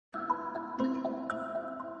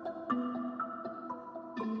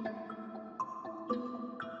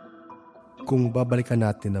Kung babalikan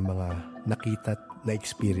natin ang mga nakita at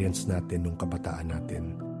na-experience natin nung kabataan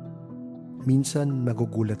natin, minsan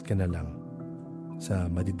magugulat ka na lang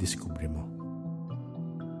sa madidiskubre mo.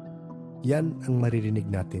 Yan ang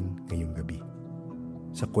maririnig natin ngayong gabi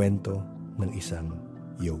sa kwento ng isang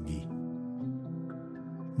yogi.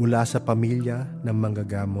 Mula sa pamilya ng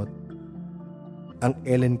manggagamot, ang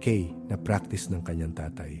LNK na practice ng kanyang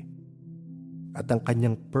tatay, at ang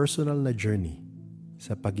kanyang personal na journey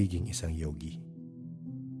sa pagiging isang yogi.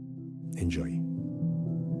 Enjoy.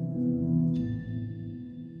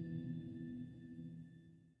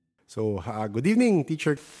 So, good evening,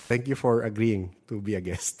 teacher. Thank you for agreeing to be a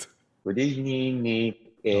guest. Good evening,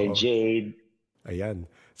 Nick and Jade. Ayan.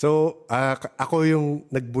 So, ako yung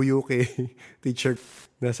nagbuyo kay teacher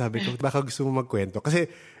na sabi ko, baka gusto mo magkwento. Kasi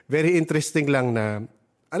very interesting lang na,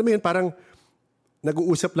 alam mo yun, parang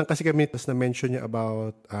nag-uusap lang kasi kami, tapos na-mention niya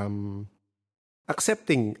about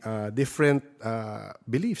accepting different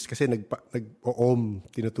beliefs. Kasi nag-oom,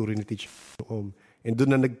 tinuturo ni teacher oom. And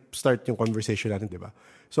doon na nag-start yung conversation natin, di ba?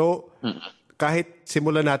 So, kahit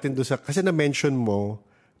simulan natin doon sa, kasi na-mention mo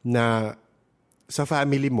na sa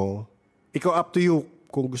family mo, ikaw up to you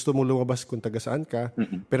kung gusto mo lumabas kung taga saan ka.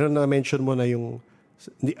 Pero na-mention mo na yung,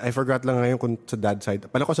 I forgot lang ngayon kung sa dad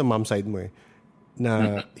side, pala ko sa mom side mo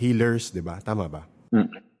na healers, di ba? Tama ba?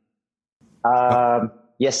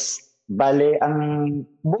 Yes. Bale, ang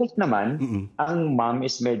both naman, ang mom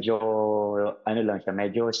is medyo,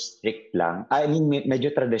 medyo strict lang. I mean,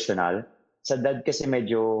 medyo traditional. Sa dad kasi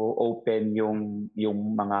medyo open yung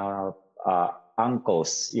mga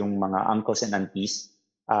uncles, yung mga uncles and aunties,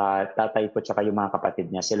 tatay ko tsaka yung mga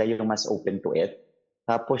kapatid niya, sila yung mas open to it.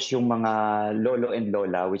 Tapos yung mga lolo and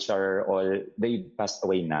lola, which are all, they passed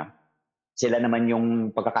away na, sila naman yung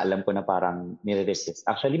pagkakaalam ko na parang nire-resist.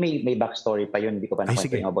 Actually, may backstory pa yun. Hindi ko pa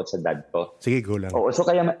nakwento yung about sa dad ko. Sige, go lang. Oo, so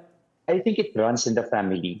kaya, I think it runs in the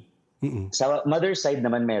family. Sa mother side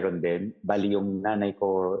naman meron din. Bali yung nanay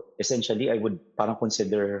ko, essentially, I would parang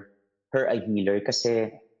consider her a healer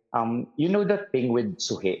kasi you know the thing with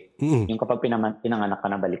suhi, yung kapag pinanganak ka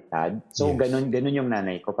na baliktad. So, ganun yung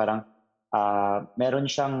nanay ko. Parang meron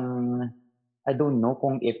siyang, I don't know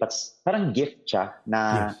kung it's parang gift siya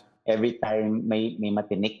na every time may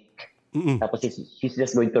matinik. Tapos she's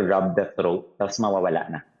just going to rub the throat tapos mawawala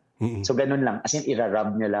na. So ganun lang. As in,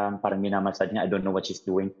 ira-rub niya lang, parang minamassage niya. I don't know what she's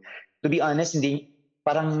doing. To be honest,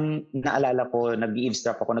 parang naalala ko,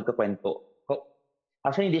 nag-eavesdrop ako, nagkukwento.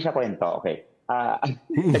 Actually, hindi siya kwento. Okay.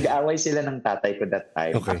 Nag-aaway sila ng tatay ko that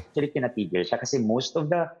time. Okay. Actually, pinatigil siya kasi most of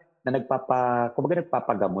the kumbaga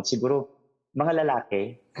nagpapagamot, siguro mga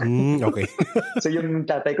lalaki. Okay. So yung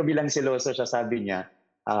tatay ko bilang siloso siya, sabi niya,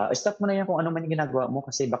 stop mo na yan kung ano man yung ginagawa mo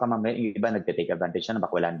kasi baka mamaya yung iba nagte-take advantage siya na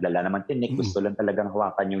baka wala naman tinik, gusto lang talagang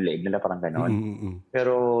hawakan yung leeg nila, parang gano'n.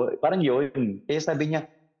 Pero parang yun. Kaya sabi niya,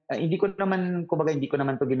 hindi ko naman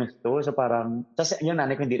to ginusto. So parang, yung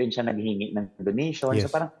nanay ko hindi rin siya naghihingi ng donation.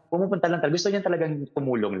 So parang pumupunta lang talaga. Gusto niya talagang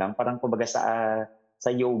tumulong lang. Parang kumbaga sa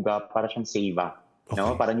yoga, para siyang seva. Okay.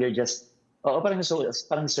 No? Parang you're just,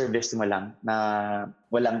 parang service mo lang na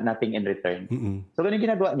walang nothing in return. So ganun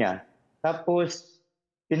ginagawa niya. Tapos,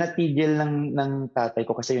 pinatigil ng tatay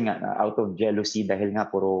ko kasi yun nga, out of jealousy dahil nga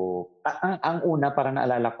puro, ang una parang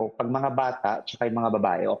naalala ko, pag mga bata, tsaka yung mga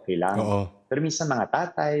babae, okay lang. Pero minsan mga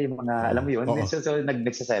tatay, alam mo yun, so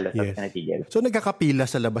nagsaselos at pinatigil. So nagkakapila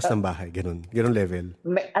sa labas ng bahay, ganun level?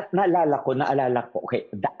 At naalala ko, okay,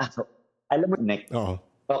 alam mo, Nick,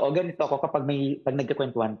 Oo, ganito ako kapag pag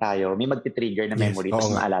nagkakwentuhan tayo, may magti-trigger na memory,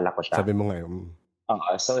 tapos maalala ko siya. Sabi mo ngayon.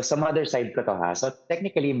 So sa mother side ko to ha. So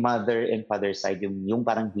technically mother and father side yung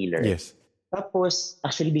parang healer. Yes. Tapos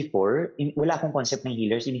actually before, wala akong concept ng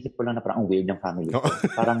healers, inisip ko lang na parang ang weird ng family ko.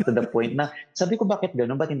 Parang to the point na sabi ko bakit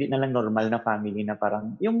gano'n? Ba't hindi na lang normal na family na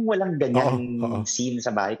parang yung walang ganyan scene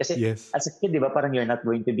sa bahay? Kasi as a kid, di ba, parang you're not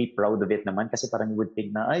going to be proud of it naman kasi parang you would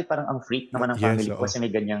think na ay parang ang freak naman ng family ko kasi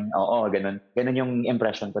may ganyang, ganun. Ganun yung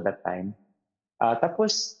impression ko that time.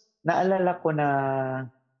 Tapos naalala ko na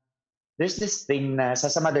there's this thing na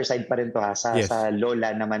sa mother side pa rin to ha, sa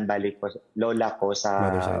lola naman lola ko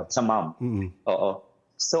sa mom. Oo.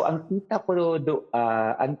 So ang tita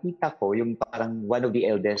ko yung parang one of the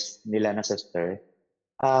eldest nila na sister,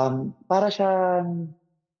 para siyang,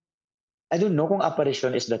 I don't know kung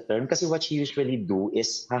apparition is the term kasi what she usually do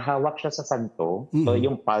is hahawak siya sa santo, so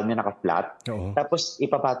yung palm niya naka-flat, tapos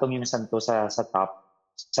ipapatong yung santo sa top,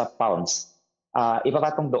 sa palms.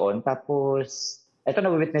 Ipapatong doon, tapos ito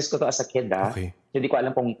na-witness ko to as a kid Okay. Hindi ko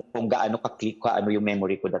alam kung gaano ka-click, ano yung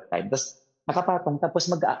memory ko that time. Tapos nakapatong, tapos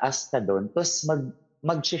mag-a-ask ka doon, tapos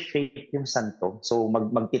mag-shake yung santo. So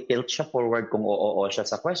mag-tilt siya forward kung oo siya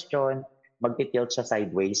sa question, magtitilt siya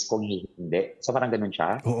sideways kung hindi. So parang ganun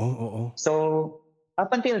siya. Oo. So, up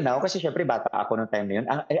until now, kasi syempre bata ako noong time na yun,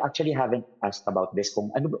 I actually haven't asked about this kung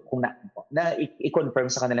i-confirm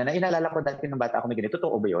sa kanila na inalala ko dati nung bata ako may ganito.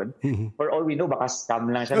 Totoo ba yun? For all we know, baka scam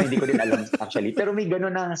lang siya. Hindi ko din alam actually. Pero may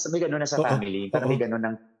gano'n na sa family. Parang may gano'n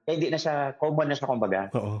na, kaya hindi na siya, common na siya kumbaga.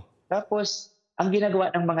 Tapos, ang ginagawa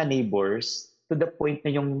ng mga neighbors, to the point na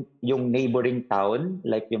yung neighboring town,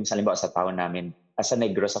 like yung halimbawa sa town namin, sa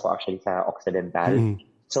Negros ako actually sa Occidental.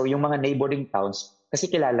 So yung mga neighboring towns, kasi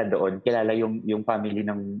kilala yung family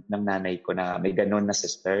ng nanay ko na may ganun na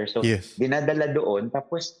sister. So dinadala doon,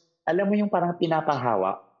 tapos alam mo yung parang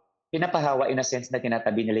pinapahawa in a sense na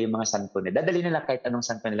tinatabi nila yung mga santo nila. Dadali nila kahit anong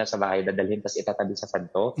santo nila sa bahay, dadalhin tapos itatabi sa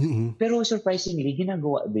santo. Pero surprisingly,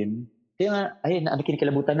 ginagawa din. Kaya nga,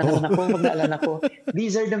 kinikilabutan na naman ako, pag naalala ko.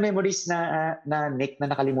 These are the memories na Nick, na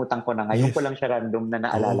nakalimutan ko na. Ngayon ko lang siya random na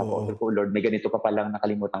naalala ko. Oh Lord, may ganito pa palang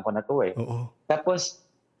nakalimutan ko na to eh. Tapos,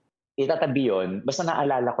 itatabi yun. Basta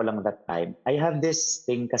naalala ko lang that time. I have this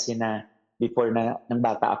thing kasi na before na ng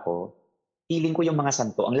bata ako, feeling ko yung mga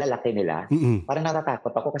santo, ang lalaki nila, parang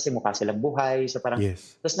natatakot ako kasi mukha silang buhay. So parang,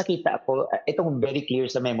 tapos nakita ako, itong very clear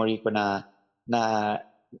sa memory ko na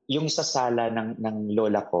yung sa sala ng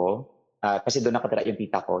lola ko, kasi doon nakatira yung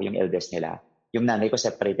tita ko, yung eldest nila. Yung nanay ko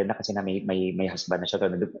separated na kasi na may husband na siya.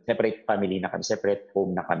 Separate family na kami, separate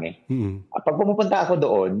home na kami. Pag pumupunta ako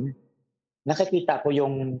doon, nakikita ko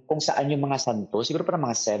kung saan yung mga santo. Siguro parang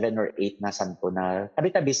mga 7 or 8 na santo na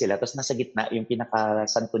tabi-tabi sila. Tapos nasa gitna yung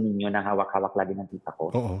pinaka-santo ninyo na hawak-hawak lagi ng tita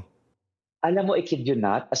ko. Alam mo, I kid you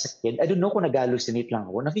not, as a kid, I don't know kung nag-hallucinate lang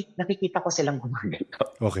ako. Nakikita ko silang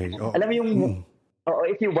gumagalaw. Okay. Alam mo yung...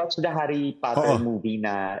 if you watch the Harry Potter movie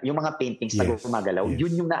na yung mga paintings na gumagalaw,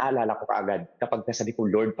 yun yung naalala ko kaagad kapag nasabi ko,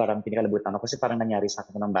 Lord, parang pinikalabutan ako kasi parang nangyari sa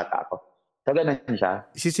akin ng bata ako. So, ganun siya.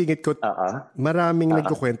 Isisingit ko, maraming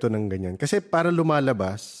nagkukwento ng ganyan. Kasi para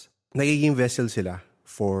lumalabas, nagiging vessel sila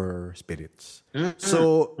for spirits.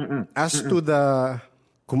 So, as to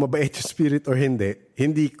kung mabait yung spirit or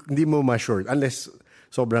hindi mo ma-sure unless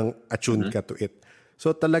sobrang attuned ka to it.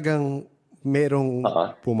 So, talagang merong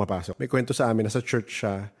pumapasok. May kwento sa amin, nasa church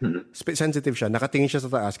siya, sensitive siya, nakatingin siya sa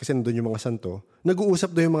taas kasi nandun yung mga santo. Nag-uusap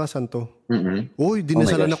daw yung mga santo. Uy,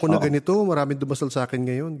 dinasalan ako na ganito, maraming dumasal sa akin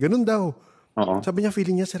ngayon. Ganun daw. Sabi niya,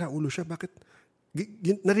 feeling niya, sira ulo siya. Bakit?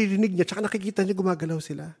 Naririnig niya, tsaka nakikita niya gumagalaw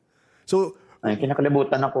sila. So, ay,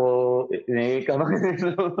 kinakalibutan ako.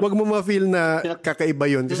 Wag mo ma-feel na kakaiba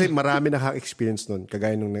yun kasi marami naka-experience nun,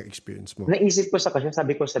 kagaya nung na-experience mo. Naisip ko sa kasi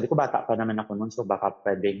sabi ko, bata pa naman ako nun, so baka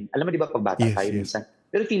pwedeng, alam mo di ba pag bata tayo minsan,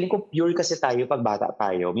 pero feeling ko pure kasi tayo pag bata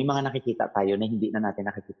tayo, may mga nakikita tayo na hindi na natin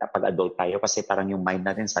nakikita pag adult tayo kasi parang yung mind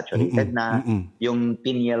natin saturated na, yung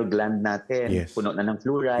pineal gland natin, puno na ng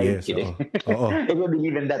fluoride. If you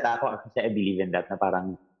believe in that, ako kasi I believe in that na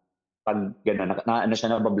parang pag gano'n, na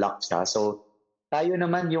siya, nabablock siya. So, tayo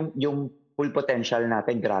naman yung full potential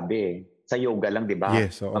natin, grabe eh. Sa yoga lang, di ba?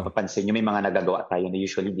 Mapapansin nyo, may mga nagagawa tayo na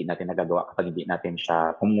usually hindi natin nagagawa kapag hindi natin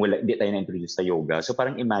siya, hindi tayo na-introduce sa yoga. So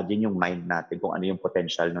parang imagine yung mind natin kung ano yung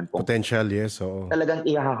potential nun. Potential, yes. Talagang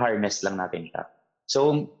i-harness lang natin siya.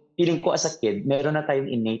 So, feeling ko as a kid, meron na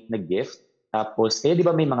tayong innate na gift. Tapos, kaya di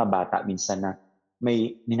ba may mga bata minsan na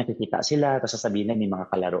may nakikita sila, tapos sasabihin na may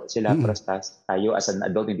mga kalaro sila, pero tayo as an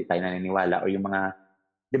adult, hindi tayo naniniwala. O yung mga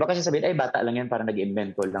di ba kasi sabihin, ay bata lang yan, parang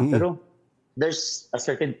nag-invento lang. Pero there's a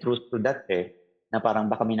certain truth to that na parang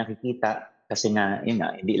baka may nakikita kasi nga,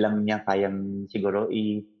 hindi lang niya kayang siguro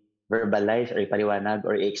i-verbalize or ipaliwanag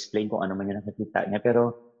or i-explain kung ano man yung nakikita niya.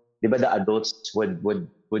 Pero di ba the adults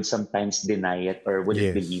would sometimes deny it or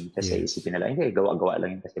wouldn't believe kasi isipin nila, hindi, gawa-gawa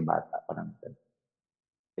lang yun kasi bata. Parang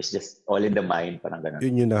it's just all in the mind, parang gano'n.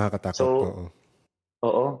 Yun yung nakakatakot.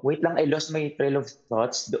 So, wait lang, I lost my trail of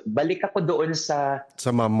thoughts. Balik ako doon sa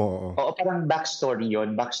mom mo. Oo, parang backstory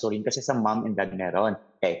kasi sa mom and dad meron.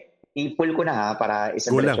 Okay, i-pull ko na ha para isa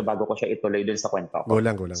diretso bago ko siya ituloy doon sa kwento ko. Go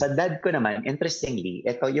lang. Sa dad ko naman, interestingly,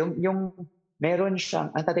 ito yung meron siyang,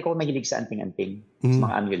 ang tatay ko mahilig sa anting-anting, sa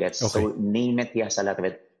mga amulets. Okay. So name it, he has a lot of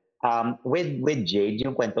it. With Jade,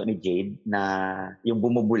 yung kwento ni Jade na yung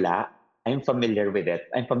bumubula, I'm familiar with it.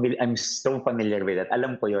 I'm so familiar with it.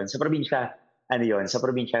 Alam ko yon. Sa probinsya, sa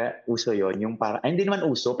probinsya, uso yon. Yung parang, hindi naman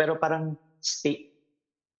uso, pero parang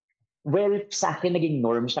well, sa akin naging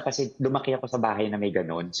norm siya kasi lumaki ako sa bahay na may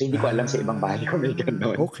ganon. So hindi ko alam sa ibang bahay ko may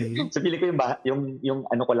ganon. Okay. So pili ko yung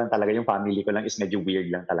ano ko lang talaga, yung family ko lang is medyo weird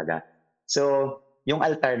lang talaga. So, yung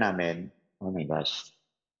altar namin, oh my gosh,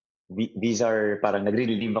 these are parang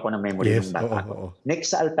nagre-relieve ako ng memory ng bata ko.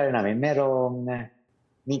 Next sa altar namin, merong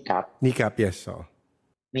kneecap. Kneecap, yes.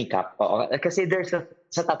 Makeup, oo. Kasi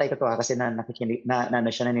sa tatay ko to kasi nakikinig,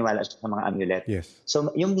 siya naniwala siya sa mga amulet. Yes. So,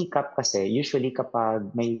 yung makeup kasi, usually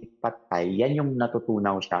kapag may patay, yan yung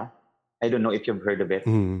natutunaw siya. I don't know if you've heard of it.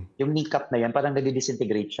 Yung makeup na yan, parang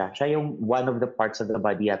nadidisintegrate siya. Siya yung one of the parts of the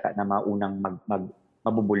body yata na maunang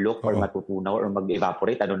mabubulok or matutunaw or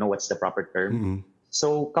mag-evaporate. I don't know what's the proper term.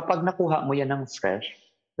 So, kapag nakuha mo yan ng fresh,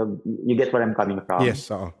 so you get where I'm coming from? Yes,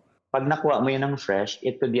 oo. Pag nakuha mo yan ng fresh,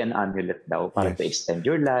 it could be an amulet daw para to extend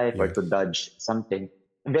your life or to dodge something.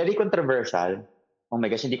 Very controversial. Oh my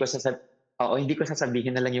gosh, hindi ko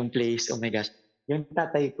sasabihin na lang yung place. Oh my gosh. Yung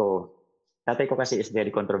tatay ko kasi is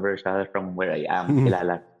very controversial from where I am.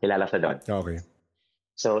 Kilala siya doon. Okay.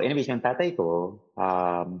 So anyways, yung tatay ko,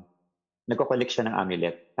 nagko-collect siya ng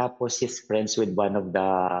amulet. Tapos he's friends with one of the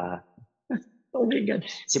oh my God,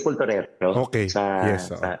 sepulturero. Okay.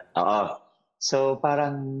 So,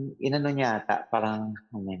 parang, inano niya ata, parang,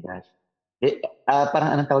 oh my gosh.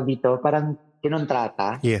 Parang anong tawag dito? Parang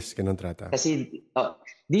kinontrata. Yes, kinontrata. Kasi,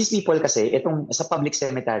 these people kasi, itong sa public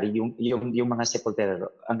cemetery, yung mga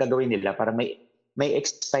sepulturero, ang gagawin nila, parang may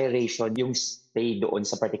expiration yung stay doon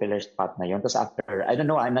sa particular spot na yun. Tapos after, I don't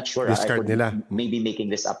know, I'm not sure. Discard nila. Maybe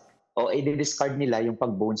making this up. O i-discard nila yung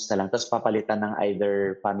pag-bones na lang, tapos papalitan ng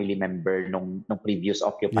either family member nung previous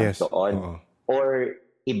occupant doon. Or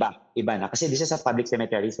iba na. Kasi this is a public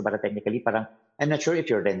cemetery, so para technically, parang, I'm not sure if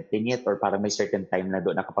you're renting it or parang may certain time na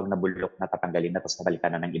doon na kapag nabulok na tatanggalin na tapos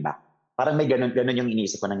pabalikan na ng iba. Parang may ganun yung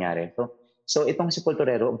iniisip ko nangyari. So itong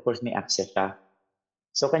sepulturero, of course, may access siya.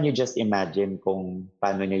 So can you just imagine kung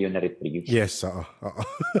paano niya yun na-retrieve? Yes, oo.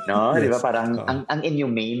 No? Yes. Di ba? Parang ang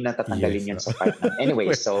inhumane na tatanggalin yun sa part na.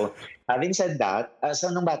 Anyway, so having said that,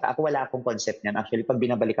 so nung bata, wala akong concept niyan. Actually, pag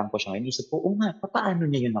binabalikan ko siya, inisip ko, paano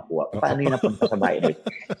niya yun nakuha? Paano yun napunta sa bahay?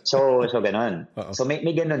 So ganon. So may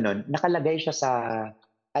ganon nun. Nakalagay siya sa,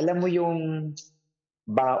 alam mo yung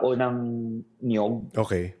bao ng niyog?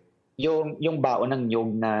 Okay. Yung bao ng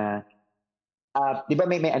niyog na di ba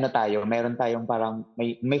may ano tayo, meron tayong parang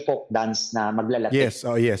may folk dance na maglalati. Yes.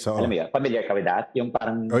 Alam mo yun, familiar ka with that? Yung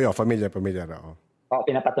parang familiar.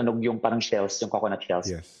 Pinapatunog yung parang shells, yung coconut shells.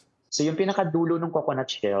 Yes. So yung pinakadulo ng coconut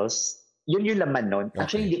shells, yun yung laman nun.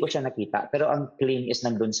 Actually, hindi ko siya nakita, pero ang claim is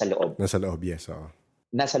nandun sa loob. Nasa loob, yes.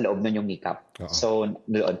 Nasa loob nun yung makeup. So,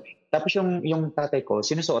 doon. Tapos yung tatay ko,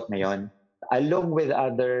 sinusuot na yun. Along with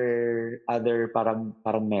other parang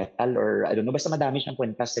metal or I don't know, basta madami siyang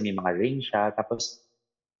kwentas, may mga ring siya. Tapos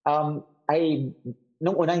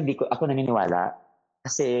nung una ako naniniwala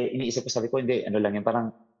kasi iniisip ko, sabi ko hindi, ano lang yun,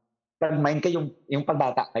 parang pag mind ka yung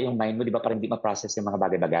pagbata ka, yung mind mo, di ba parang hindi ma-process yung mga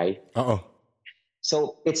bagay-bagay. Oo.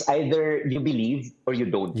 So it's either you believe or you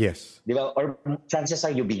don't. Yes. Di ba? Or chances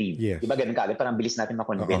are you believe. Yes. Di ba ganun kaagad, parang bilis natin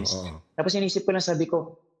ma-convince. Tapos inisip ko lang, sabi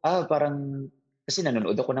ko, parang kasi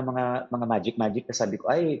nanonood ako ng mga magic na sabi ko,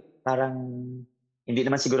 ay, parang hindi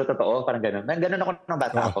naman siguro totoo, parang gano'n. Gano'n ako ng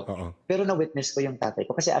bata ako. Pero na-witness ko yung tatay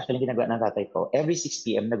ko. Kasi actually, ginagawa ng tatay ko, every 6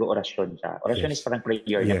 p.m. nag-orasyon siya. Orasyon is parang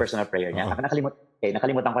prayer niya, personal prayer niya.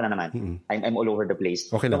 Nakalimutan ko na naman. I'm all over the place.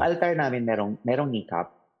 Okay yung altar namin, merong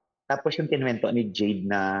kneecap. Tapos yung kinwento ni Jade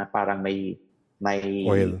na parang may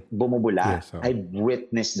oil bumubula. Yes, I've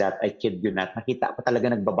witnessed that. I kid you not. Nakita ko talaga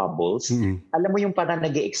nagbabubbles. Alam mo yung parang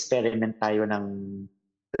nag-experiment tayo ng,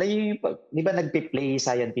 di ba nagpi-play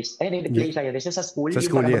scientist? Nag-play scientist sa school. Yung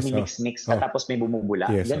parang mix-mix tapos may bumubula.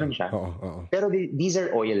 Ganon siya. Pero these are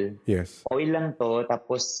oil. Yes. Oil lang to.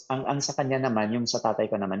 Tapos ang sa kanya naman, yung sa tatay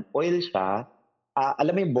ko naman, oil siya.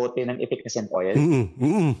 Alam mo yung bote ng effervescent oil?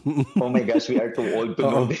 Oh my gosh, we are too old to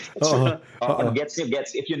know this.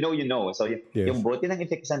 Gets. If you know, you know. So, yung bote ng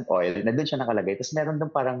effervescent oil, nandun siya nakalagay. Tapos meron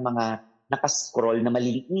doon parang mga nakascroll na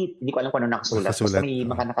maliliit. Hindi ko alam kung ano nakasulat. Basta may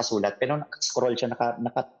mga nakasulat. Pero nakascroll siya,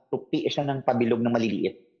 nakatupi siya ng pabilog na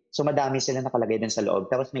maliliit. So, madami sila nakalagay din sa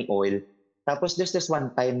loob. Tapos may oil. Tapos there's this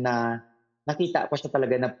one time na nakita ko siya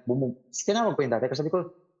talaga na tinawag ko yung tatay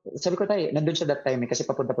ko. Sabi ko tayo, nandun siya that time kasi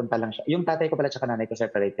papunta-punta lang siya. Yung tatay ko pala tsaka nanay ko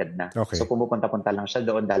separated na. Okay. So pumupunta-punta lang siya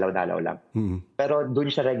doon, dalaw-dalaw lang. Pero doon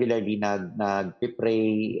siya regularly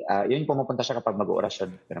nag-pray. Yun, pumupunta siya kapag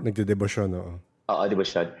mag-orasyon. Nagde-debosyon, oo. Oo,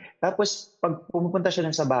 debosyon. Tapos pag pumupunta siya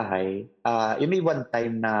dun sa bahay, yung may one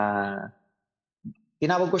time na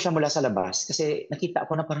tinawag ko siya mula sa labas kasi nakita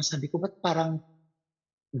ko na parang sabi ko, ba't parang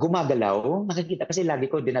gumagalaw? Nakikita kasi lagi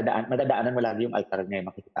ko madadaanan mo lagi yung altar niya,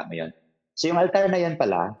 makikita mo yun. So yung altar na yan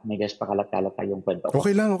pala, may guess pakalat-kalat pa yung kwento ko.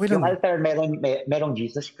 Okay lang. Yung altar, merong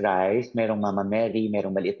Jesus Christ, merong Mama Mary,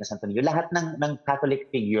 merong maliit na Santo Niño. Lahat ng Catholic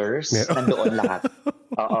figures, nandoon lahat.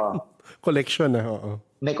 Oo. Collection na, oo.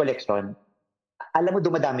 May collection. Alam mo,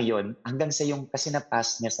 dumadami yon hanggang sa yung, kasi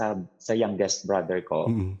na-pass niya sa youngest brother ko.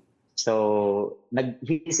 So,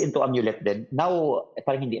 he's into amulet din. Now,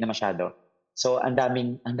 parang hindi na masyado. So, ang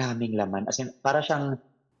daming laman. As in, para siyang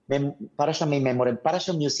may memory, para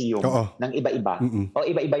siyang museum ng iba-iba. O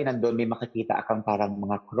iba-iba yung nandun, may makikita akang parang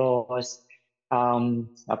mga cross.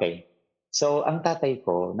 Okay. So, ang tatay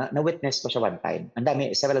ko, na-witness ko siya one time.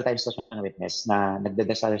 Several times ko siya na-witness na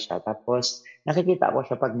nagdadasal siya. Tapos, nakikita ko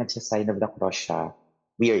siya pag nagsasign of the cross siya.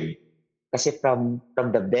 Weird. Kasi from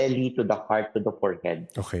the belly to the heart to the forehead.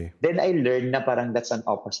 Okay. Then I learned na parang that's an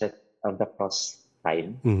opposite of the cross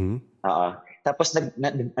sign. Tapos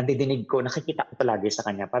nandidinig ko, nakikita ko palagi sa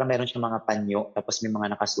kanya. Parang meron siyang mga panyo, tapos may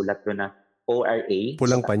mga nakasulat doon na ORA.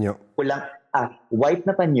 Pulang panyo. White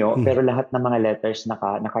na panyo, pero lahat ng mga letters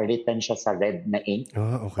naka-written siya sa red na ink.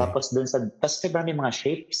 Okay. Tapos doon tapos may mga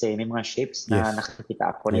shapes may mga shapes na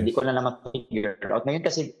nakikita ako na hindi ko na lang ma-figure out. Ngayon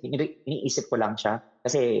kasi iniisip ko lang siya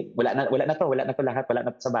kasi wala na to lahat, wala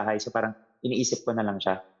na to sa bahay. So parang iniisip ko na lang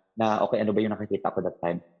siya na okay, ano ba yung nakikita ko that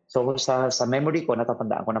time. So sa memory ko,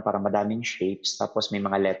 natatandaan ko na parang madaming shapes, tapos may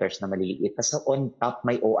mga letters na maliliit. Tapos on top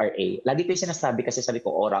may ORA. Lagi ko yung sinasabi kasi sabi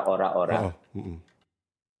ko, ora.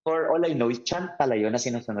 For all I know, chant pala yun na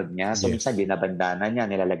sinusunod niya. So minsan binabandana niya,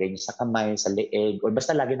 nilalagay niya sa kamay, sa leeg, o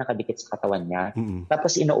basta lagi nakadikit sa katawan niya.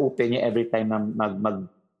 Tapos ino-open niya every time na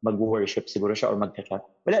mag-worship siguro siya or mag-chant.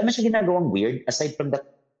 Wala naman siya ginagawang weird. Aside from that,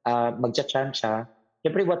 mag-chant siya.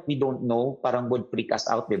 Siyempre, what we don't know, parang would freak us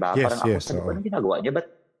out, di ba? Parang ako sabi ko, anong ginagawa niya? But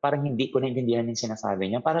parang hindi ko naintindihan yung sinasabi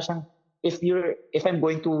niya. Para siyang, if I'm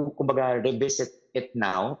going to, kumbaga, revisit it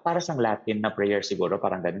now, para siyang Latin na prayer siguro,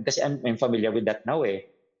 parang ganun. Kasi I'm familiar with that now eh.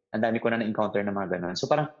 Ang dami ko na na-encounter na mga ganun. So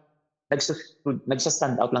parang,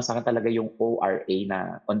 nagsa-stand out lang sa akin talaga yung ORA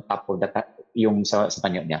na on top of that, yung sa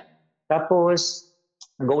panyo niya. Tapos,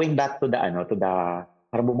 going back to the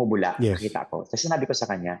parang bumubula, nakita ko. Kasi sinabi ko sa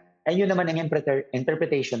kanya, ayun naman ang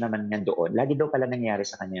interpretation naman niyan doon. Lagi daw pala nangyari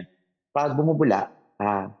sa kanya. Pag bumubula,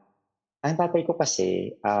 ang tatay ko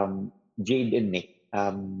kasi, Jade and Nick,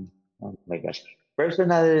 oh my gosh,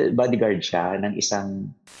 personal bodyguard siya ng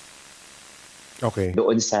isang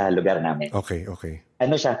doon sa lugar namin. Okay.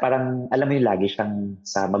 Ano siya, parang, alam mo yung lagi siyang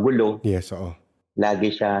sa magulo. Yes, oo.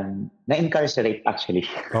 Lagi siyang na-incarcerate actually.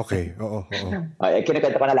 Okay, oo.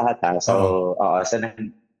 Kinikwento ko na lahat ha. So,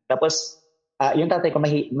 tapos, yung tatay ko,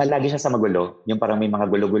 lagi siya sa magulo. Yung parang may mga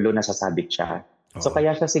gulo-gulo na sasabit siya. So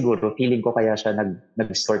kaya siya siguro, feeling ko kaya siya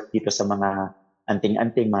nag-sort dito sa mga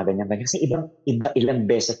anting-anting, mga ganyan. Kasi ilang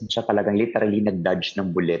beses siya talagang literally nag-dodge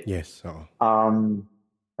ng bullet. Yes, oo.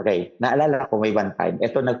 Okay, naalala ko may one time.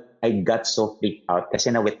 I got so freaked out kasi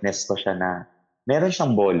na-witness ko siya na meron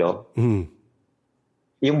siyang bolo.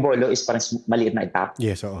 Yung bolo is parang maliit na itak.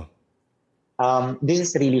 Yes, oo. This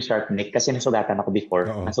is really sharp, Nick, kasi nasugatan ako before.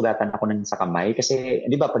 Nasugatan ako nun sa kamay. Kasi,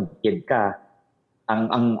 di ba, pag kid ka,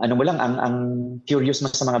 ang curious mo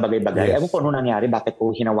sa mga bagay-bagay. Ewan ko ano nangyari, bakit ko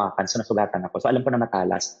hinawakan, so nasugatan ako. So, alam ko na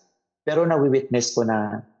matalas. Pero nawi-witness ko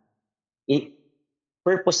na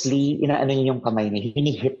purposely, inaano niya yung kamay niya,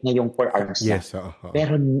 hinihit niya yung forearms niya. Yes,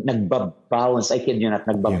 Pero nagbabounce. I kid you not,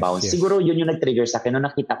 nagbabounce. Yes. Siguro yun yung nag-trigger sa akin. Nung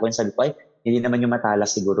nakita ko yun, sabi ko, hindi naman yung matalas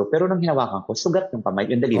siguro. Pero nung hinawakan ko, sugat yung kamay,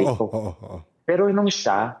 yung daliri ko. Pero nung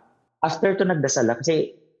siya, after to nagdasal,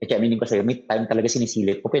 kasi, aminin ko sa'yo, may time talaga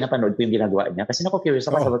sinisilip ko, pinapanood ko yung ginagawa niya. Kasi curious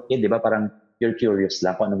ako sa kid, di ba? Parang you're curious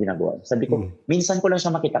lang kung anong ginagawa. Sabi ko, minsan ko lang siya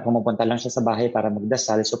makita, pumupunta lang siya sa bahay para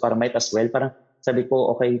magdasal. So parang might as well, parang sabi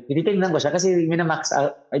ko, okay, tinitingnan ko siya kasi minamax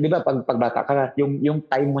out, di ba, pag bata ka, yung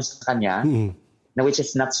time mo sa kanya, na which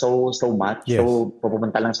is not so much. Yes. So,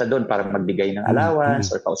 pupunta lang siya doon para magbigay ng allowance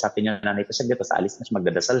or kausapin niya nanay ko saglit, tapos alis na siya,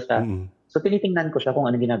 magdadasal siya. So, tinitingnan ko siya kung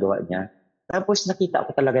ano ginagawa niya. Tapos, nakita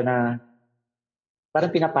ko talaga na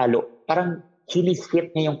parang pinapalo. Parang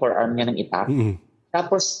hinihit niya yung forearm niya ng itak.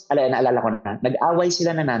 Tapos, naalala ko na, nag-away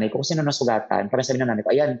sila na nanay ko kasi nung nasugatan, parang sabi ng nanay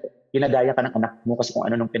ko, ayan, ginagaya ka ng anak mo kasi kung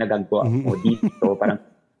ano nung pinagagawa mo dito. Parang,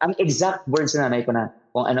 ang exact words na nanay ko na,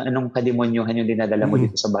 kung anong kademonyohan yung dinadala mo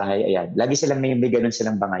dito sa bahay, ayan. Lagi silang may ganun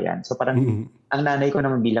silang bangayan. So parang, ang nanay ko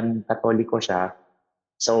naman bilang Katoliko siya,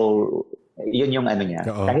 so, yun yung ano niya.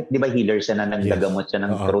 Kahit di ba healer siya na nanggagamot siya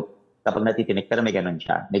ng throat kapag natitinik, pero may ganun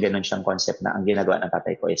siya. May ganun siyang concept na ang ginagawa ng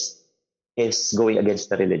tatay ko is going against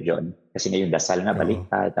the religion. Kasi ngayon dasal na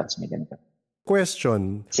baliktad, tapos may ganun.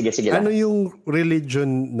 Question. Sige lang. Ano yung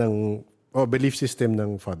religion belief system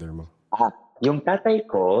ng father mo? Yung tatay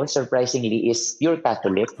ko, surprisingly, is pure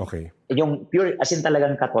Catholic. Okay. Yung pure, as in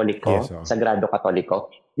talagang Katoliko, Sagrado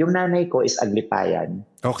Katoliko. Yung nanay ko is Aglipayan.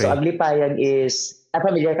 Okay. So Aglipayan is,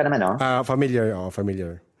 familiar ka naman, no?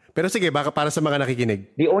 Familiar. Pero sige, baka para sa mga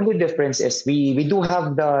nakikinig. The only difference is we do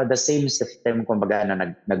have the same system, kumbaga,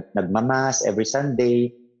 na nagmamas every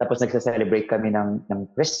Sunday. Tapos nagse-celebrate kami ng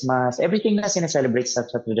Christmas. Everything na sineselebrate sa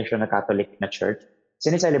traditional Catholic na church,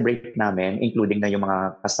 sineselebrate namin, including na yung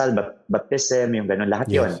mga kasal, baptism, yung ganun, lahat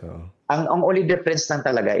yon. Ang only difference lang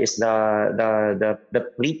talaga is the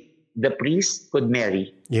priest could marry.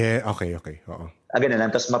 Yeah, okay. Oo. Ganun lang,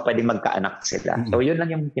 tapos pwedeng magkaanak sila. So yun lang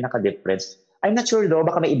yung pinaka-difference. I'm not sure though,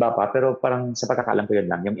 baka may iba pa, pero parang sa pagkakaalam ko yun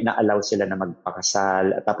lang, yung ina-allow sila na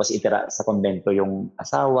magpakasal, at tapos itira sa konbento yung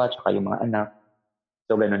asawa, tsaka yung mga anak.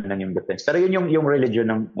 So, ganun lang yung difference. Pero yun yung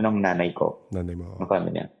religion ng nanay ko. Nanay mo. Ng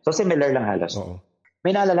family niya. So, similar lang halos. Oo.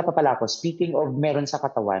 May naalala pa pala ako, speaking of meron sa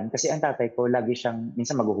katawan, kasi ang tatay ko, lagi siyang,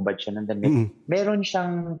 minsan maghuhubad siya ng damit. Meron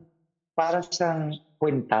siyang, parang siyang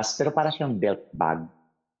kwintas, pero parang siyang belt bag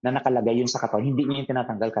na nakalagay yun sa katawan. Hindi niya yung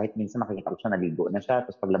tinatanggal kahit minsan makikita ko siya naligo na siya,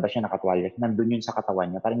 tapos paglabas siya nakatwalya, nandun yun sa katawan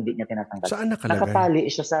niya, parang hindi niya tinatanggal. Saan nakalagay?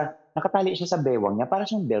 Nakatali siya sa bewang niya, parang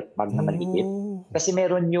siyang belt bag na maliit. Kasi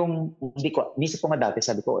meron yung, inisip ko nga dati,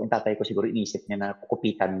 sabi ko, yung tatay ko siguro inisip niya na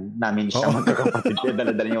kukupitan namin siya, magkakapatid siya,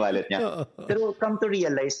 dala-dala yung wallet niya. Pero come to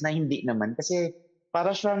realize na hindi naman, kasi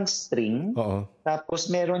para siyang string, tapos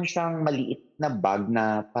meron siyang maliit na bag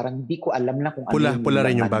na parang hindi ko alam na kung ano pula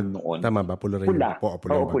rin yung bag noon. Tama ba? Pula rin pula.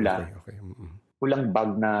 yung pula. Okay. Pulang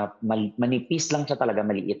bag na manipis lang siya talaga,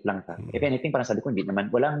 maliit lang siya. If anything, parang sabi ko, hindi naman,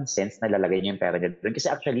 walang sense na lalagay niya yung pera niya doon. Kasi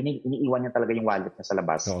actually, iniiwan niya talaga yung wallet niya sa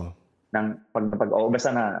labas. Basta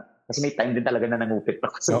na, kasi may time din talaga na nangupit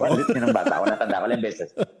ako sa wallet niya ng bata. Natanda ko lang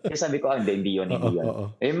beses. Kaya sabi ko, hindi yun.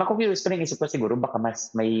 Makukurous ko rin, isip ko siguro, baka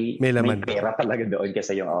mas may pera talaga doon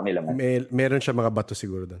kaysa yung may laman. Meron siya mga bato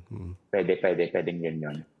siguro doon. Pwedeng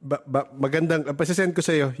yun. Magandang, pasisend ko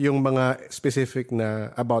sa iyo yung mga specific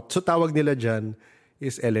na about. So, tawag nila dyan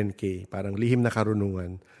is LNK, parang lihim na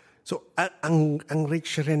karunungan. So, ang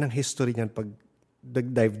rich rin ng history niyan pag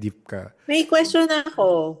dive deep ka. May question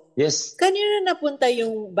ako. Yes. Kanino napunta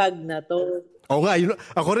yung bag na to? Oo nga,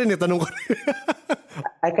 ako rin, tanong ko rin.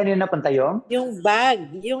 Ay, kanino napunta yung? Yung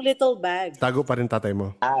bag, yung little bag. Tago pa rin tatay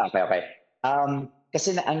mo. Okay.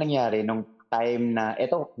 Kasi ang nangyari nung time na,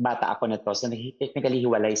 eto, bata ako na to, so technically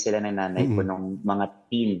hiwalay sila ng nanay ko nung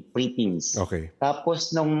mga pre-teens. Okay.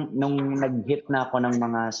 Tapos nung nag-hit na ako ng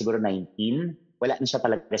mga siguro 19, wala na siya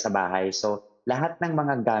talaga sa bahay. So, lahat ng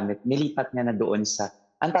mga gamit, nilipat niya na doon sa...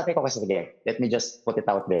 Ang tatay ko kasi, let me just put it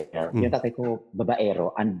out there. Yung tatay ko,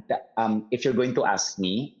 babaero. And if you're going to ask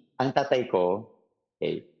me, ang tatay ko,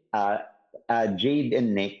 Jade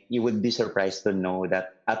and Nick, you would be surprised to know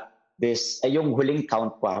that at this, yung huling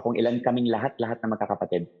count ko, kung ilan kaming lahat na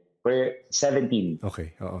magkakapatid, we're 17.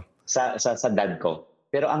 Okay, oo. Sa dad ko.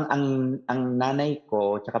 Pero ang nanay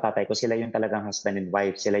ko, tsaka tatay ko, sila yung talagang husband and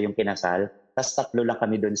wife. Sila yung kinasal. Tapos 3 lang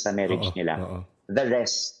kami doon sa marriage nila. The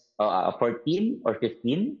rest, 14 or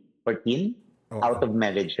 15, out of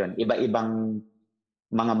marriage yun. Iba-ibang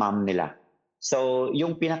mga mom nila. So,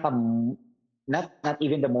 yung not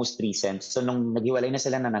even the most recent. So, nung naghiwalay na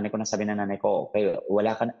sila na nanay ko, nasabi na nanay ko, okay,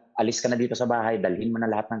 alis ka na dito sa bahay, dalhin mo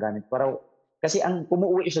na lahat ng gamit. Kasi ang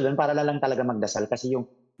umuwi siya doon para lang talaga magdasal. Kasi yung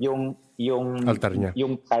altar niya.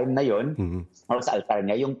 Yung time na yon or sa altar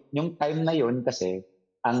niya, yung time na yon kasi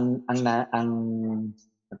ang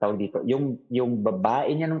tawag dito, yung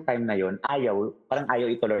babae niya nung time na yon, parang ayaw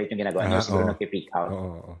i-tolerate yung ginagawa niya, siguro nag-freak out.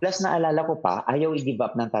 Plus naalala ko pa, ayaw i-give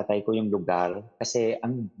up ng tatay ko yung lugar kasi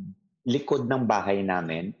ang likod ng bahay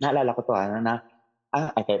namin, naalala ko to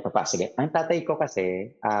sige. Ang tatay ko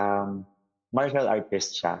kasi martial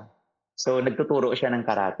artist siya. So nagtuturo siya ng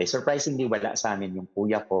karate. Surprisingly wala sa amin yung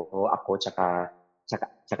kuya ko, ako, tsaka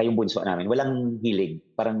yung bunso namin. Walang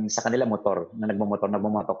hilig. Parang sa kanila motor, na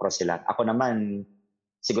nagmamotocross sila. Ako naman,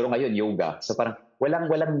 siguro ngayon, yoga. So parang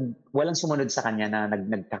walang sumunod sa kanya na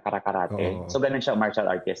nagkakarakarate. So ganun siya, martial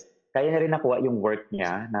artist. Kaya na rin nakuha yung work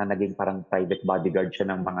niya na naging parang private bodyguard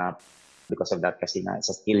siya ng mga because of that kasi na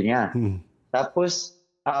sa skill niya. Tapos,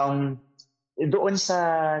 doon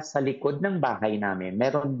sa likod ng bahay namin,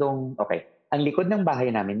 meron ang likod ng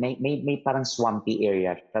bahay namin, may parang swampy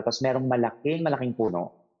area. Tapos merong malaking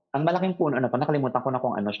puno. Ang malaking puno na to, nakalimutan ko na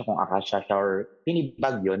kung ano siya, kung akasya siya or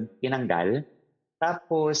pinibag yun, tinanggal.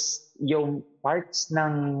 Tapos yung parts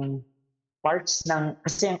ng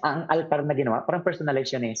kasi ang altar na ginawa, parang personalized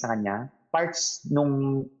yun sa kanya. Parts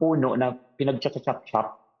nung puno na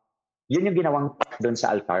pinag-chop-chop, yun yung ginawang part doon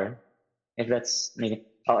sa altar. If that's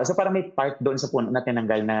so parang may part doon sa puno na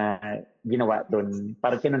tinanggal na ginawa doon,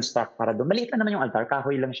 para kinonstruct para doon. Maliit na naman yung altar,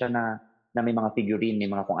 kahoy lang siya na may mga figurine, may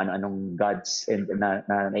mga kung ano-anong gods and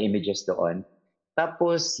na images doon.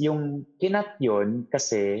 Tapos yung kinat yun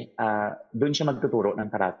kasi doon siya magtuturo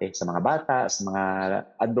ng karate sa mga bata, sa mga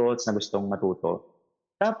adults na gustong matuto.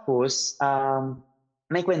 Tapos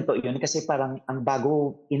may kwento yun kasi parang ang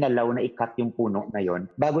bago inalaw na i-cut yung puno na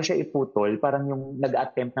yon, bago siya iputol, parang yung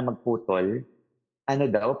nag-attempt na magputol, ano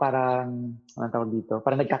daw, parang, ano tawag dito,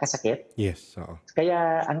 parang nagkakasakit. Yes, oo.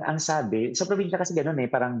 Kaya ang sabi, sa probinsya kasi gano'n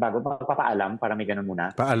parang bago magpapaalam, parang may gano'n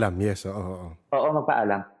muna. Paalam, yes, oo. Oo,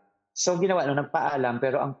 magpaalam. So ginawa nagpaalam,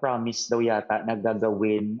 pero ang promise daw yata na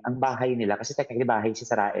gagawin ang bahay nila, kasi technically bahay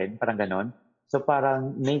sisirain, parang gano'n. So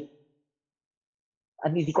parang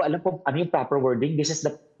hindi ko alam kung ano yung proper wording. This is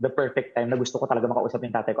the perfect time na gusto ko talaga makausap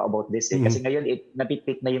yung tatay ko about this. Kasi ngayon,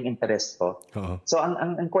 napipik na yung interest ko. Oo. So,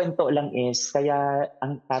 ang kwento lang is, kaya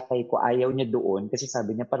ang tatay ko ayaw niya doon kasi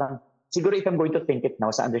sabi niya parang, siguro if I'm going to think it now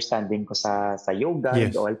sa understanding ko sa yoga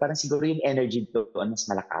and all, parang siguro yung energy doon mas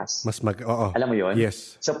malakas. Oo. Alam mo yun?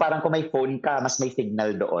 Yes. So, parang kung may phone ka, mas may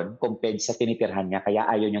signal doon compared sa tinitirhan niya. Kaya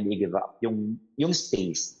ayaw niyang i-give up yung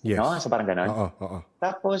space. Yes. No? So, parang gano'n. Oo.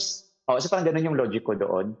 Tapos, so parang ganun yung logic ko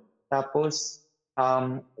doon. Tapos,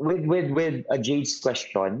 with Jade's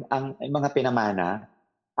question, ang mga pinamana,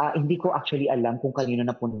 hindi ko actually alam kung kanino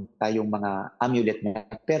napunta yung mga amulet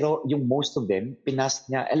niya. Pero yung most of them, pinas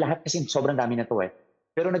niya, lahat kasi sobrang dami na to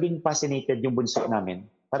Pero naging fascinated yung bunso namin.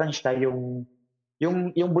 Parang siya yung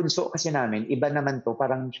bunso kasi namin, iba naman to,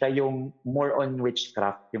 parang siya yung more on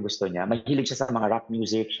witchcraft yung gusto niya. Mahilig siya sa mga rock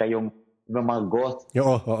music, siya yung mga goth.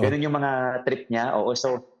 Ganun yung mga trip niya. Oo,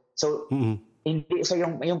 so hindi so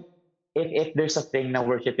yung if there's a thing na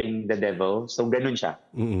worshiping the devil, so ganun siya.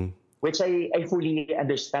 Which I fully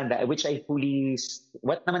understand, which I fully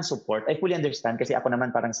what naman support. I fully understand kasi ako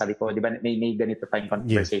naman parang sabi ko, 'di ba, may ganito tayong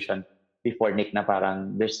conversation before, Nick, na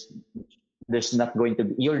parang there's not going to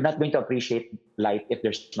be, you're not going to appreciate light if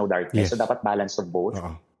there's no darkness. So dapat balance of both.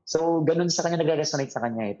 So ganun sa kanya, nagre-resonate sa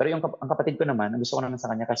kanya Pero ang kapatid ko naman, ang gusto ko naman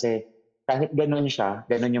sa kanya kasi kahit ganun siya,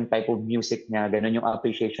 ganun yung type of music niya, ganun yung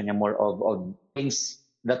appreciation niya, more of things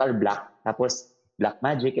that are black, tapos black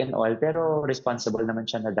magic and all, pero responsible naman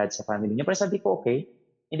siya na dad sa family niya. Pero sabi ko, okay,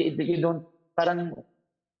 you don't, parang,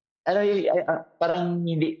 parang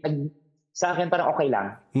hindi, sa akin parang okay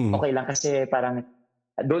lang. Okay lang kasi parang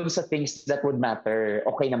doon sa things that would matter,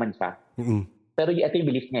 okay naman siya. Pero ito yung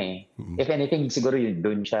belief niya If anything, siguro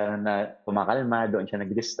doon siya na pumakalma, doon siya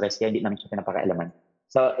nag-distress, kaya hindi naman siya pinapakailaman.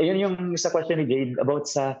 So, yun yung sa question ni Jade about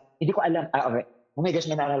hindi ko alam. Okay. Oh my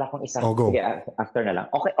gosh, may naalala kong isa. Sige, after na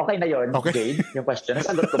lang. Okay na yun, Jade, yung question.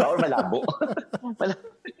 Nasagot ko ba or malabo?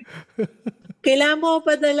 Kailangan mo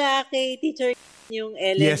padala kay teacher yung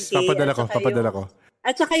LNK. Yes, papadala ko.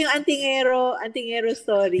 At saka yung antingero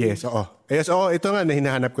story. Yes, oo. Ito nga na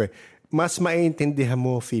hinahanap ko Mas maiintindihan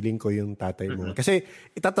mo, feeling ko, yung tatay mo. Kasi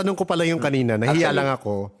itatanong ko pala yung kanina, nahiya lang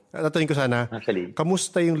ako. Tatanungin ko sana,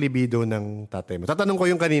 kamusta yung libido ng tatay mo? Tatanong ko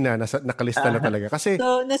yung kanina, nakalista na talaga. Kasi,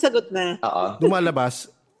 so, nasagot na.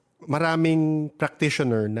 Lumalabas, maraming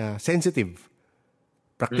practitioner na sensitive.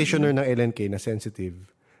 Practitioner ng LNK na sensitive.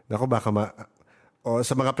 Naku, baka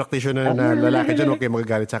sa mga practitioner na lalaki dyan, huwag kayo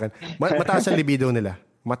magagalit sa akin. Mataas ang libido nila.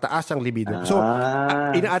 Mataas ang libido. So,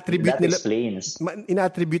 ina-attribute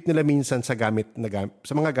nila minsan sa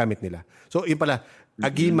sa mga gamit nila. So, yun pala,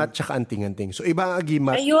 agimat tsaka anting-anting. So, iba ang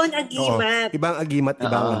agimat. Ayun, agimat. Iba ang agimat,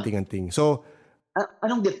 iba ang anting-anting. So,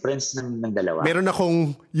 anong difference ng dalawa? Meron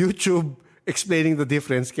akong YouTube explaining the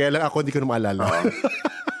difference, kaya lang ako hindi ko na maalala.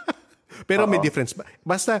 Pero may difference.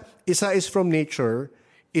 Basta, isa is from nature,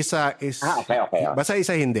 isa is... Okay. Basta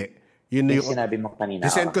isa hindi. Yun yung sinabi mo kanina.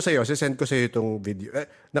 Sisend ko sa'yo itong video.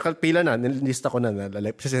 Nakalpila na, nilista ko na,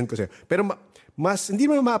 sisend ko sa'yo. Pero hindi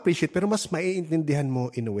mo ma-appreciate, pero mas maiintindihan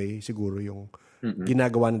mo in a way, siguro yung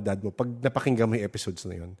ginagawa ng dad mo pag napakinggan mo yung episodes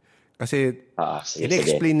na yun. Kasi,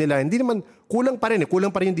 in-explain nila, hindi naman, kulang pa rin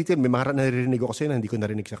yung detail. May mga naririnig ako sa'yo na hindi ko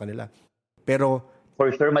narinig sa kanila. Pero,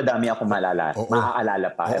 for sure, madami akong maaalala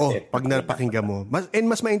pa. Pag napakinggan mo.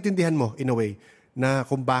 Mas maintindihan mo, in a way, na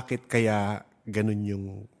kung bakit kaya ganun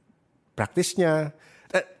yung practice niya.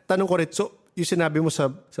 Tanong ko rin, so, yung sinabi mo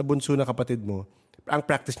sa bunso na kapatid mo, ang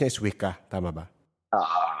practice niya is Wicca, tama ba?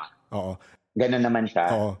 Oo. Ganun naman siya.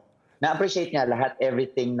 Oo. Na-appreciate niya lahat,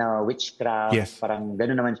 everything na witchcraft, parang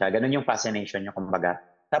ganun naman siya. Ganun yung fascination niya, kumbaga.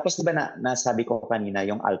 Tapos diba nasabi ko kanina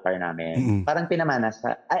yung altar namin, parang pinamana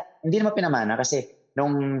hindi naman pinamana kasi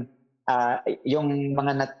nung yung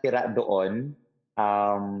mga natira doon,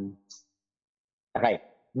 ang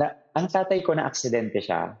tatay ko na aksidente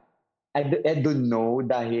siya. I don't know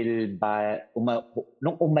dahil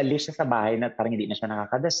nung umalis siya sa bahay na parang hindi na siya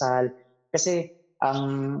nakakadasal. Kasi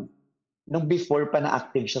nung before pa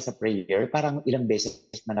na-active siya sa prayer, parang ilang beses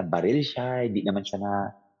na nabaril siya, hindi naman siya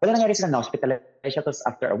wala nangyari sa na-hospitalize siya, tapos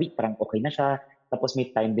after a week, parang okay na siya. Tapos may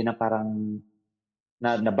time din na parang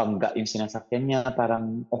nabangga yung sinasakyan niya,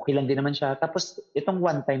 parang okay lang din naman siya. Tapos itong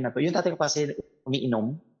one time na to, yung tatay ko kasi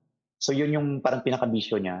umiinom. So yun yung parang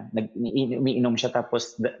pinakabisyo niya. Umiinom siya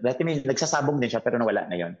tapos, dati may nagsasabong din siya pero nawala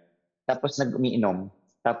na yun. Tapos umiinom.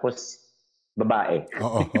 Tapos babae.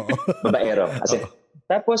 Oo. Babaero. As in,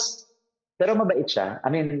 tapos, pero mabait siya. I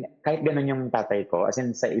mean, kahit ganun yung tatay ko, as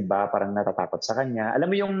in sa iba parang natatakot sa kanya. Alam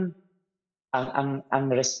mo yung ang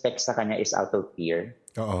respect sa kanya is out of fear.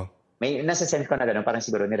 Oo. May nasa sense ko na gano'n, parang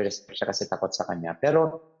siguro nire-respect siya kasi takot sa kanya.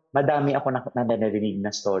 Pero madami ako narinig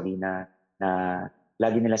na story na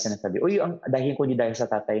lagi nila sinasabi, uy, dahil ko hindi dahil sa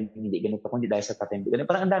tatay, hindi ganito, kundi dahil sa tatay, hindi ganito.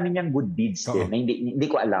 Parang ang dami niyang good deeds din na hindi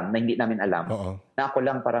ko alam, na hindi namin alam. Na ako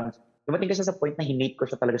lang parang, dumating kasi sa point na hinate ko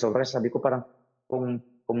siya talaga sobra. Sabi ko parang,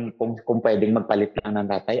 kung pwedeng magpalit lang ng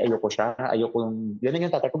tatay, ayoko siya, yun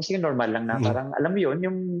yung tatay. Kung sige normal lang na parang, alam mo yun,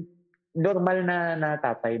 yung normal na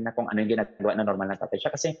tatay na kung ano yung ginagawa na normal na tatay siya.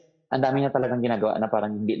 Kasi ang dami niya talagang ginagawa na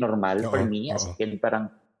parang hindi normal for me. As in, parang,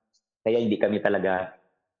 kaya hindi kami talaga,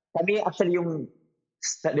 kami actually yung,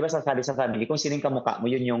 di ba sasabi sa family, kung sino yung kamukha mo,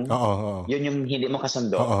 yun yung hindi mo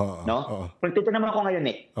kasundo. No? Kung tito naman ako ngayon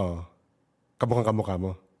Kamukha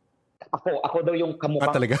mo. Ako daw yung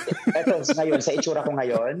kamukha. Talaga? Eto, ngayon, sa itsura ko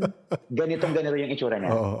ngayon, ganito yung itsura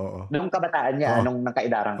niya. Nung kabataan niya, nung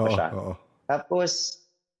nakaidarang ko siya. Tapos,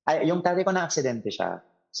 yung tatay ko na-aksidente siya.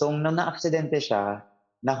 So, nung na-aksidente siya,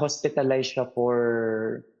 na-hospitalize siya for...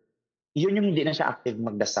 Yun yung hindi na siya active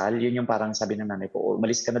magdasal. Yun yung parang sabi ng nanay ko,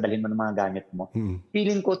 umalis ka na, dalhin mo ng mga gamit mo.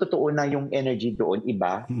 Feeling ko, totoo na yung energy doon,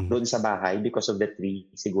 iba, doon sa bahay because of the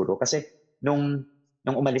tree, siguro. Kasi, nung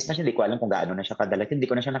umalis na siya, hindi ko alam kung gaano na siya kadalas. Hindi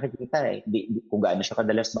ko na siya nakikita kung gaano siya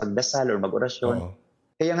kadalas magdasal or mag-orasyon.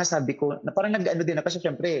 Kaya nga sabi ko, na parang nag-ano din na kasi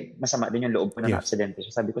syempre masama din yung loob ko na na-aksidente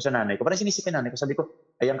siya. Sabi ko sa nanay ko, parang sinisipin nanay ko, sabi ko,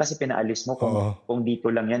 ayan kasi pinaalis mo kung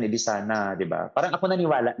dito lang yan, edi sana, di ba? Parang ako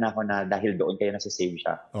naniwala na ako na dahil doon kaya nasa-save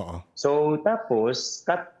siya. So tapos,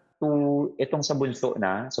 cut to itong sa bunso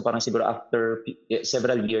na, so parang siguro after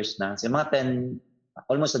several years na, so mga 10,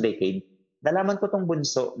 almost a decade, nalaman ko tong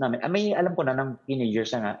bunso namin. May alam ko na ng teenager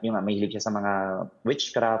siya nga, yung may hilig siya sa mga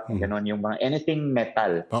witchcraft, gano'n, yung mga anything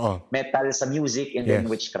metal. Metal sa music and then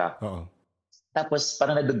witchcraft. Tapos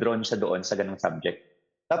parang nado-drawn siya doon sa ganung subject.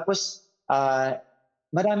 Tapos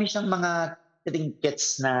marami siyang mga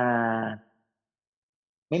trinkets na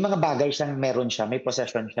may mga bagay siyang meron siya, may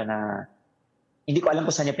possession siya na hindi ko alam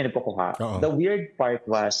kung saan niya pinagkukuha. The weird part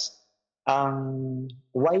was ang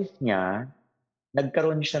wife niya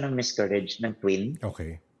nagkaroon siya ng miscarriage ng twin.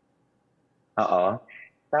 Okay. Oo.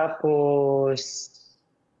 Tapos,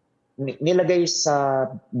 nilagay sa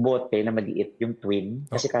bote na maliit yung twin.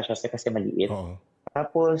 Kasi kasya siya kasi maliit.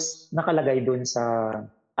 Tapos, nakalagay dun sa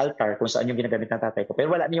altar kung saan yung ginagamit ng tatay ko.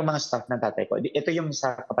 Pero wala na yung mga staff ng tatay ko. Ito yung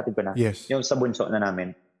sa kapatid ko na. Yung sa bunso na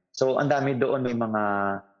namin. So, ang dami doon may mga...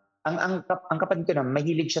 Ang kapatid ko na,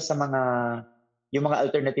 mahilig siya sa yung mga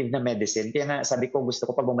alternative na medicine. Kaya nga sabi ko, gusto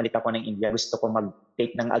ko pag bumalik ako ng India, gusto ko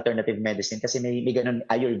mag-take ng alternative medicine kasi may ganun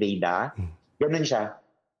Ayurveda. Ganun siya.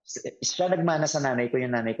 Siya nagmana sa nanay ko,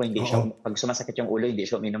 yung nanay ko, hindi siya, pag sumasakit yung ulo, hindi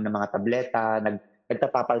siya uminom ng mga tableta,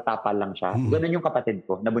 nagtatapal-tapal lang siya. Ganun yung kapatid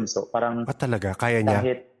ko, na bunso. Parang, talaga? Kaya niya?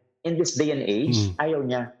 Kahit in this day and age, ayaw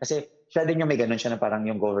niya. Kasi siya din yung may ganun siya na parang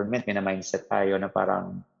yung government, may na mindset tayo na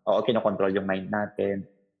parang, kinokontrol yung mind natin.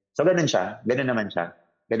 So ganun siya. Ganun naman siya.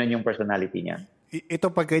 Ganun yung personality niya.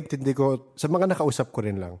 Ito pagkaintindi ko, sa mga nakausap ko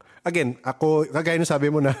rin lang. Again, ako, kagaya nung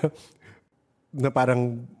sabi mo na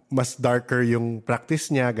parang mas darker yung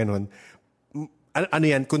practice niya, ganun. Ano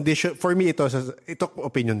yan? For me, ito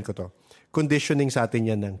opinion ko to. Conditioning sa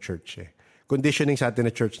atin yan ng church Conditioning sa atin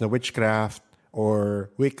na church na witchcraft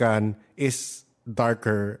or Wiccan is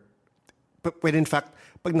darker. When in fact,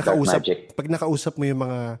 pag nakausap mo yung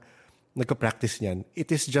mga nagka-practice niyan,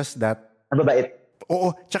 it is just that... Ang babait.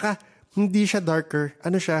 Oo, tsaka hindi siya darker.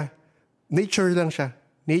 Ano siya? Nature lang siya.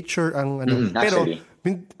 Nature ang ano. Pero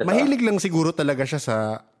mahilig lang siguro talaga siya sa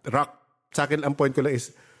rock. Sa akin, ang point ko lang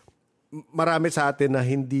is marami sa atin na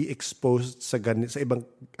hindi exposed sa ibang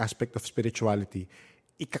aspect of spirituality.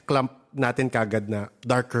 Ikaklamp natin kagad na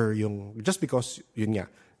darker yung, just because, yun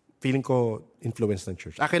nga, feeling ko influence ng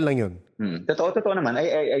church. Akin lang yun. Totoo naman.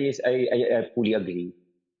 I fully agree.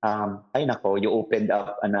 Ay nako, you opened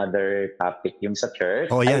up another topic, yung sa church.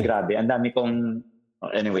 Ay grabe, ang dami kong...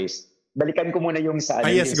 anyways, balikan ko muna yung sa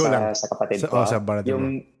sa kapatid ko. Sa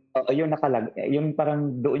yung yung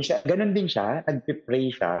parang doon siya, ganun din siya,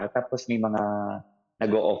 nagpe-pray siya, tapos may mga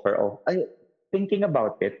nag-o-offer thinking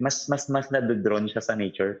about it, mas nado-drawn siya sa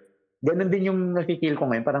nature. Ganun din yung nafe-feel ko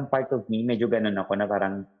ngayon, parang part of me, medyo ganun ako na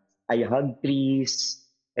parang I hug trees.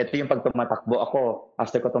 Ito yung pag tumatakbo ako,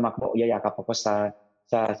 after ko tumakbo, yayakap ako sa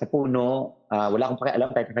puno, wala akong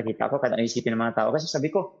pakialam kahit nakakita ako, kahit ano isipin ng mga tao. Kasi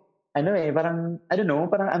sabi ko, parang, I don't know,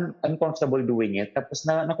 parang uncomfortable doing it. Tapos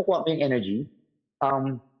nakukuha ko yung energy.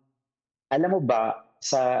 Alam mo ba,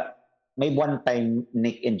 may one time,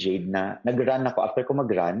 Nick and Jade, na nag-run ako after ko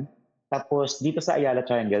mag-run. Tapos dito sa Ayala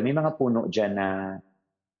Triangle, may mga puno dyan na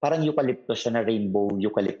parang eucalyptus siya na rainbow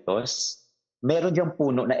eucalyptus. Meron diyang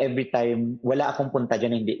puno na every time wala akong punta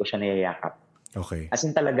dyan na hindi ko siya niyayakap. Okay. As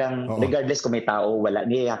in talagang, regardless kung may tao, wala,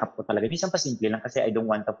 niyayakap ko talaga. Minsan pa simple lang kasi I don't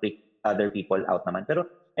want to freak other people out naman. Pero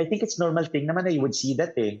I think it's normal thing naman na you would see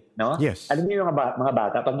that no? Yes. Alam niyo yung mga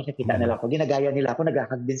bata, pag nakikita nila ako, ginagaya nila ako,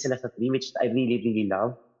 naghahag din sila sa tree, which I really, really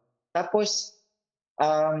love. Tapos,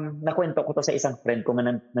 nakwento ko to sa isang friend ko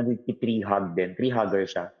na tree hug din. Tree hugger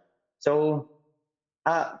siya. So,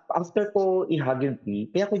 after ko i-hug yung tree,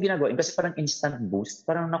 kaya ko ginagawa, kasi parang instant boost,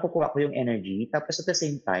 parang nakukuha ko yung energy. Tapos at the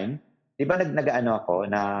same time, di ba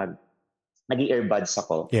nag-earbuds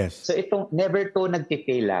ako? Yes. So itong, never to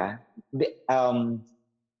nagtifail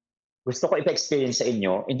gusto ko ipa-experience sa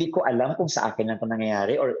inyo. Hindi ko alam kung sa akin lang ito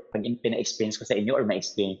nangyayari or pag pina-experience ko sa inyo or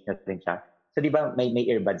ma-experience nyo rin siya. So di ba may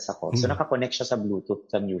earbuds ako. So nakakonect siya sa Bluetooth,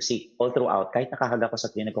 sa music, all throughout. Kahit nakahag ako sa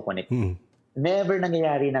tree, nagko-connect. Never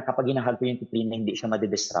nangyayari na kapag hinahag ko yung tree na hindi siya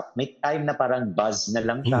madidisrupt. May time na parang buzz na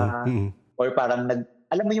lang siya. Or parang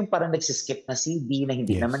alam mo yung parang nagsiskip na CD na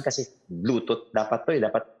hindi naman kasi Bluetooth dapat to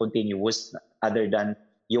dapat continuous other than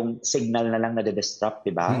yung signal na lang na-disrupt,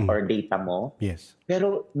 diba? Or data mo. Yes.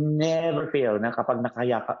 Pero never fail na kapag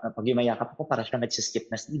pag yumayakap ako, parang siya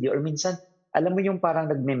nagsiskip na CD. Or minsan, alam mo yung parang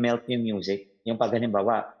nagme-melt yung music. Yung pag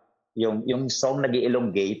halimbawa, yung song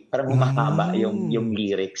nag-elongate, parang humahaba yung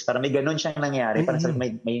lyrics. Parang may ganun siyang nangyari. Parang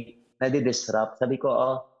may nadi-disrupt. Sabi ko,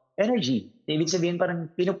 energy. Ibig sabihin, parang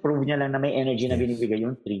pinoprove niya lang na may energy na binibigay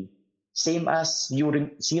yung tree. Same as you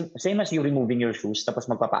removing your shoes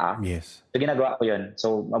tapos magpapaa. Yes. So ginagawa ko yun.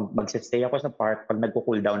 So mag-stay ako sa park. Pag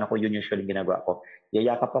nagko-cool down ako, yun usually ginagawa ko.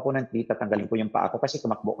 Yayakap ako ng tree, tatanggalin ko yung paa ko kasi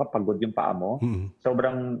tumakbo ka, pagod yung paa mo.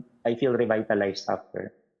 Sobrang, I feel revitalized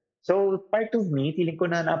after. So part of me, feeling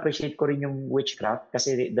ko na-appreciate ko rin yung witchcraft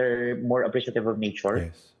kasi they're more appreciative of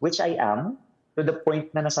nature. Yes. Which I am. To the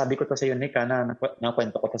point na nasabi ko to sa iyo, Nick, na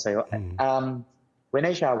nakwento ko to sa iyo. When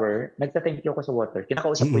I shower, nagta-thank you ako sa water.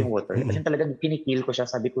 Kinakausap ko yung water. Kasi talagang kinikil ko siya.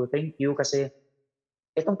 Sabi ko, thank you kasi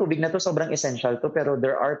itong tubig na to sobrang essential to, pero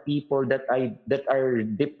there are people that are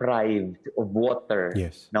deprived of water.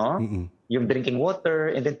 Yes. No? Yung drinking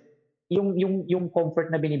water, and then yung comfort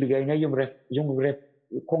na binibigay niya,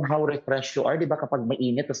 kung how refreshed you are, di ba kapag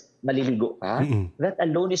mainit, tapos maliligo ka, that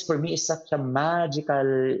alone is for me is such a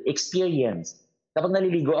magical experience. Kapag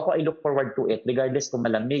naliligo ako, I look forward to it. Regardless kung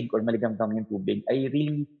malamig or maligamgam yung tubig, I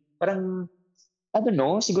really, parang, I don't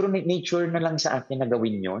know, siguro nature na lang sa akin na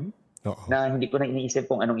gawin yun. Na hindi ko na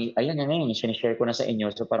iniisip kung anong, sinishare ko na sa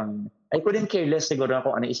inyo. So parang, I couldn't care less siguro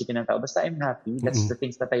kung ano isipin ng tao. Basta I'm happy. That's the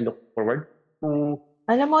things that I look forward to.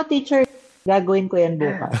 Alam mo, teacher, gagawin ko yan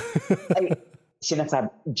bukas.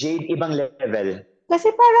 Sinasabi, Jade, ibang level. Kasi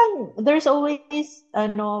parang there's always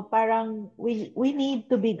parang we need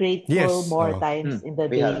to be grateful more times in the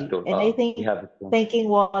day. And I think thanking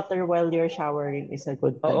water while you're showering is a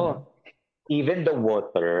good thing. Even the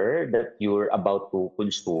water that you're about to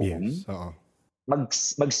consume,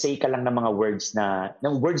 mag-say ka lang ng mga words na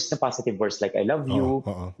positive words like I love you.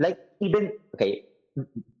 Like even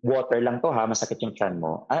water lang to masakit yung tiyan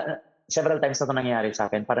mo. Several times na ito nangyayari sa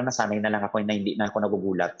akin, parang nasanay na lang ako na hindi na ako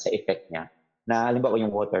nagugulat sa effect niya. Na halimbawa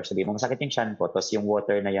yung water, sabi mo, masakit yung tiyan ko, tapos yung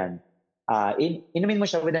water na yan, inumin mo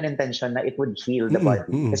siya with an intention na it would heal the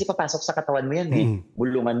body. Kasi papasok sa katawan mo yan,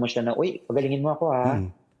 bulungan mo siya na, uy, pagalingin mo ako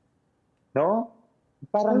No?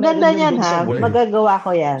 Parang ang ganda niyan magagawa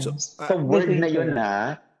ko yan. Sa word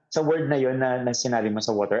na yun na sinabi mo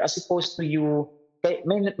sa water, as opposed to you,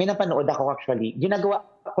 may napanood ako actually, ginagawa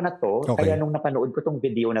ko na to, kaya nung napanood ko tong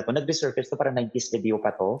video na to, nag-resurface to, parang 90s video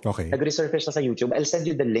pa to, nag-resurface to sa YouTube, I'll send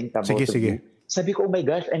you the link about sige. Sabi ko, oh my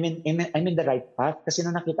gosh, I'm in the right path, kasi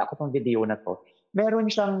nung nakita ko tong video na to, meron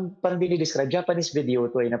siyang, parang dinidescribe, Japanese video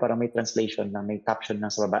to na parang may translation na, may caption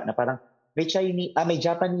na sa baba, na parang may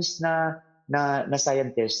Japanese na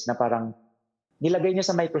scientist na parang nilagay niya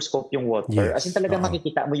sa microscope yung water. As in talaga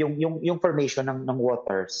makikita mo yung formation ng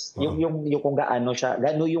waters. Yung kung gaano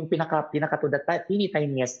yung pinaka to the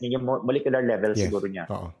tiniest yung molecular level siguro niya.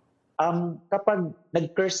 Kapag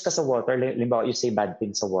nag-curse ka sa water, limbawa you say bad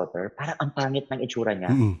things sa water, parang ang pangit ng itsura niya.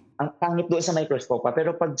 Ang pangit doon sa microscope pa.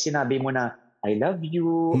 Pero pag sinabi mo na, I love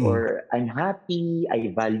you, or I'm happy, I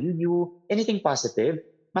value you, anything positive,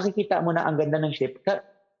 makikita mo na ang ganda ng shape.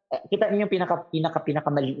 Kita niyo yung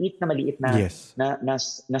pinakamaliit na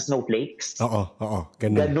snowflakes.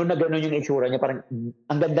 Ganun yung itsura niya. Parang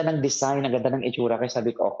ang ganda ng design, ang ganda ng itsura. Kaya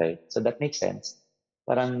sabi ko, okay, so that makes sense.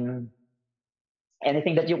 Parang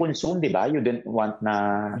anything that you consume, di ba? You didn't want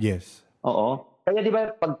na... Yes. Oo. Kaya di ba,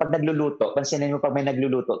 pag nagluluto, pansinin mo pag may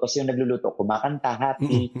nagluluto, tapos yung nagluluto, kumakanta,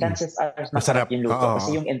 happy, chances are masarap yung luto.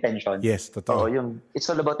 Kasi yung intention. Yes, totoo. Oo, it's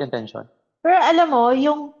all about intention. Pero alam mo,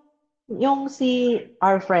 yung si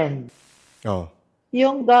our friend,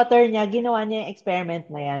 yung daughter niya, ginawa niya yung experiment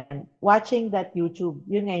na yan. Watching that YouTube,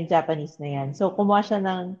 yun nga yung Japanese na yan. So, kumuha siya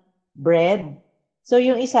ng bread. So,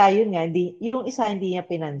 yung isa, yun nga, yung isa hindi niya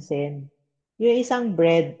pinansin. Yung isang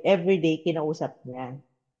bread, everyday, kinausap niya.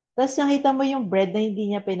 Tapos nakita mo yung bread na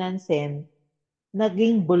hindi niya pinansin,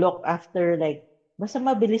 naging bulok after like, basta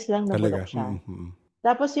mabilis lang na bulok siya. Mm-hmm.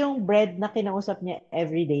 Tapos yung bread na kinausap niya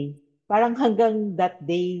everyday, parang hanggang that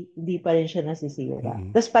day, hindi pa rin siya nasisira.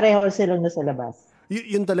 Mm-hmm. Tapos pareho silang nasa labas.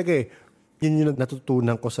 Yun talaga eh. Yun yung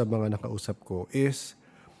natutunan ko sa mga nakausap ko is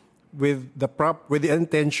with the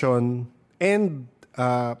intention and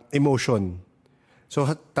emotion. So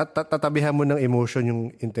tatabihan mo ng emotion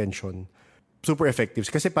yung intention. Super effective.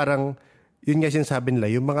 Kasi parang, yun nga sinasabi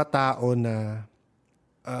nila, yung mga tao na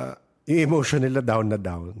yung emotion nila down na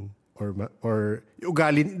down or yung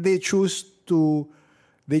ugali, they choose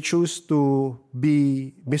to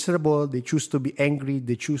be miserable, they choose to be angry,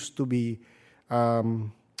 they choose to be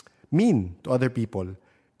mean to other people.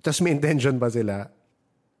 Tapos may intention pa sila,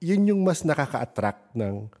 yun yung mas nakaka-attract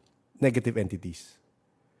ng negative entities.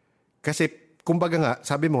 Kasi, kumbaga nga,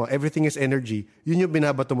 sabi mo, everything is energy, yun yung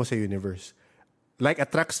binabato mo sa universe. Like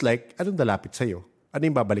attracts like, anong dalapit sa'yo? Ano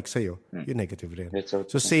yung babalik sa'yo? Yung negative rin.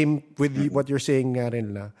 So same with what you're saying nga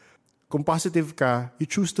rin na, kung positive ka, you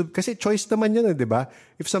choose to, kasi choice naman yun, di ba?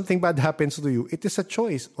 If something bad happens to you, it is a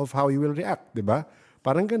choice of how you will react, di ba?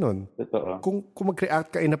 Parang ganun. Kung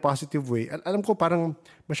mag-react ka in a positive way, alam ko parang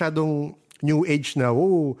masyadong new age na,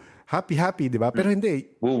 happy, di ba? Pero hindi.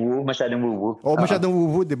 Woo-woo, masyadong woo-woo. Masyadong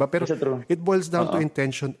woo-woo, di ba? Pero it boils down to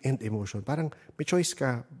intention and emotion. Parang may choice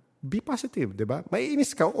ka, be positive, di ba?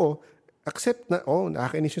 Maiinis ka, accept na,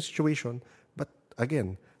 nakakainis yung situation, but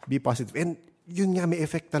again, be positive. And yun nga, may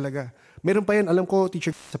effect talaga. Meron pa yan, alam ko,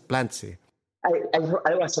 teacher, sa plants eh.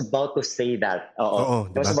 I was about to say that. Oo,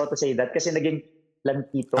 diba? I was about to say that kasi naging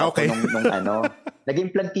plantito okay. ako nung ano.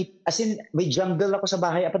 Naging plantito. As in, may jungle ako sa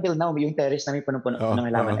bahay. Up until now, yung terrace na may punong-puno ng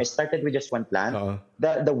halaman. I started with just one plant.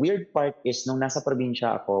 The weird part is, nung nasa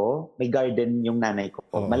probinsya ako, may garden yung nanay ko.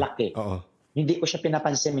 Malaki. Hindi ko siya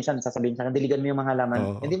pinapansin. Minsan sasabihin sa akin, diligan mo yung mga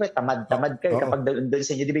halaman. Hindi ba, tamad ka. Kapag doon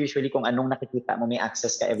sa inyo, di ba usually kung anong nakikita mo, may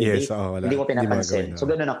access ka everyday. Hindi mo pinapansin. So,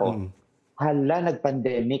 ganun ako. Hala,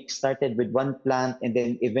 nag-pandemic, started with one plant and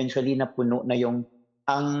then eventually napuno na yung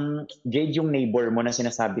ang Jade yung neighbor mo na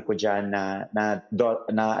sinasabi ko diyan na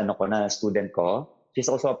student ko. She's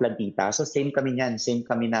also a plantita. So same kami niyan. Same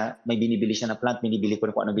kami na may binibili siya na plant, binibili ko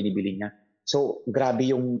kung ano binibili niya. So grabe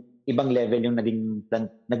yung ibang level yung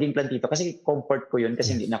naging plantito kasi comfort ko yun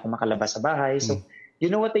kasi hindi na ako makalabas sa bahay. So you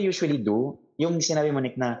know what I usually do? Yung sinabi mo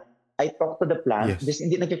Nick na I talk to the plant, just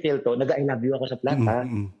hindi nag-feel to, nag-I love you ako sa plant ha.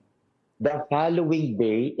 The following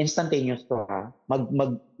day, instantaneous to ha,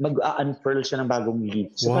 mag-unfurl siya ng bagong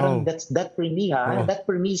leaves. So parang that for me ha, that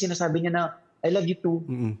for me sinasabi niya na I love you too.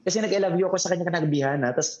 Kasi nag-I love you ako sa kanya kanagabihan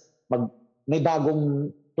ha, tapos may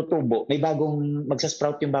bagong tutubo, may bagong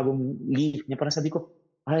magsasprout yung bagong leaf niya. Parang sabi ko,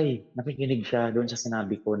 ay, nakikinig siya doon sa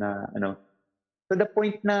sinabi ko na ano. To the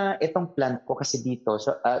point na itong plant ko kasi dito,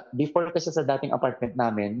 so, before kasi sa dating apartment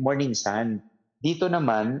namin, morning sun. Dito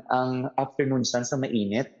naman, ang afternoon sun sa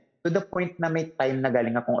mainit. To the point na may time na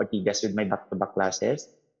galing akong Ortigas with my back-to-back classes,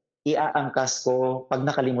 iaangkas ko, pag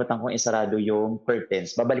nakalimutan kong isarado yung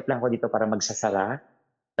curtains, babalik lang ko dito para magsasara,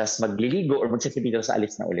 tapos magliligo or magsasipito sa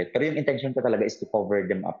alis na ulit. Pero yung intention ko talaga is to cover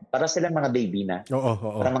them up. Para silang mga baby na.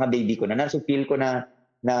 Para mga baby ko na. So feel ko na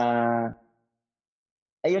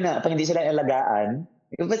ayun na, pag hindi sila alagaan,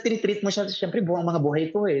 but tinitreat mo siya, siyempre buong mga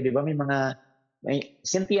buhay ko eh, di ba? May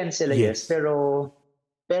sentient sila, yes. Pero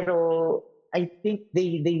I think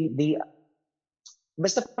they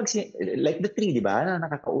basta pag like the tree, di ba?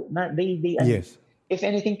 Yes. If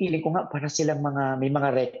anything, feeling ko nga para silang may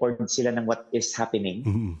mga records sila ng what is happening.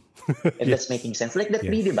 And that's making sense. Like the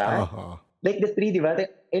tree, di ba? Like the tree, di ba?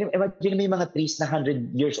 Imagine may mga trees na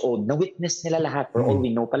 100 years old, na witness nila lahat. For all we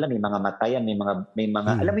know pala, may mga matayan, may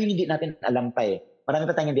mga alam mo yung hindi natin alam pa eh. Marami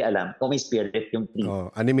pa tayong hindi alam kung may spirit yung tree.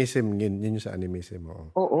 Animism, yun yung sa animism.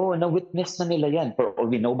 Oo, na-witness na nila yan. For all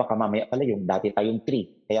we know, baka mamaya pala yung dati tayong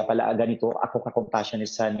tree. Kaya pala ganito, ako ka-compassionate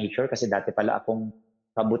sa nature kasi dati pala akong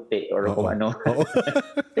kabuti or kung ano.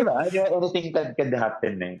 Diba? Anything can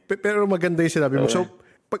happen eh. Pero maganda yung sinabi mo. So,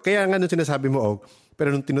 kaya nga nung sinasabi mo,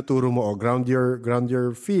 pero nung tinuturo mo, ground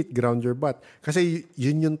your feet, ground your butt. Kasi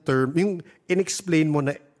yun yung term, yung in-explain mo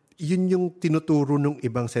na yun yung tinuturo ng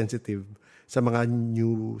ibang sensitive sa mga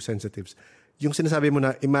new sensitives. Yung sinasabi mo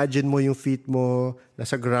na, imagine mo yung feet mo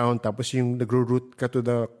nasa ground, tapos yung nagro-root ka to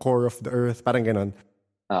the core of the earth, parang ganon.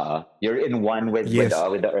 You're in one with the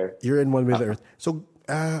earth. You're in one with the earth. So,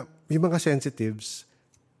 yung mga sensitives,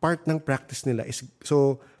 part ng practice nila is,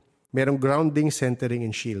 so, merong grounding, centering,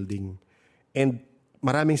 and shielding. And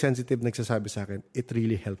maraming sensitive nagsasabi sa akin, it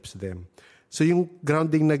really helps them. So yung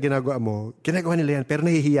grounding na ginagawa nila yan, pero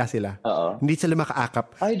nahihiya sila. Hindi sila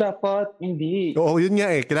makaakap. Ay, dapat. Hindi. Oo, yun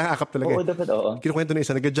nga kinakaakap talaga. Oo, dapat, Kinukwento ng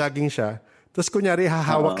isa, nag-jogging siya, tapos kunyari,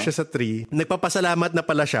 hahawak siya sa tree, nagpapasalamat na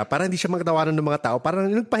pala siya, para hindi siya magtawanan ng mga tao,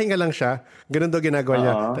 parang nagpahinga lang siya. Ganun daw ginagawa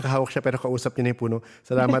niya. Nakahawak siya, pero kausap niya na yung puno.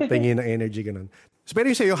 Salamat, pahingin ng energy, ganun. So,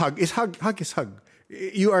 pero yung sa'yo, hug is hug is hug.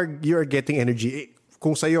 You are getting energy.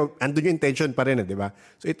 Kung sa'yo, andun yung intention pa rin, di ba?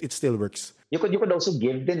 So it still works. You could also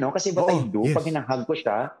give din, no? Kasi what I do, pag hinahug ko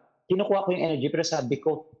siya, kinukuha ko yung energy, pero sabi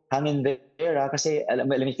ko, hang in there, kasi alam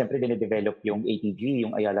mo, siyempre, dine-develop yung ATG,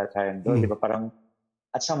 yung Ayala Triangle, di ba? Parang,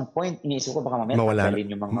 at some point, iniisip ko, baka mamaya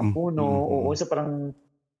tagalin yung mga puno. Oo, so parang,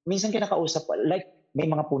 minsan kinakausap, like, may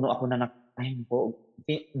mga puno ako na ayun po,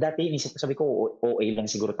 dati inisip ko, sabi ko, OA lang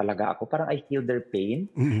siguro talaga ako. Parang I feel their pain.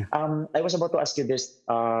 I was about to ask you this,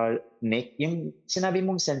 Nick, yung sinabi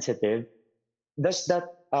mong sensitive,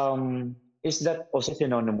 is that also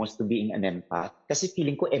synonymous to being an empath? Kasi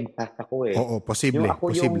feeling ko empath ako eh. Oo, posible.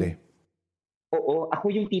 Ako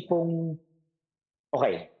yung tipong,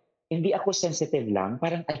 okay, hindi ako sensitive lang,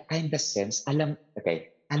 parang I kind of sense, alam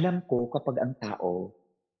ko kapag ang tao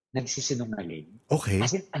nagsisinungaling. Okay.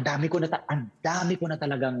 Kasi ang dami ko na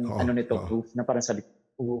talagang proof na parang sabi,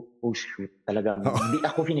 oh shoot, talagang hindi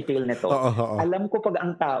ako feel nito. Alam ko pag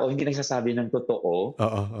ang tao hindi nagsasabi ng totoo.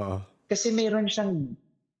 Kasi may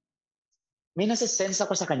nasa-sense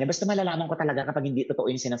ako sa kanya, basta malalaman ko talaga kapag hindi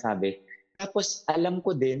totoo yung sinasabi. Tapos alam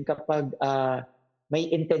ko din kapag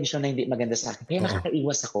may intention na hindi maganda sa akin. Kaya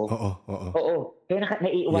nakakaiwas ako. Oo. Kaya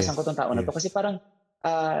naiiwasan ko tong tao na to. Kasi parang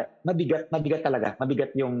mabigat talaga.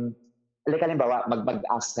 Mabigat yung, like halimbawa,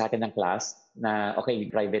 mag-ask natin ng class na, okay,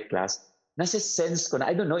 private class, nasa-sense ko na,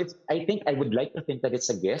 I don't know, I think I would like to think that it's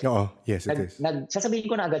a gift. Yes, it is. Sasabihin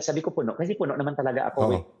ko na agad, sabi ko puno. Kasi puno naman talaga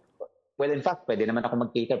ako. Well, in fact, pwede naman ako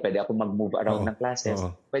mag-cater, pwede ako mag-move around ng classes.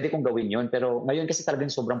 Pwede kong gawin yun. Pero ngayon kasi talagang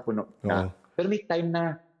sobrang puno na. Pero may time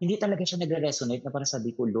na hindi talaga siya nagre-resonate na parang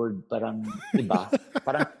sabi ko, Lord, parang iba.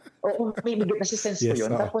 Parang, may nasa-sense ko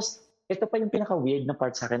yun. Tapos, ito pa yung pinaka-weird na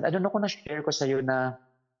part sa akin. I don't know kung na-share ko sa'yo na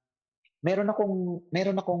meron akong, I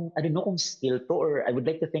don't know kung skill to or I would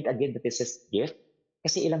like to think again that this is gift.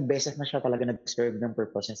 Kasi ilang beses na siya talaga nag-serve ng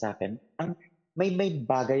purpose niya sa akin. May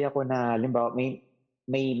bagay ako na, halimbawa, may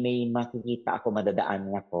makikita ako,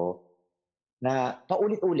 madadaanan ako na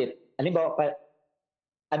paulit-ulit. Halimbawa,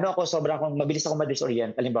 mabilis ako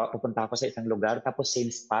ma-disorient. Halimbawa, pupunta ako sa isang lugar, tapos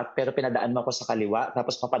same spot, pero pinadaan mo ako sa kaliwa,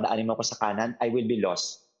 tapos papadaanin mo ako sa kanan, I will be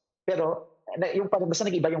lost. Pero, yung parang basta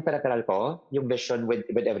nag-iba yung peripheral ko, yung vision with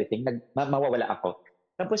everything, mawawala ako.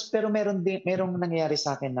 Tapos, pero merong nangyayari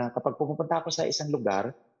sa akin na kapag pupunta ako sa isang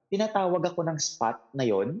lugar, tinatawag ako ng spot na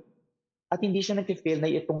yon at hindi siya nag-feel na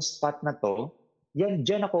itong spot na to,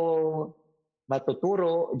 dyan ako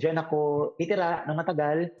matuturo, dyan ako titira ng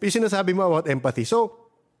matagal. Yung sinasabi mo about empathy, so,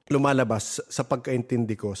 lumalabas sa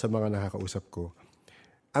pagkaintindi ko sa mga nakakausap ko,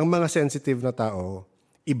 ang mga sensitive na tao,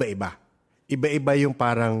 iba-iba. Iba-iba yung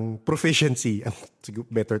parang proficiency,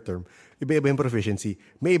 better term. Iba-iba yung proficiency.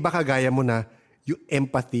 May iba kagaya mo na yung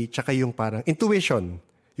empathy tsaka yung parang intuition.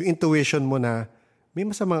 Yung intuition mo na may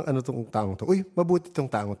masamang tong taong to. Uy, mabuti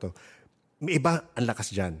tong taong to. May iba ang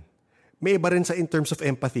lakas dyan. May iba rin in terms of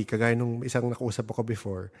empathy, kagaya nung isang nakausap ako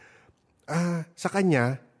before. Sa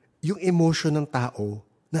kanya, yung emotion ng tao,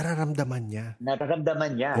 nararamdaman niya.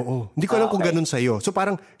 Oo. Hindi ko alam kung ganun sa'yo. So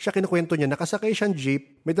parang siya kinukwento niya, nakasakay siyang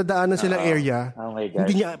jeep, may dadaanan silang area. Oh my gosh.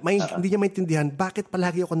 Hindi niya maintindihan, bakit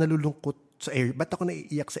palagi ako nalulungkot sa area? Ba't ako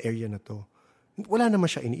naiiyak sa area na to? Wala naman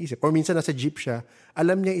siya iniisip. Or minsan nasa jeep siya,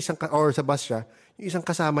 alam niya or sa bus siya, yung isang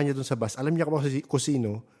kasama niya dun sa bus, alam niya kung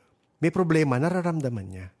sino, may problema, nararamdaman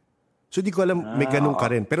niya. So, di ko alam, may ganun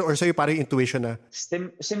ka rin. Pero or sa'yo, parang intuition na...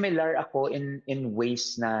 Similar ako in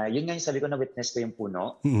ways na, yun nga yung sabi ko na witness ko yung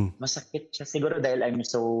puno. Mm-hmm. Masakit siya. Siguro dahil I'm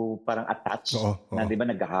so parang attached. Na di ba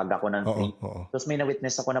naghahaga ko ng tree. Tapos may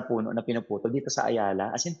na-witness ako na puno na pinuputol dito sa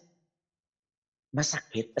Ayala. As in,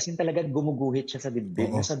 masakit. As in talaga gumuguhit siya sa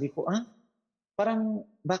dibdib. Nasabi ko, parang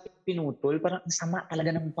bakit pinutol? Parang ang sama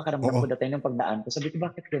talaga ng pakaramdam ko dati ng pagdaan ko. Sabi ko,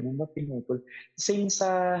 bakit ganun? Bakit pinutol? Same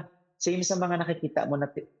sa mga nakikita mo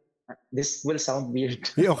na this will sound weird.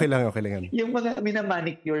 Okay lang yan. Yung mga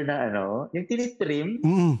minamanicure na yung tinitrim.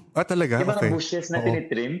 Talaga? Yung mga bushes na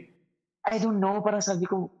tinitrim. I don't know, parang sabi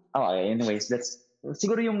ko, anyways,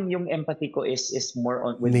 siguro yung empathy ko is more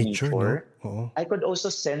on with nature. No? I could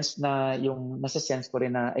also sense na nasa sense ko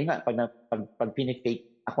rin na, pag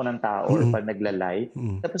pinifake ako ng tao or pag naglalay,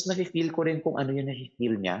 tapos nafe-feel ko rin kung ano yung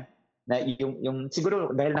nafe-feel niya, na yung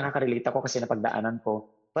siguro dahil nakaka-relate ako kasi napagdaanan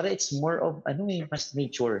ko, para it's more of, mas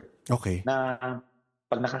nature. Okay. Na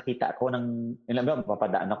pag nakakita ako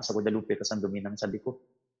mapapadaan ako sa Guadalupe, tapos ang dumi ng sabi ko,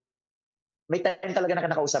 may time talaga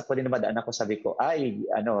na nakausap ko din na madaan ako, sabi ko,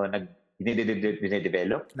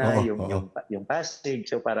 dinedevelop na yung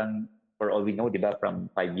passage. So parang, for all we know, di ba,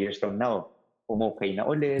 from 5 years from now, umukay na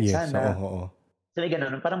ulit, yes, sana. So may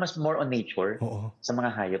ganun, parang mas more on nature sa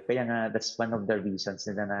mga hayop. Kaya nga, that's one of the reasons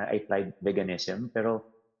na I tried veganism. Pero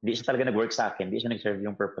hindi siya talaga nag-work sa akin. Hindi siya nag-serve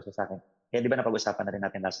yung purpose sa akin. Kaya di ba napag-usapan na rin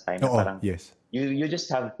natin last time na parang, yes. you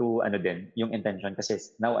just have to, yung intention. Kasi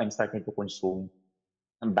now I'm starting to consume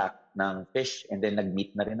back ng fish and then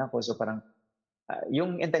nag-meat na rin ako. So parang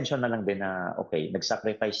yung intention na lang din na okay,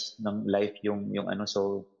 nag-sacrifice ng life yung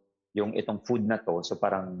so yung itong food na to. So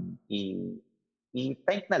parang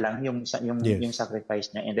i-thank na lang yung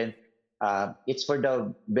sacrifice niya, and then it's for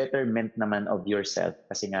the betterment naman of yourself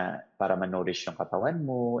kasi nga para ma-nourish yung katawan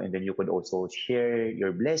mo, and then you could also share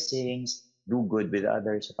your blessings, do good with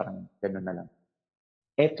others. So parang ganun na lang.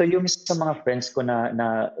 Ito yung sa mga friends ko na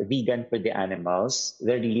vegan for the animals,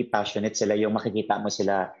 they're really passionate sila. Yung makikita mo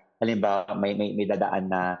sila, halimbawa may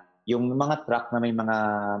dadaan na yung mga truck na may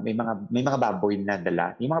mga baboy na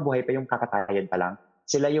dala, yung mga buhay pa, yung kakatayan pa lang,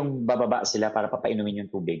 sila yung bababa sila para papainumin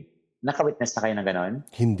yung tubig. Naka-witness na kayo ng ganon?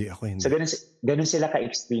 Hindi So ganun sila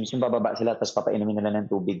ka-extreme, yung bababa sila tapos papainumin nila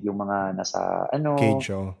ng tubig yung mga nasa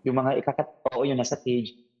cage, yung mga yung nasa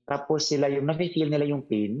cage. Tapos sila yung nafe-feel nila yung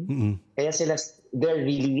pain. Kaya they're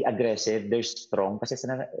really aggressive, they're strong kasi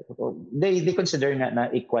they consider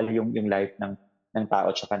na equal yung life ng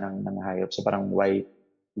tao at saka ng hayop. So parang why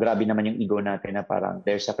grabe naman yung ego natin na parang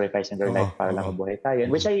they're sacrificing their life para lang mabuhay tayo,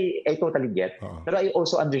 which I totally get. Pero I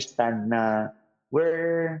also understand na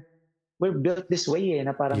we're built this way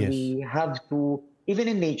na parang we have to,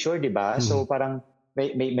 even in nature, di ba? So parang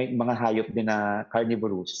may mga hayop din na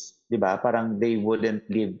carnivorous, di ba? Parang they wouldn't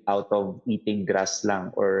live out of eating grass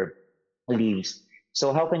lang or leaves.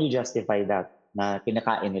 So how can you justify that na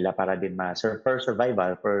kinakain nila para din for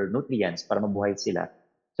survival, for nutrients, para mabuhay sila?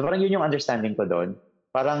 So parang yun yung understanding ko doon.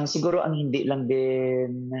 Parang siguro ang hindi lang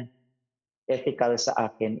din ethical sa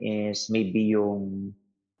akin is maybe yung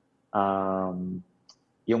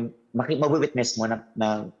mawi-witness mo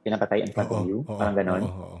na pinapatay in front of you. Parang ganon.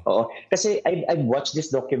 Oo. Kasi I've watched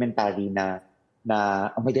this documentary na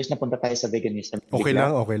oh my gosh, napunta tayo sa veganism. Okay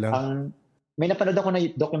lang. May napanood ako na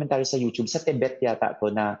documentary sa YouTube, sa Tibet yata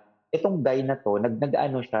to, na itong guy na to,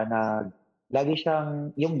 nag-ano siya, lagi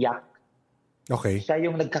siyang, yung yak. Okay. Siya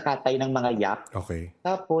yung nagkakatay ng mga yak. Okay.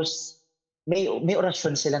 Tapos, may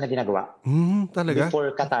orasyon sila na ginagawa. Talaga?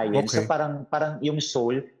 Before katayin. Okay. So parang yung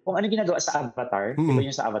soul, kung ano ginagawa sa Avatar, diba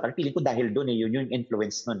yung sa Avatar, feeling ko dahil doon yun yung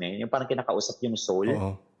influence nun Yung parang kinakausap yung soul,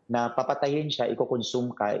 na papatayin siya,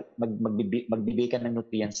 iko-consume ka, magbibigay ka ng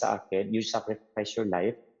nutrients sa akin, you sacrifice your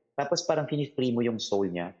life, tapos parang fini-free mo yung soul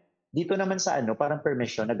niya. Dito naman sa parang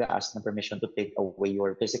permission, nag-a-ask ng permission to take away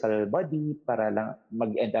your physical body para lang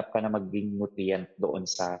mag-end up ka na maging nutrient doon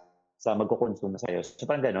sa magkukonsume sa'yo. So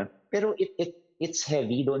parang gano'n. Pero it's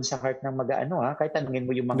heavy doon sa heart ng kahit tanungin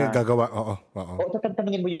mo yung mga... Nagagawa, oo.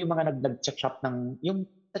 Tanungin mo yung mga nag-chop ng...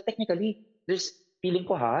 Technically, there's feeling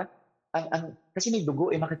ko kasi may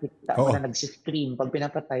dugo makikita mo na nag-scream pag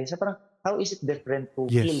pinapatay. So parang, how is it different to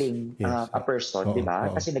killing a person, di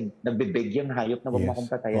ba? Kasi nagbibig yung hayop na huwag mo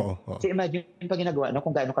akong patayan. So imagine yung pag ginagawa,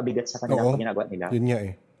 kung gaano kabigat sa kanila pag ginagawa nila. Yun nga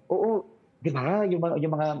Oo. Di ba? Yung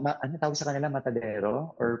mga tawag sa kanila,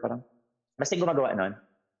 matadero? Or parang, basta yung gumagawa nun.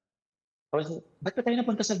 Ba't pa tayo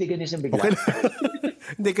napunta sa veganism bigla? Okay.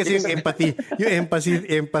 Hindi kasi yung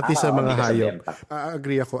empathy sa mga hayop.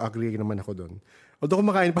 Agree naman ako doon. Although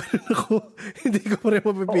kumakain pa rin ako, hindi ko pa rin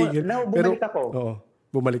mapipigil. Bumalik ako. Oo,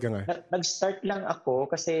 bumalik ka nga. Nag-start lang ako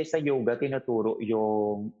kasi sa yoga tinuturo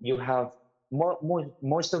yung you have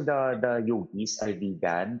most of the yogis are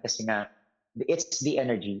vegan kasi nga it's the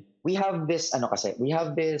energy. We have this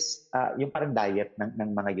yung parang diet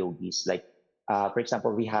ng mga yogis, like for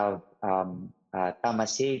example we have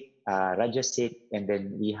tamasic, rajasic, and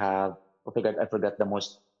then we have I forgot the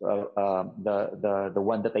most the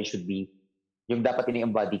one that I should be yung dapat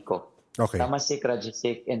ini-embody ko. Okay. Tamasic,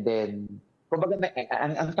 rajasic, and then kumbaga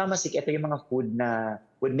ang tamasic, ito yung mga food na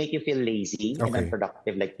would make you feel lazy and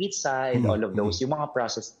unproductive, like pizza and all of those, yung mga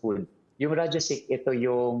processed food. Yung rajasic, ito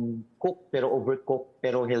yung cook pero overcook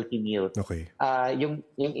pero healthy meal. Okay. Yung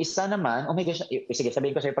isa naman, oh my gosh, sige,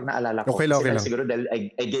 sabihin ko sa'yo pag naalala ko. Okay lang. Siguro dahil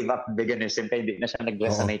I gave up veganism kaya hindi na siya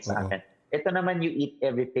nag-resonate sa akin. Ito naman, you eat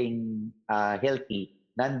everything healthy,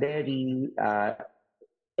 non-dairy,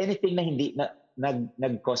 anything na hindi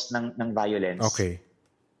nag-cause ng violence. Okay.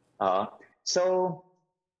 So,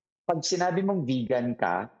 pag sinabi mong vegan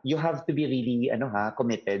ka, you have to be really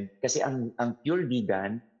committed kasi ang pure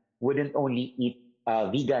vegan wouldn't only eat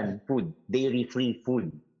vegan food, dairy-free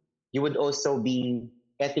food. You would also be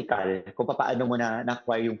ethical kung paano mo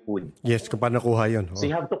na-acquire yung food. Yes, kung paano nakuha yun. So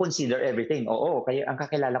you have to consider everything. Oo, kaya ang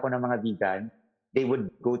kakilala ko ng mga vegan, they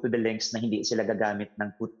would go to the lengths na hindi sila gagamit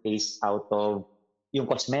ng toothpaste out of yung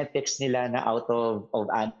cosmetics nila na out of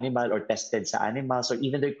animal or tested sa animals, or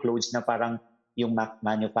even their clothes na parang yung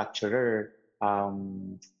manufacturer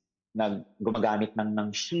gumagamit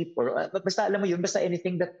ng sheep or basta alam mo yun, basta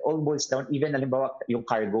anything that all boils down, even halimbawa yung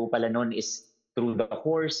cargo pala nun is through the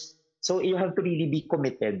horse. So you have to really be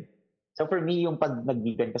committed. So for me, yung pag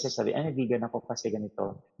nag-vegan kasi sabi, vegan ako kasi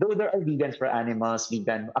ganito. Though there are vegans for animals,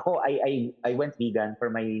 vegan. Ako, I went vegan for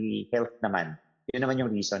my health naman. Yun naman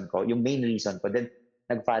yung reason ko, yung main reason ko. Then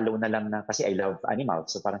nag-follow na lang na kasi I love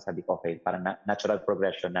animals. So parang sabi ko, okay, parang natural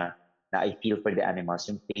progression na I feel for the animals,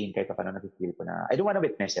 yung pain kahit paano na-feel ko na I don't want to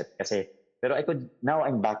witness it kasi pero now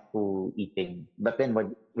I'm back to eating, but then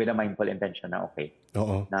with a mindful intention na okay.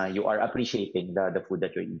 Na you are appreciating the food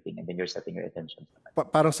that you're eating and then you're setting your attention.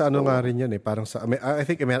 Parang sa nga rin yan parang sa I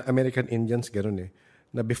think American Indians ganoon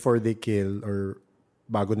na before they kill or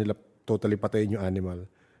bago nila totally patayin yung animal,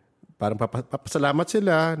 parang papasalamat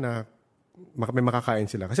sila na may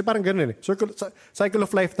makakain sila kasi parang ganoon cycle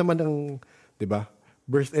of life naman ng, 'di ba?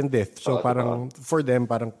 Birth and death. So parang for them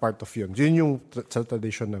parang part of yun. Yun yung sa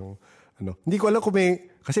tradition ng Hindi ko alam kung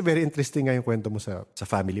kasi very interesting nga yung kwento mo sa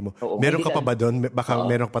family mo. Meron ka pa ba doon? Baka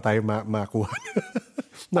meron pa tayo makuha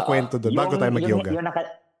na kwento doon bago tayo mag-yoga.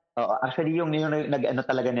 Actually yung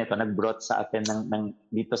talaga nito, nag-brought sa atin ng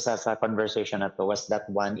dito sa conversation na to was that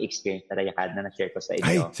one experience that I had na na-share ko sa inyo.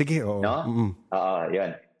 Ay, sige, oo. No?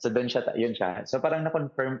 Yun. So yun siya. So parang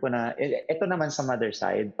na-confirm ko na, ito naman sa mother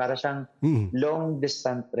side, para siyang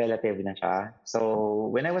long-distant relative na siya. So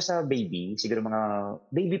when I was a baby, siguro mga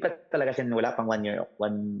baby pa talaga siya, wala pang 1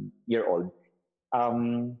 year old,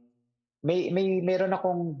 meron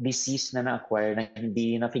akong disease na na-acquire na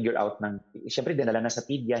hindi na-figure out siyempre dinala na sa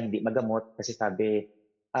pedia, hindi magamot kasi sabi,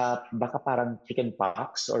 baka parang chicken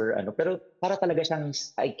pox or pero para talaga siyang,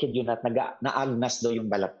 I kid you not, naagnas daw yung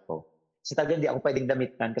balat ko. Kasi talaga hindi ako pwedeng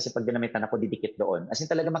damitan kasi pag dinamitan ako, didikit doon. As in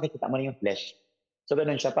talaga makikita mo na yung flesh. So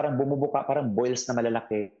ganun siya, parang bumubuka, parang boils na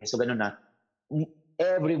malalaki. So ganun na.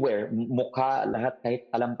 Everywhere, mukha, lahat,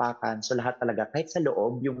 kahit talampakan. So lahat talaga, kahit sa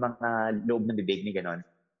loob, yung mga loob ng bibig ni ganun.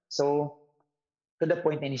 So, to the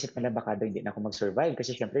point na inisip nila baka daw hindi na ako mag-survive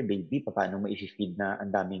kasi syempre baby, paano mo i-feed na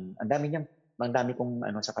ang dami kong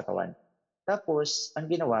sa katawan. Tapos, ang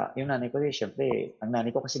ginawa, yung nanay ko, syempre, ang nanay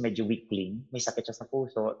ko kasi medyo weakling, may sakit siya sa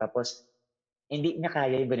puso, tapos hindi niya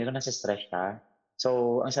kaya yung ganito, nasa stress siya.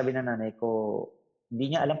 So, ang sabi ng nanay ko,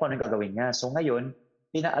 hindi niya alam kung anong gagawin niya. So, ngayon,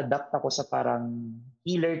 pina-adapt ako sa parang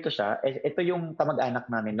healer to siya. Ito yung kamag-anak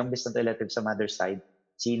namin, long distant relative sa mother's side,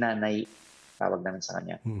 si nanay, tawag namin sa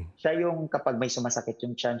kanya. Siya yung kapag may sumasakit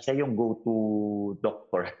yung tiyan, siya yung go-to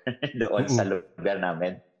doctor doon sa lugar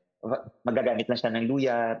namin. Magagamit lang siya ng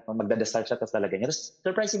luya, magdadasal siya, tapos talaga niya. Tapos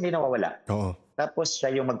surprisingly nawawala. Tapos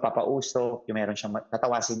siya yung magpapausok, yung meron siyang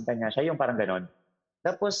tatawasin ka niya, siya yung parang ganon.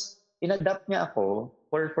 Tapos in-adapt niya ako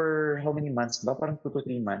for how many months ba? Parang 2 to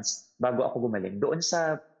 3 months bago ako gumaling. Doon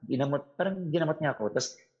sa ginamot niya ako.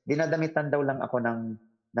 Tapos dinadamitan daw lang ako ng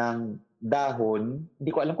dahon.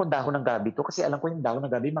 Hindi ko alam kung dahon ng gabi to kasi alam ko yung dahon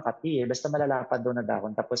ng gabi Makati Basta malalapad daw na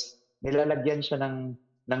dahon. Tapos nilalagyan siya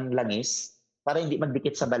ng langis para hindi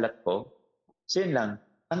magdikit sa balat ko. So yun lang.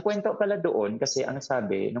 Ang kwento pala doon, kasi ang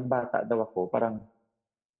sabi, nung bata daw ako, parang,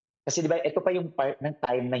 kasi di ba, ito pa yung part ng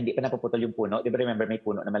time na hindi pa napuputol yung puno. Di ba remember may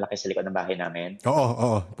puno na malaki sa likod ng bahay namin?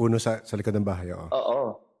 Oo. Puno sa likod ng bahay,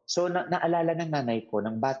 Oo. So naalala ng nanay ko,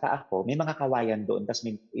 nang bata ako, may mga kawayan doon, tapos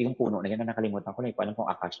yung puno na yun na nakalimutan ko, na ko alam kung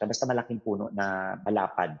akasya, basta malaking puno na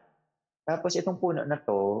malapad. Tapos itong puno na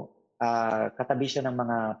to, katabi siya ng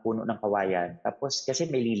mga puno ng kawayan. Tapos kasi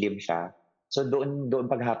may lilim siya. So doon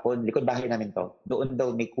paghapon, likod bahay namin to, doon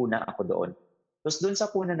daw may kuna ako doon. Tapos doon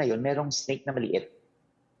sa kuna na yun, merong snake na maliit.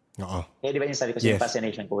 Kaya di ba yung sabi ko, yung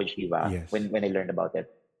fascination ko with Shiva, when I learned about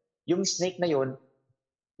it. Yung snake na yun,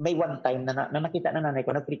 may one time na nakita na nanay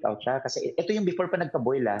ko, nag-freak out siya. Kasi ito yung before pa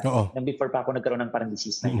nagka-boil nang before pa ako nagkaroon ng parang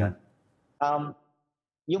disease na yun.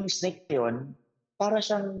 Yung snake na yun, para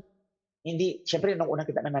siyang syempre, nung unang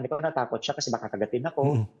kita ng nanay ko, natakot siya kasi baka kagatin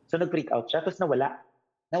ako. So, nag-freak out siya, tapos nawala,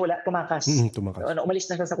 tumakas. Umalis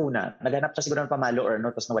na siya sa kuna. Naghanap siya siguro ng pamalo or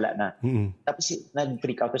tapos nawala na. Tapos,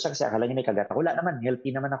 nag-freak out siya kasi akala niya may kagat. Wala naman,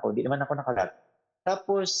 healthy naman ako, di naman ako nakagat.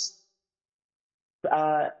 Tapos,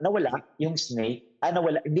 nawala yung snake.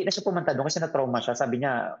 Nawala. Hindi na siya pumunta doon kasi na-trauma siya. Sabi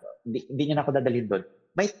niya, hindi niya na ako dadalhin doon.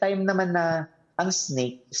 May time naman na ang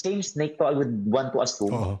snake, same snake to I would want to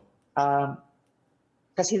assume.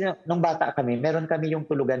 Kasi nung bata kami, meron kami yung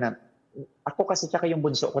tulugan na, ako kasi tsaka yung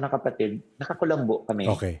bunso ko na kapatid, nakakulambo kami.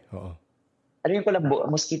 Okay, oo. Ano yung kulambo?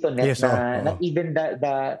 Mosquito net na even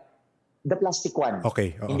the plastic one.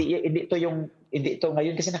 Okay, oo. Hindi ito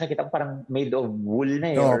ngayon kasi nakikita ko parang made of wool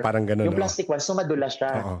na Oo, parang ganun. Yung plastic one, sumadulas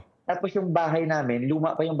siya. Tapos yung bahay namin,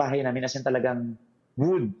 luma pa yung bahay namin as in talagang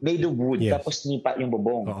wood, made of wood. Yes. Tapos nipa yung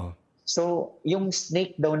bubong. So, yung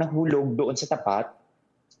snake daw nahulog doon sa tapat,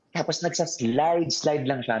 tapos nagsa-slide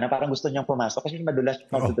lang siya na parang gusto niyang pumasok kasi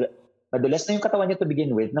madulas na yung katawan niya to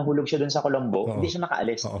begin with, nahulog siya doon sa Colombo, hindi siya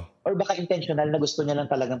makaalis. Or baka intentional na gusto niya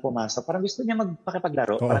lang talagang pumasok. Parang gusto niya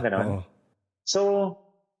magpakipaglaro, parang gano'n. So,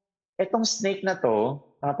 etong snake na to,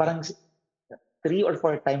 parang 3 or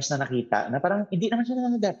 4 times na nakita, na parang hindi naman siya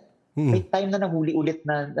nananagat. May time na nahuli ulit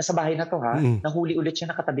na nasa bahay na to nahuli ulit siya,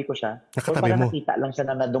 nakatabi ko siya. Or parang nakita lang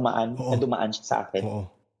siya na dumaan siya sa akin.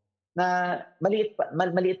 Na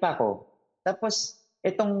maliit pa ako. Tapos,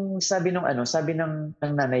 itong sabi ng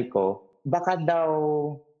nanay ko, baka daw,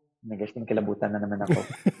 kilabutan na naman ako.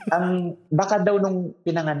 Baka daw nung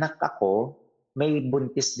pinanganak ako, may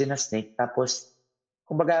buntis din na snake, tapos,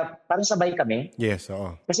 kumbaga, parang sabay kami. Yes,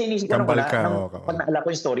 oo. Kasi inisip ko pag naala ko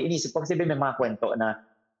yung story, inisip ko kasi may mga kwento na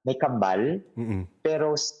may kambal,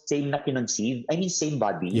 pero same na kinunceive. I mean, same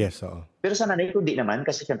body. Yes, oo. Pero sa nanay ko, di naman.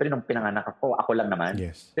 Kasi syempre, nung pinanganak ako lang naman.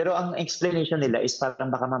 Yes. Pero ang explanation nila is parang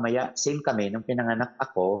baka mamaya, same kami, nung pinanganak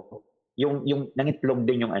ako, yung nangitlog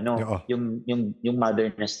din yung mother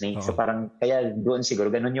na snake. So parang, kaya doon siguro,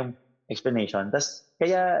 ganun yung explanation. Tapos,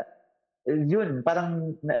 kaya, yun,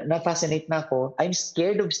 parang na-fascinate na ako. I'm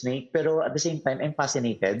scared of snake, pero at the same time, I'm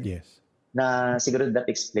fascinated. Yes. Na siguro that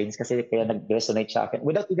explains kasi kaya nag-resonate sa akin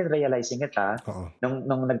without even realizing it nung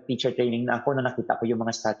nag-teacher training na ako, na nakita ko yung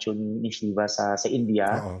mga statue ni Shiva sa India,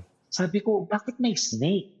 sabi ko, bakit may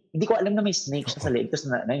snake? Hindi ko alam na may snake siya sa leeg. Tapos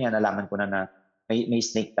nalaman ko na may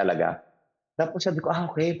snake talaga. Tapos sabi ko,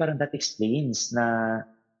 okay, parang that explains na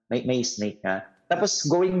may snake nga. Tapos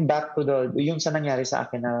going back to yung sa nangyari sa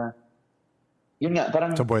akin na yun nga,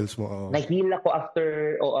 parang sa boils mo. nag-heal ako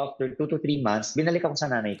after 2 to 3 months, binalik ako sa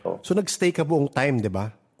nanay ko. So nag-stay ka buong time, di ba?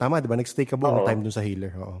 Tama, di ba? Nag-stay ka buong time dun sa healer.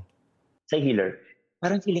 Sa healer.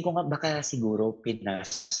 Parang feeling ko nga baka siguro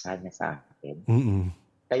pinasa niya sa akin.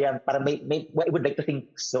 Kaya parang may I would like to think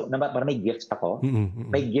so, na parang may gift ako.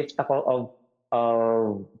 May gift ako of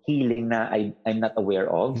healing na I'm not aware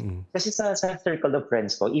of. Kasi sa circle of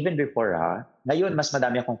friends ko, even before ngayon mas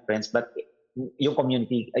madami akong friends, but yung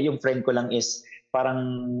community, yung friend ko lang is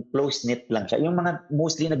parang close-knit lang siya. Yung mga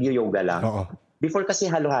mostly nag-yoga lang. Before kasi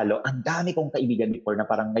halo-halo, ang dami kong kaibigan before na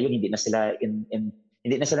parang ngayon hindi na sila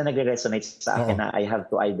hindi na sila nagre-resonate sa akin na I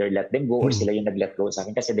have to either let them go or sila yung nag-let go sa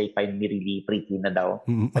akin kasi they find me really pretty na daw.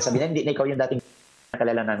 Sabi na, hindi na ikaw yung dating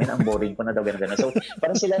nakalala namin, ang boring ko na daw, gano'n. So,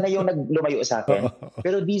 parang sila na yung naglumayo sa akin.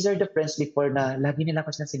 Pero these are the friends before na lagi nila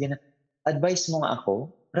ako sinasabi na, advice mo nga ako,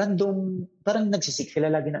 random, parang nagsisik sila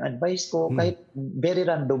lagi ng advice ko, kahit very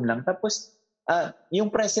random lang. Tapos, yung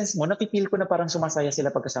presence mo, napipil ko na parang sumasaya sila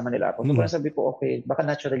pagkasama nila ako. So, parang sabi ko, okay, baka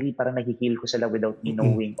naturally, parang nag-heal ko sila without me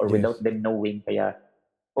knowing or without them knowing. Kaya,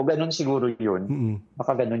 o ganun siguro yun.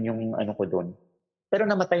 Baka ganun yung ano ko doon. Pero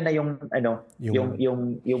namatay na yung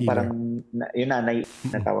parang, yung nanay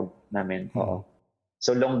na tawag namin. Oo.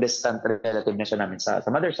 So, long distance relative na siya namin sa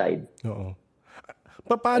mother side. Oo.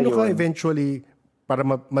 Paano ka eventually, para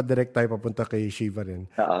madirect tayo papunta kay Shiva rin,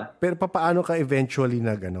 pero paano ka eventually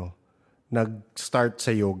nag-start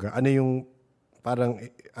sa yoga? Ano yung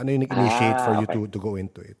nag-initiate for you to go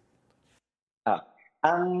into it?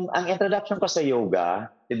 Ang introduction ko sa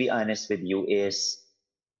yoga, to be honest with you, is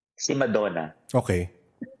si Madonna. Okay.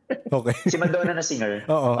 Si Madonna na singer.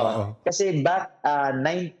 Kasi back,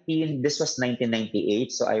 this was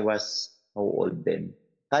 1998, so I was, how old then?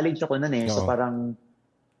 College ako nun So parang,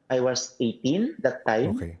 I was 18 that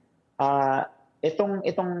time. Okay.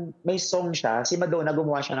 Itong may song siya, si Madonna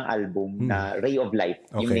gumawa siya ng album na Ray of Light,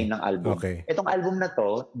 yung name ng album. Okay. Itong album na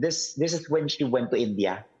to, this is when she went to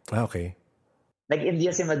India. Okay.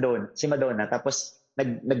 Nag-India si Madonna, tapos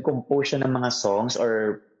nag-compose siya ng mga songs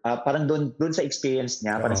or parang doon sa experience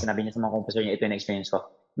niya, parang sinabi niya sa mga composer niya, ito yung experience ko.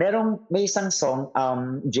 May isang song,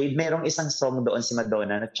 Jade, merong isang song doon si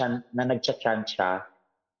Madonna na nag-chant siya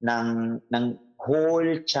ng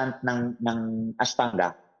whole chant ng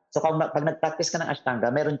Ashtanga. So pag nag-practice ka ng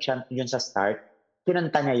Ashtanga, meron chant yun sa start,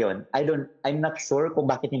 kinanta niya yun. I'm not sure kung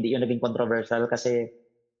bakit hindi yun naging controversial kasi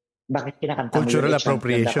bakit kinakanta mo cultural yun?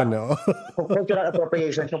 Appropriation, no? Cultural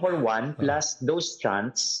appropriation. So for one, plus those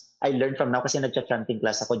chants, I learned from now kasi nagcha-chanting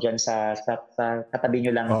class ako dyan sa katabi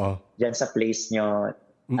nyo lang, dyan sa place nyo,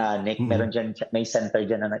 Nick, meron dyan, may center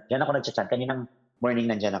dyan, dyan ako nagcha-chant. Kaninang morning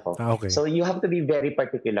nandyan ako. Okay. So you have to be very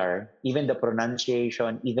particular, even the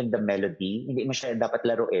pronunciation, even the melody, hindi mo siya dapat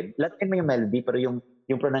laruin. Laruin mo yung melody, pero yung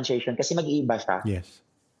pronunciation, kasi mag-iiba siya. Yes.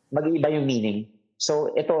 Mag-iiba yung meaning.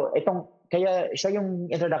 So kaya siya yung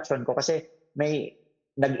introduction ko kasi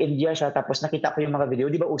nag-India siya tapos nakita ko yung mga video.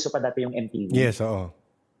 Di ba uso pa dati yung MTV? Yes, oo.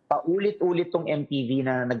 Paulit-ulit tong MTV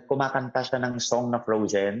na nagkumakanta siya ng song na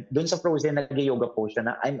Frozen. Doon sa Frozen, nag-yoga po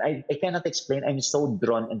siya na I cannot explain. I'm so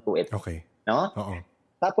drawn into it. Okay. No? Oo.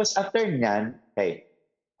 Tapos after nyan,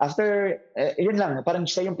 yun lang, parang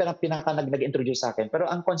siya yung pinaka nag-introduce sa akin.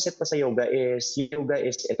 Pero ang concept ko sa yoga is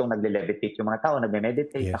itong nagle-levitate yung mga tao,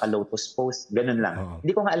 nagme-meditate, naka-lotus pose, ganun lang.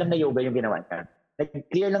 Hindi ko nga alam na yoga yung ginawa niya.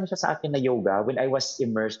 Nag-clear lang siya sa akin na yoga when I was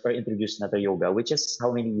immersed or introduced na to yoga, which is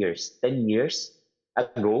how many years? 10 years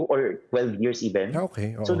ago or 12 years even.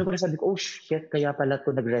 Okay. So nung sabi ko, oh shit, kaya pala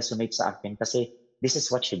to nag-resonate sa akin kasi this is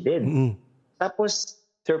what she did. Tapos,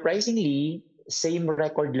 surprisingly, same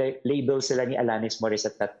record label sila ni Alanis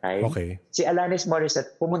Morissette that time. Okay. Si Alanis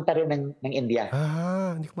Morissette pumunta rin ng India.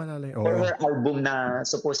 Hindi ko malala. For her album na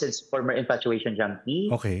supposed former infatuation junkie.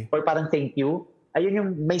 Okay. Or parang thank you. Ayun yung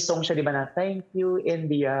may song siya, di ba na thank you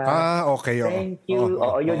India. Okay. Thank you.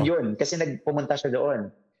 Yun. Kasi nagpumunta siya doon.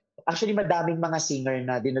 Actually, madaming mga singer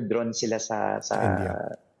na dinodron sila sa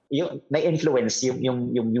India. Yung na-influence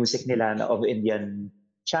yung music nila of Indian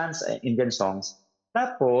chants, Indian songs.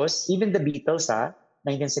 Tapos, even the Beatles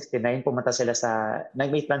 1969, pumunta sila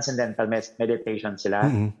may transcendental meditation sila.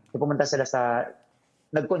 Pumunta sila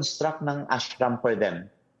nag-construct ng ashram for them.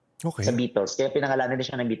 Okay. Sa Beatles. Kaya pinangalanan din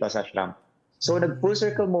siya ng Beatles ashram. So, nag-full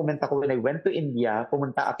circle moment ako when I went to India,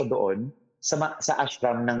 pumunta ako doon sa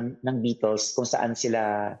ashram ng Beatles kung saan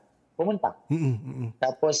sila pumunta.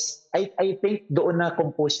 Tapos, I think doon na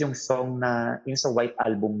compose yung song yung sa White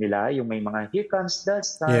Album nila, yung may mga Here Comes the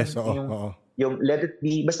Sun, yes, yung Let It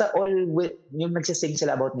Be, basta yung nagsising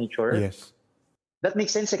sila about nature. Yes. That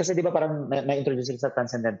makes sense kasi di ba parang na-introduce sila sa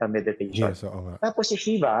transcendental meditation. Yes, oo. Tapos si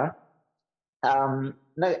Shiva,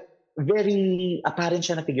 very apparent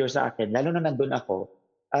siya na figure sa akin, lalo na nandun ako.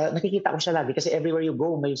 Nakikita ko siya lagi kasi everywhere you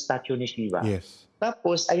go, may statue ni Shiva. Yes.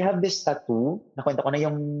 Tapos, I have this tattoo. Nakwento ko na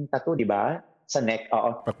yung tattoo, di ba? Sa neck.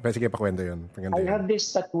 Oo. Sige, pakwento yun. I have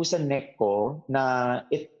this tattoo sa neck ko na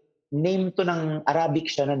name to ng Arabic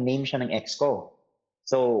siya, na name siya ng ex ko.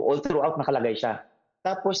 So, all throughout nakalagay siya.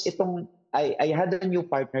 Tapos, I had a new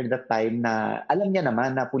partner that time na alam niya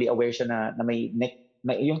naman na fully aware siya na may neck,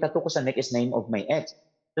 yung tattoo ko sa neck is name of my ex.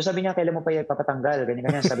 So sabi niya, kailan mo pa ipapatanggal?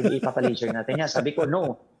 Ganyan. Sabi niya, ipapalaser natin niya. Sabi ko,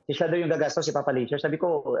 no. Siya daw yung gagastos, ipapalaser. Sabi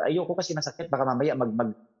ko, ayoko kasi masakit. Baka mamaya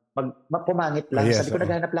pumangit lang. Yes, sabi ko,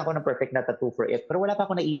 naghahanap lang ako ng perfect na tattoo for it. Pero wala pa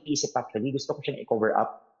ako naiisip actually. Gusto ko siyang i-cover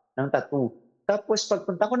up ng tattoo. Tapos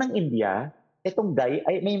pagpunta ko ng India, etong guy,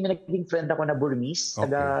 may naging friend ako na Burmese.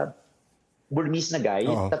 Okay. Burmese na guy.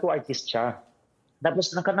 Tattoo artist siya.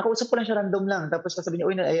 Tapos nakausap ko lang siya random lang. Tapos sabi niya,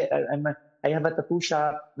 I have a tattoo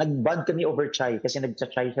shop. Nag-bond kami over chai kasi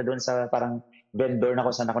nag-chai siya doon sa parang vendor na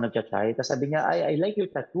kung saan ako nag-chai. Tapos sabi niya, I like your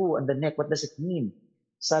tattoo on the neck. What does it mean?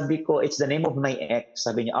 Sabi ko, it's the name of my ex.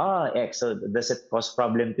 Sabi niya, ex. So does it cause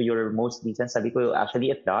problem to your most recent? Sabi ko,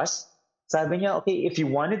 actually it does. Sabi niya, okay, if you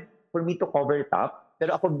wanted for me to cover it up,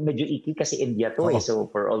 pero ako medyo icky kasi India to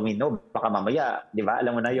So for all we know, baka mamaya, di ba?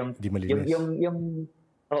 Alam mo na yung hindi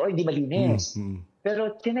malinis.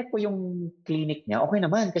 Pero tinek ko yung clinic niya, okay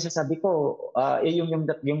naman. Kasi sabi ko,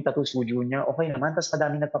 yung tattoo studio niya, okay naman. Tapos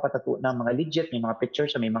madaming nagpapatattoo na mga legit, may mga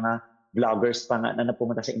pictures, may mga vloggers pa nga na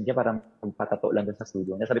napumunta sa India para magpatattoo lang sa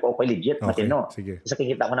studio niya. Sabi ko, okay, legit, matino. Sige. Kasi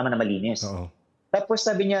kikita ko naman na malinis. Tapos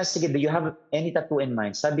sabi niya, sige, do you have any tattoo in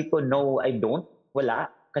mind? Sabi ko, no, I don't.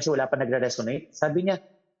 Wala. Kasi wala pa nagre-resonate. Sabi niya,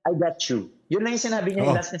 I got you. Yun lang yung sinabi niya,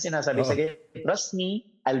 yung last na sinasabi. Sige, trust me,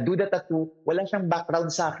 I'll do the tattoo. Wala siyang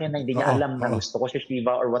background sa akin na hindi niya alam na gusto ko si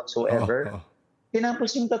Shiva or whatsoever.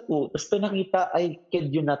 Tinapos yung tattoo, tapos pinakita, I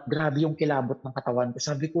kid you not, grabe yung kilabot ng katawan ko.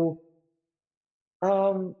 Sabi ko,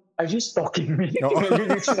 are you stalking me?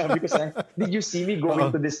 Yun yung sinabi ko sa did you see me going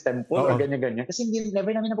to this temple or ganyan-ganyan? Kasi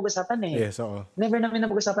never namin napag-usapan Yes, Never namin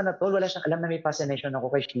napag-usapan at all. Wala siyang alam na may fascination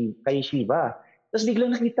ako kay Shiva. Tapos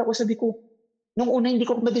biglang nakita ko, sabi ko, nung una, hindi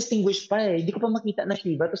ko ma-distinguish pa Hindi ko pa makita na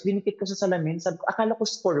Shiva. Tapos dinikit ko sa salamin. Sabi ko, akala ko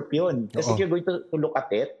scorpion. Kasi if you're going to look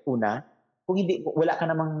at it, una, kung wala ka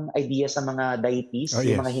namang idea sa mga deities,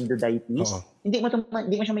 yung mga Hindu deities, hindi mo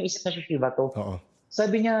siya maiisip na siya Shiva to.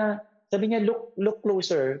 Sabi niya, look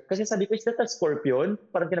closer. Kasi sabi ko, is that a scorpion?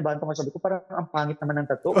 Parang kinabahan ko. Sabi ko, parang ang pangit naman ng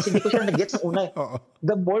tattoo. Kasi hindi ko siya nag-gets sa una.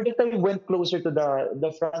 The more that I went closer to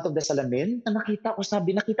the front of the salamin, nakita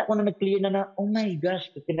ko na nag-clear na, oh my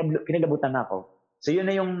gosh, pinilabutan na ako. So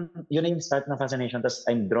yun na yung start ng fascination. Tapos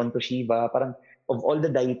I'm drawn to Shiva. Parang of all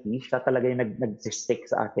the deities, siya talaga yung nag-stick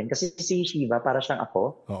sa akin. Kasi si Shiva, para siyang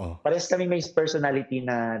ako. Parehas kami may personality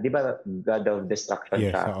na, di ba, God of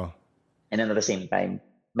Destruction siya. And then at the same time,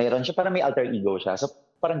 mayroon siya, parang may alter ego siya. So,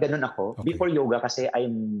 parang ganun ako. Okay. Before yoga, kasi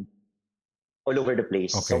I'm all over the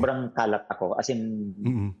place. Okay. Sobrang kalat ako. As in,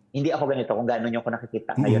 hindi ako ganito. Kung gaano nyo ako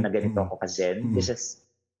nakikita ngayon na ganito ako ka-zen. This is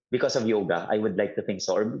because of yoga. I would like to think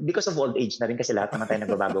so. Or because of old age na rin, kasi lahat naman tayo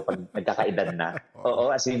nagbabago pag nagkakaedad na.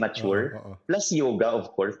 Oo, as we mature. Plus yoga,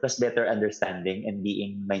 of course. Plus better understanding and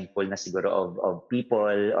being mindful na siguro of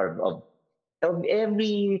people or of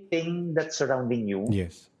everything that's surrounding you.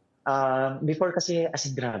 Yes. Before kasi, as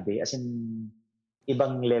in grabe, as in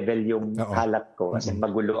ibang level yung kalat ko, as in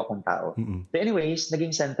magulo akong tao. So anyways,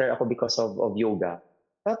 naging center ako because of yoga.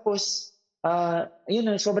 Tapos,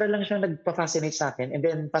 sobrang lang siyang nagpa-fascinate sa akin. And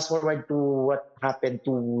then, fast forward to what happened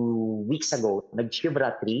 2 weeks ago,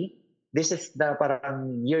 nag-Shivratri. This is the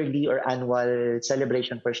parang yearly or annual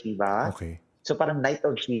celebration for Shiva. Okay. So parang night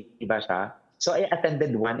of Shiva siya. So I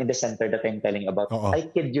attended one in the center that I'm telling about.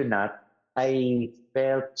 I kid you not, I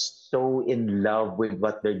felt so in love with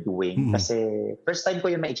what they're doing. Kasi first time ko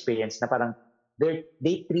yung ma-experience na parang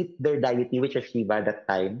they treat their deity, which is Shiva that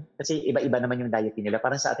time. Kasi iba-iba naman yung deity nila.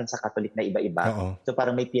 Parang sa atin sa Catholic na iba-iba. So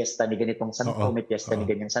parang may piyesta ni ganitong santo, may piyesta ni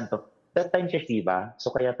ganyang santo. That time siya Shiva.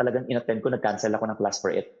 So kaya talagang inattend ko, nag-cancel ako ng class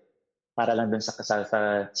for it. Para lang dun sa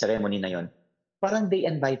ceremony na yon. Parang they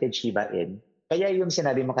invited Shiva in. Kaya yung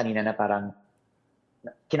sinabi mo kanina na parang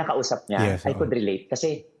kinakausap niya, I could relate.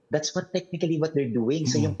 Kasi that's technically what they're doing.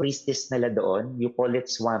 So yung priestess nila doon, you call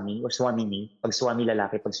it Swami or Swamini. Pag Swami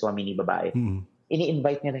lalaki, pag Swamini babae.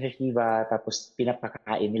 Ini-invite nila sa Shiva, tapos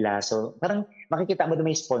pinapakain nila. So parang makikita mo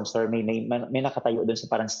doon may sponsor, may nakatayo doon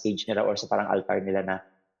sa parang stage nila or sa parang altar nila na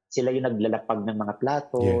sila yung naglalapag ng mga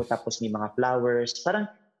plato, tapos may mga flowers. Parang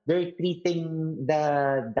they're treating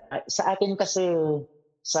sa atin kasi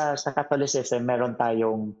sa Catholicism, meron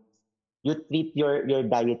tayong you treat your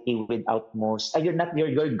deity with utmost, you're not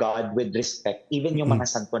your God with respect. Even yung mga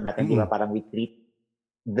santo natin, di ba, parang we treat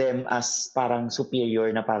them as parang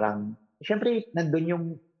superior na parang, syempre, nandun yung,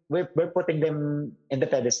 we're putting them in the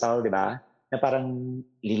pedestal, di ba? Na parang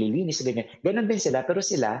lililinis, ganyan. Ganon din sila, pero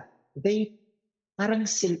sila, parang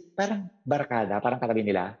barkada, parang katabi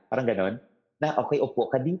nila, parang ganon, na okay, upo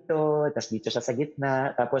ka dito, tapos dito siya sa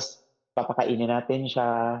gitna, tapos papakainin natin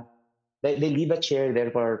siya. They leave a chair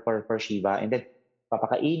there for Shiva, and then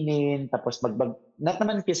papakainin, tapos not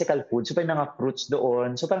naman physical food, so may mga fruits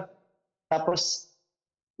doon. So parang, tapos,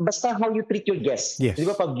 basta how you treat your guests. Di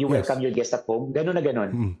ba pag you welcome your guest at home, gano'n na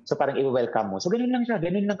gano'n. So parang i-welcome mo. So gano'n lang siya,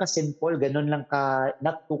 gano'n lang ka-simple, gano'n lang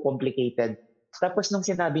not too complicated. Tapos nung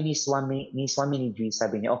sinabi ni Swami Niji,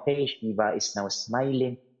 sabi niya, okay, Shiva is now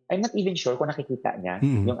smiling. I'm not even sure kung nakikita niya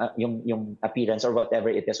yung appearance or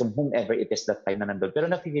whatever it is, or whomever it is that time na nandun.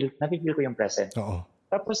 Pero na-feel ko yung present.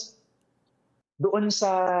 Tapos, doon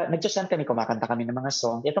nag-chant kami, kumakanta kami ng mga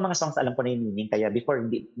songs. Itong mga songs, alam ko na yung meaning. Kaya before,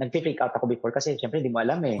 nag-freak out ako before kasi syempre hindi mo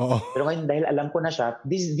alam eh. Pero ngayon, dahil alam ko na siya,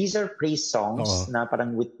 these are praise songs na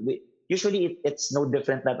parang usually it's no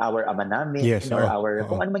different than our Ama Namin, our,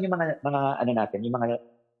 kung ano man yung mga ano natin, yung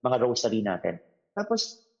mga rosary natin.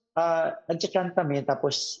 Tapos, nag-chant kami,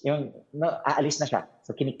 tapos yung aalis na siya.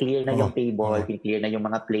 So kiniklear na yung table, kiniklear na yung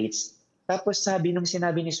mga plates. Tapos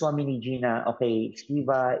sinabi ni Swami Niji na, okay,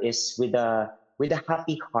 Shiva is with a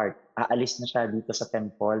happy heart. Aalis na siya dito sa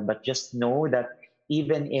temple, but just know that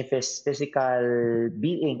even if his physical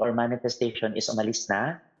being or manifestation is umalis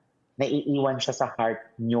na, naiiwan siya sa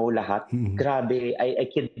heart nyo lahat. Grabe, I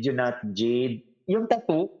kid you not, Jade. Yung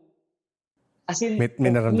tattoo, as in,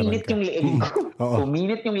 minute yung leeg ko.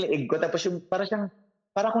 Minute yung leeg ko. Tapos yung, para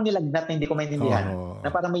akong nilagnat na hindi ko maintindihan. Na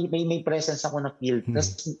parang may presence ako na feel.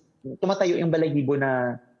 Tapos tumatayo yung balahibo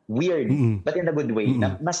na weird, but in a good way,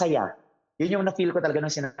 na masaya. Yun yung na-feel ko talaga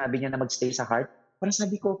nung sinabi niya na magstay sa heart. Parang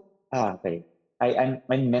sabi ko, okay, I'm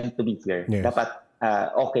meant to be here. Yes. Dapat,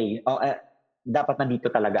 dapat nandito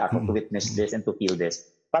talaga ako to witness this and to feel this.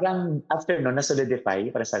 Parang after no, na-solidify,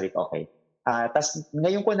 parang sabi ko, okay. Tas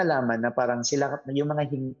ngayon ko nalaman na parang sila yung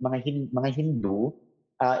mga Hindu,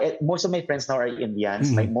 most of my friends now are Indians,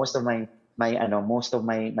 most of my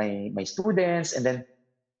students, and then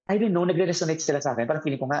I don't know, nagre-resonate sila sa akin. Parang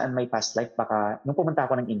feeling ko nga, on my past life, baka, nung pumunta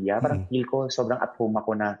ako ng India, parang feel ko sobrang at home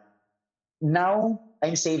ako na, now,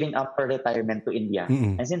 I'm saving up for retirement to India.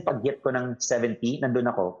 And then pag-get ko ng 70, nandun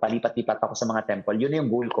ako, palipat-lipat ako sa mga temple. Yun na yung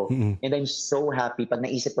goal ko. And I'm so happy. Pag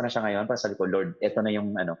naisip ko na siya ngayon, parang sabi ko, Lord, eto na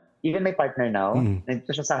yung even my partner now,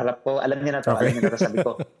 nandito siya sa harap ko, alam niya na to, sabi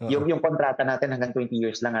ko, yung kontrata natin hanggang 20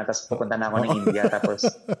 years lang, tapos pupunta na ako ng India, tapos,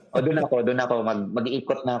 doon ako,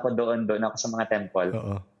 mag-iikot na ako doon ako sa mga temple.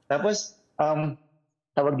 Tapos,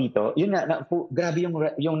 tawag dito, yun nga, grabe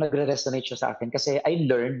yung nagre-resonate siya sa akin kasi I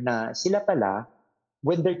learned na sila pala,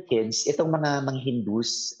 when they're kids, itong mga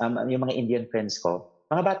Hindus, yung mga Indian friends ko,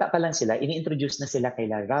 mga bata pa lang sila, ini-introduce na sila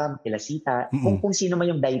kay Ram, kay Sita, kung sino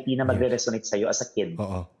man yung deity na magre-resonate sa'yo as a kid.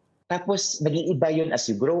 Tapos, naging iba yun as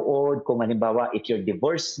you grow old, kung halimbawa, if you're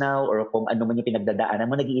divorced now, or kung ano man yung pinagdadaanan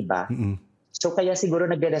mo, naging iba. So, kaya siguro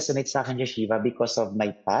nagre-resonate sa akin yung Shiva because of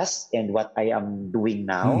my past and what I am doing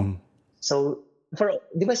now. So,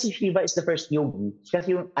 di ba si Shiva is the first yogi? Siya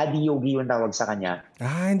yung Adi Yogi yung tawag sa kanya.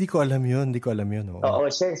 Hindi ko alam yun. Oo,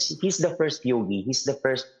 he's the first yogi. He's the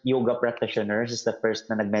first yoga practitioner. He's the first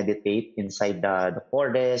na nag-meditate inside the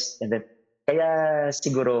forest. And then, kaya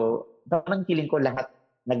siguro, parang feeling ko lahat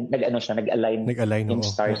nag-align yung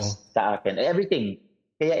stars sa akin. Everything.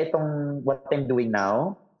 Kaya itong what I'm doing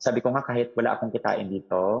now, sabi ko nga kahit wala akong kitain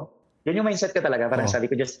dito, yun yung mindset ko talaga. Parang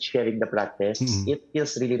sabi ko, just sharing the practice. It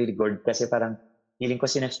feels really, really good kasi parang feeling ko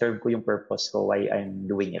sineserve ko yung purpose ko why I'm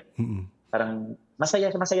doing it. Parang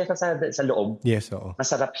masaya siya sa loob. Yes, oo.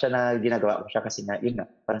 Masarap siya na ginagawa ko siya kasi nga, yun nga,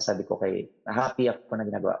 parang sabi ko happy ako na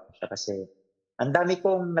ginagawa ko siya kasi ang dami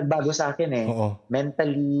kong nagbago sa akin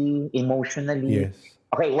mentally, emotionally. Yes.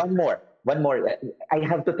 Okay, one more. I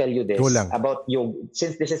have to tell you this about yoga.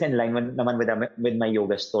 Since this is in line naman with my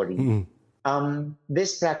yoga story.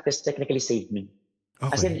 This practice technically saved me.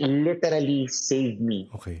 Okay. As in, literally saved me.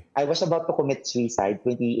 Okay. I was about to commit suicide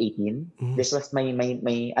 2018. This was my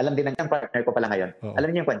alam din ng partner ko pala ngayon. Alam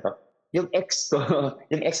niyo yung kwento? Yung ex ko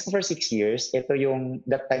for 6 years, ito yung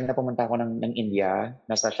that time na pumunta ako ng India,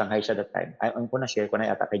 nasa Shanghai siya that time. Ang ko na-share ko na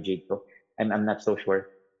yata kay Jade ko. I'm not so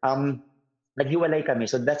sure. Naghiwalay kami.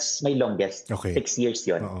 So that's my longest. Okay. 6 years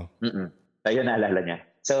yun. Ayun, naalala niya.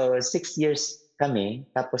 So 6 years kami,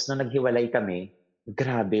 tapos nung naghiwalay kami,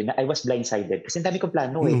 grabe, I was blindsided. Kasi ang dami kong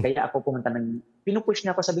plano Kaya ako pumunta pinupush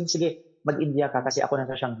niya ako, sabihin, sige, mag-India ka kasi ako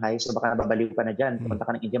nasa Shanghai, so baka nababaliw ka na dyan. Pumunta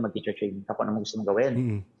ka ng India, mag-teacher training ka kung ano gusto mong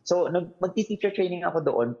gawin. So, mag-teacher training ako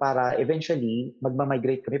doon para eventually,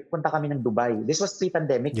 magma-migrate kami. Pupunta kami ng Dubai. This was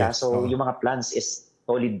pre-pandemic, so yung mga plans is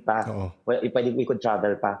solid pa. We could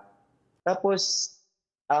travel pa. Tapos,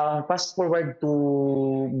 fast forward to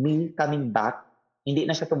me coming back, hindi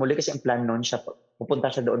na siya tumuloy kasi ang plan noon siya,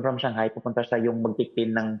 pupunta siya doon from Shanghai, pupunta siya yung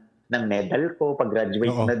mag-pin ng medal ko,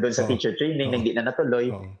 pag-graduate na doon sa teacher training, hindi na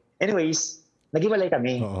natuloy. Anyways, naghiwalay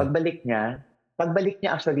kami. Pagbalik niya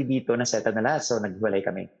actually dito, na-settle na lahat, so naghiwalay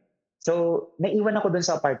kami. So, naiwan ako doon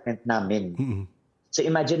sa apartment namin. So,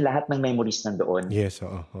 imagine lahat ng memories nandoon. Yes,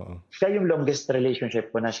 Siya yung longest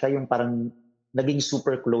relationship ko na, siya yung parang naging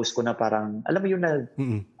super close ko na parang, alam mo yun na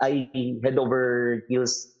I head over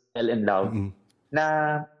heels fell in love.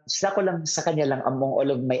 Na siya ko lang, sa kanya lang, among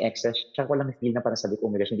all of my exes, siya ko lang feel na parang sabi ko,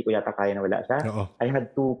 oh my gosh, hindi ko yata kaya na wala siya. I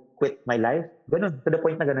had to quit my life. Ganun, to the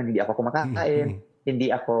point na ganun, hindi ako kumakain,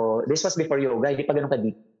 hindi ako, this was before yoga, hindi pa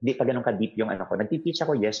ganun ka-deep yung ano ko. Nag-teach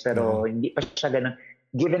ako, yes, pero hindi pa siya ganun.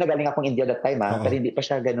 Given na galing akong India that time, pero hindi pa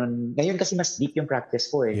siya ganun. Ngayon kasi mas deep yung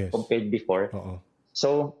practice ko compared before.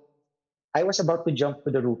 So, I was about to jump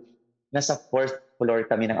to the roof. Nasa 4th floor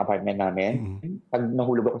kami ng apartment namin. Pag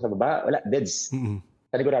nahulog ako sa baba, wala, deads.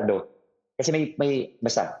 Panigurado. Kasi may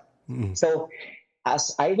basta. So,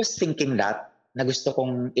 as I was thinking that, na gusto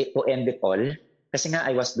kong to end it all, kasi nga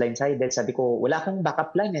I was blindsided, sabi ko, wala akong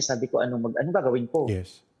backup plan Sabi ko, ano gagawin ko?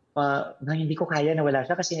 Yes. Na hindi ko kaya na wala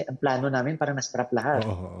siya kasi ang plano namin parang na-scrap lahat.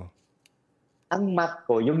 Ang mat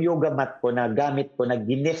ko, yung yoga mat ko na gamit ko, na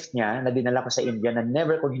ginift niya, na dinala ko sa India, na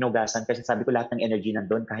never ko hinugasan kasi sabi ko lahat ng energy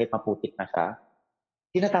nandun, kahit maputik na siya.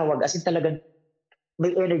 Tinatawag, as in talagang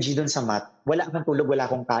may energy dun sa mat. Wala akong tulog, wala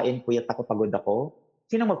akong kain, puyat ako, pagod ako.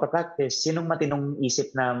 Sinong magpa-practice? Sinong matinong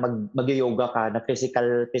isip na mag-yoga ka, na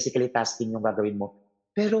physically tasking yung gagawin mo?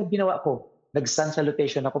 Pero ginawa ko. Nag-sun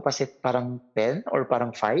salutation ako kasi parang 10 or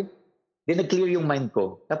parang 5. Then nag-clear yung mind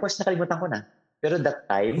ko. Tapos nakalimutan ko na. Pero that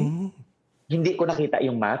time, hindi ko nakita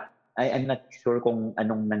yung mat. I'm not sure kung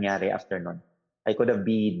anong nangyari after nun. I could have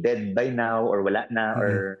been dead by now or wala na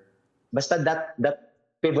or basta that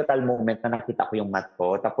pivotal moment na nakita ko yung mat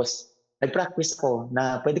ko. Tapos nag-practice ko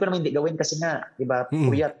na pwede ko naman hindi gawin kasi nga, diba,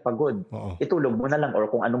 puyat, pagod. Itulog mo na lang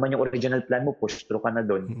or kung ano man yung original plan mo, push through ka na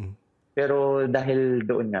doon. Pero dahil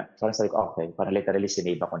doon nga, parang sabi ko, okay, parang literally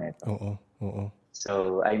sinave ako nito. Oo.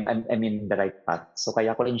 So, I'm in the right path. So,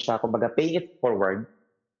 kaya ko rin siya, kumbaga, pay it forward.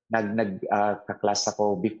 Ka-class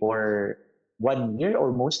ako before 1 year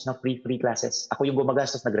almost na free classes. Ako yung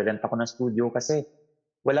gumagastos, nagre-rent ako ng studio kasi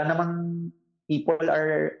wala namang people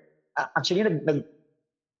are, actually,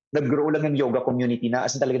 nag-grow lang yung yoga community na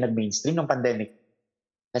as in talaga nag-mainstream ng pandemic.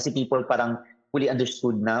 Kasi people parang fully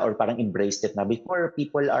understood na or parang embraced it na. Before,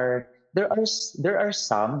 people are, there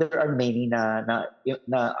are many na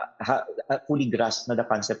fully grasped na the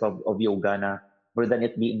concept of yoga na more than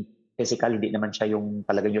it being physical, hindi naman siya yung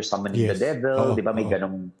talagang you're summoning the devil, di ba? May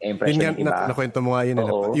ganong impression yung iba. Nakwento mo nga yun.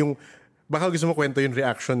 Yung, baka gusto mo kwento yung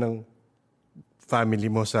reaction ng family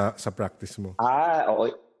mo sa practice mo. Oo.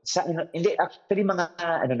 Hindi, actually mga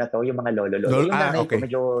yung mga lolo. Yung nanay ko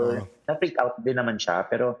medyo na-freak out din naman siya,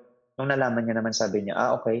 pero nung nalaman niya naman, sabi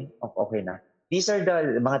niya, okay na. These are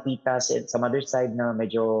the mga titas sa mother side na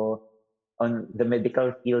medyo on the medical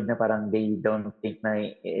field na parang they don't think na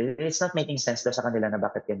it's not making sense daw sa kanila na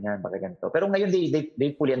bakit ganito. Pero ngayon they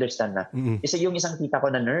fully understand na. Isa yung isang tita ko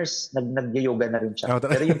na nurse, nag-yoga na rin siya.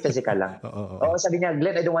 Pero yung physical lang. Sabi niya,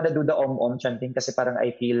 Glenn, I don't want to do the om chanting kasi parang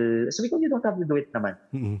I feel, sabi ko, you don't have to do it naman.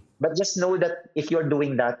 But just know that if you're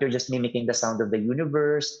doing that, you're just mimicking the sound of the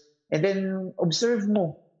universe. And then observe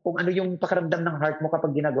mo kung ano yung pakiramdam ng heart mo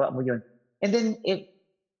kapag ginagawa mo yun. And then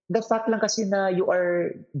the fact lang kasi na you are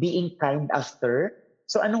being kind after.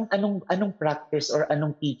 So anong practice or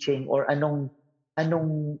anong teaching or anong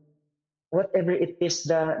whatever it is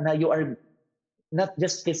na you are not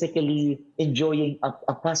just physically enjoying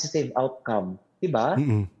a positive outcome, 'di ba?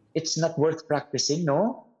 It's not worth practicing,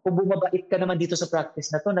 no? Kung bumabait ka naman dito sa practice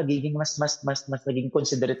na to, nagiging mas naging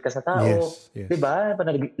considerate ka sa tao, yes. 'di ba?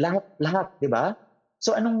 Lahat, 'di ba?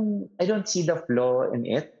 So I don't see the flaw in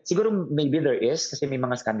it. Siguro maybe there is kasi may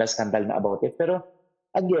mga scandal na about it. Pero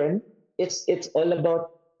again, it's all about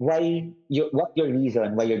what your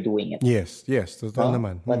reason why you're doing it. Yes. Totoo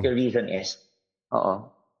naman. What your reason is. Oo.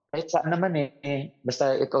 Kahit saan naman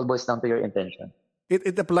basta it all boils down to your intention.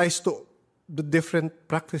 It applies to the different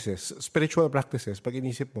practices, spiritual practices. Pag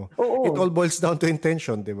inisip mo, it all boils down to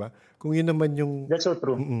intention, di ba? Kung yun naman yung... That's so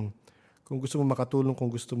true. Kung gusto mong makatulong, kung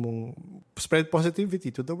gusto mong spread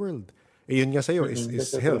positivity to the world. Yun nga sa'yo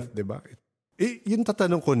is health, di ba? Yun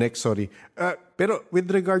tatanong ko next, sorry. Pero with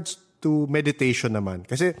regards to meditation naman,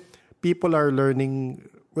 kasi people are learning,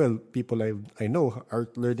 people I know are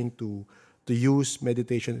learning to use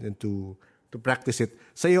meditation and to practice it.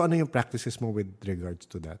 Sa'yo, ano yung practices mo with regards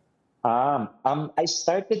to that? I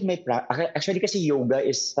started my actually kasi yoga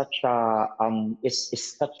is such a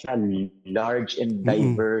large and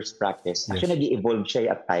diverse practice. Actually nag-evolve siya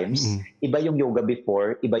at times. Iba yung yoga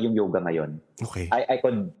before, iba yung yoga ngayon. Okay. I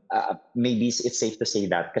could maybe it's safe to say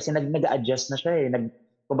that kasi nag-adjust na siya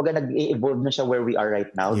kumbaga nag-evolve na siya where we are right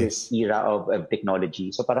now, this era of technology.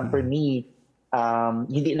 So parang for me,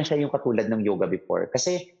 hindi na siya yung katulad ng yoga before.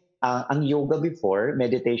 Kasi ang yoga before,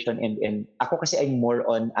 meditation, and ako kasi I'm more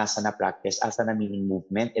on asana practice. Asana meaning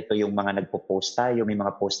movement. Ito yung mga nagpo-post tayo, may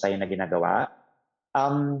mga post tayo na ginagawa.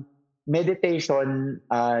 Meditation,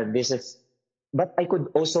 but I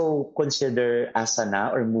could also consider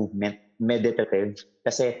asana or movement meditative.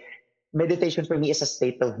 Kasi meditation for me is a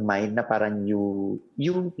state of mind na parang you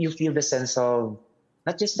feel the sense of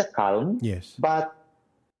not just the calm, but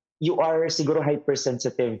you are siguro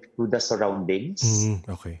hypersensitive to the surroundings.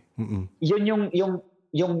 Okay. Yun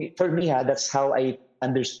yung for me that's how I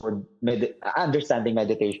understood understanding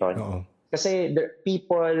meditation. Kasi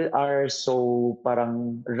people are so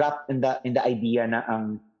parang wrapped in the idea na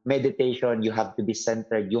ang meditation, you have to be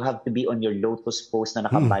centered, you have to be on your lotus pose na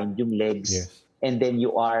nakabind yung legs, and then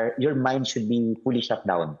your mind should be fully shut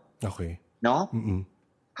down. Okay. No?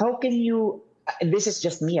 How can you? This is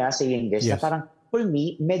just me saying this. Na parang for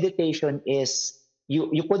me, meditation is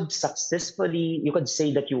you could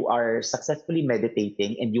say that you are successfully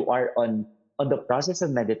meditating and you are on the process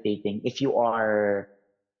of meditating if you are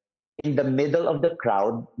in the middle of the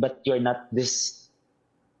crowd but you're not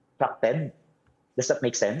distracted. Does that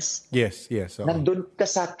make sense? Yes. Nandun ka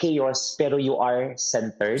sa chaos pero you are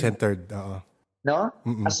centered. No?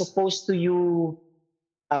 As opposed to you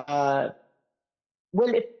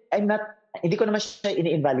hindi ko naman siya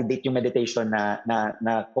ini-invalidate yung meditation na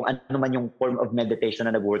kung ano man yung form of meditation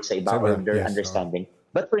na nag-work sa iba or their understanding.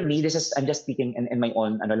 But for me, I'm just speaking in my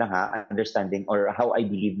own understanding or how I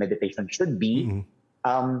believe meditation should be.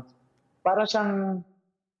 Para siyang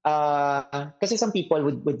kasi some people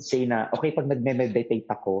would say na okay, pag nagme-meditate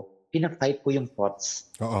ako, pina-fight ko yung thoughts.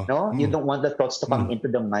 No? You don't want the thoughts to come into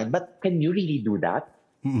the mind. But can you really do that?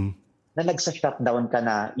 na nagsa-shutdown ka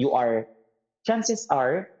na chances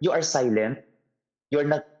are, you are silent,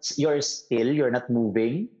 you're still, you're not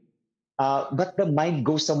moving, but the mind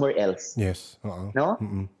goes somewhere else. Yes. No?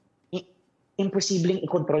 Imposibleng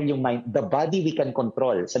i-control yung mind. The body we can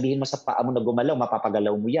control. Sabihin mo sa paa mo na gumalaw,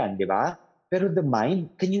 mapapagalaw mo yan, di ba? Pero the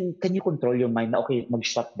mind, can you control your mind na okay,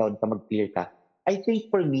 mag-shutdown ka, mag-clear ka? I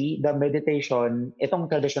think for me, the meditation, itong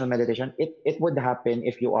traditional meditation, it would happen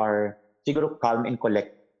if you are siguro calm and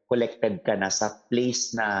collected ka na sa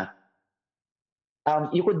place na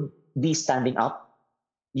you could be standing up,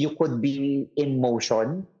 you could be in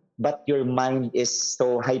motion, but your mind is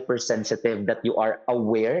so hypersensitive that you are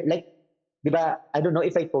aware. Like, di ba, I don't know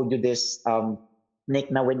if I told you this, Nick,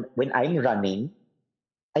 na when I'm running,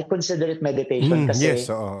 I consider it meditation kasi yes,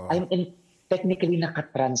 I'm technically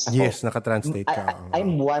nakatrans ako. Yes, nakatrans state ka.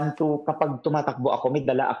 I'm one to, kapag tumatakbo ako, may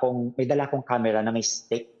dala akong camera na may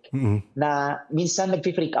stick na minsan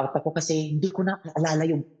nag-freak out ako kasi hindi ko na alala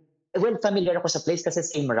yung familiar ako sa place kasi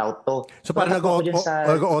same route to. So parang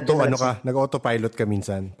nag-autopilot ka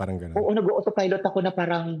minsan, parang gano'n. Oo, nag-autopilot ako na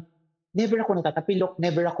parang never ako natatapilok,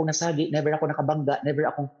 never ako nasagi, never ako nakabangga,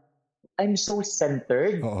 I'm so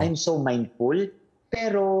centered, I'm so mindful,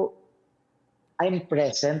 pero I'm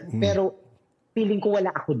present, pero feeling ko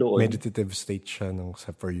wala ako doon. Meditative state siya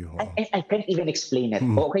for you. I can't even explain it.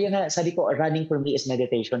 Kaya nga, sabi ko, running for me is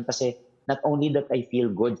meditation kasi not only that I feel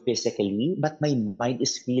good physically, but my mind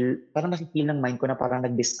is parang nakikil ng mind ko na parang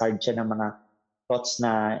nag-discard siya ng mga thoughts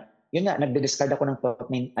na, yun nga, nagde-discard ako ng thought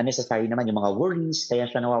na unnecessary naman, yung mga worries, kaya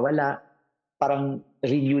siya nawawala. Parang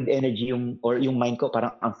renewed energy yung mind ko,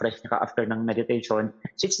 parang ang fresh na after ng meditation.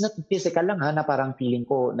 So it's not physical lang na parang feeling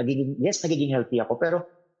ko, nagiging healthy ako, pero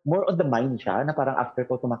more on the mind siya, na parang after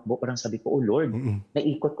ko tumakbo, parang sabi ko, oh Lord,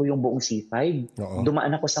 naikot ko yung buong C5.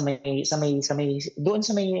 Dumaan ako sa may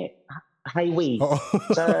highway,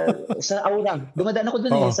 sa Aurang. Dumadaan ako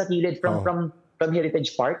doon sa kilid from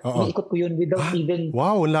Heritage Park. Naikot ko yun without even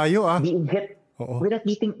layo being hit. Without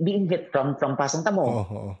being hit from Pasong Tamo.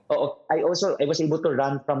 I was able to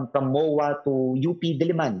run from MOA to UP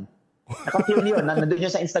Diliman. Nakapil yun, nandun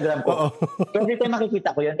yun sa Instagram ko. Every time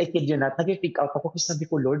makikita ko yun, I kid you not, nag-freak out ako kasi sabi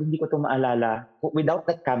ko, Lord, hindi ko ito maalala. Without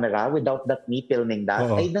that camera, without that me filming that,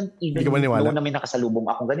 I don't even know na may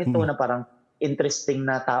nakasalubong akong ganito, na parang interesting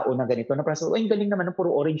na tao na ganito, na parang yung galing naman,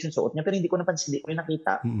 puro orange yung suot niya, pero hindi ko napansin, hindi ko yung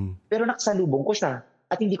nakita. Pero nakasalubong ko siya,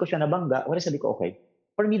 at hindi ko siya nabangga. Wala, sabi ko, okay.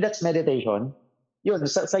 For me, that's meditation. Yun,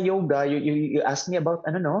 sa yoga, you asked me about,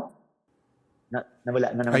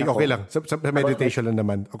 nawala na naman okay lang. Sa meditation lang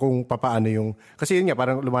naman. Kung papaano yung, kasi yun nga,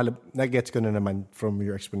 parang nag-gets ko na naman from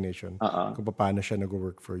your explanation. Kung paano siya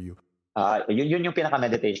nag-work for you. Yun yung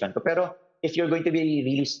pinaka-meditation ko. Pero if you're going to be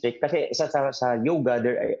really strict, kasi sa yoga,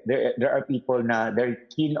 there are people na they're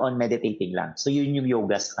keen on meditating lang. So yun yung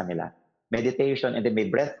yoga sa kanila. Meditation, and then may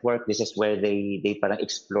breath work. This is where they parang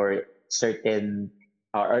explore certain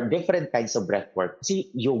or different kinds of breath work. Kasi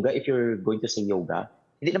yoga, if you're going to say yoga,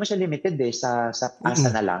 hindi naman siya limited sa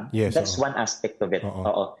asana lang. Yes, that's one aspect of it.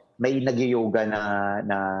 May nag-yoga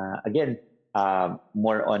na again,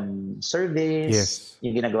 more on service. Yes.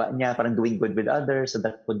 Yung ginagawa niya, parang doing good with others. So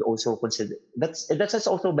that could also consider, that's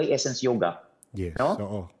also by essence yoga. Yes.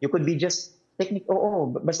 No? You could be just technique.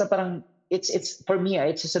 Basta parang, it's for me,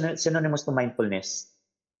 it's synonymous to mindfulness.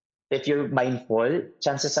 If you're mindful,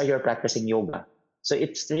 chances are you're practicing yoga. So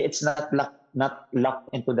it's not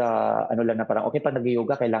locked into the lang na parang okay, pag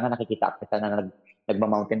nag-yoga kailangan nakikita kita na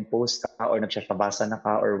nagma-mountain pose ka or nagsasabasana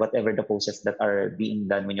ka or whatever the poses that are being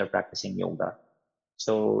done when you're practicing yoga.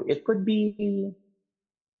 So it could be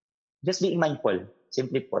just being mindful,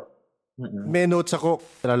 simply put. May notes ako,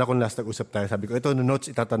 alala ko last nag-usap tayo, sabi ko, ito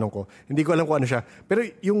notes itatanong ko. Hindi ko alam kung ano siya. Pero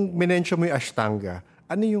yung minention mo yung Ashtanga,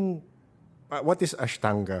 ano yung, what is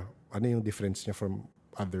Ashtanga? Ano yung difference niya from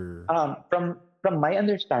other? From my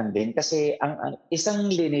understanding, kasi ang isang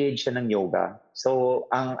lineage siya ng yoga. So,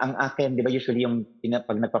 ang akin, di ba usually yung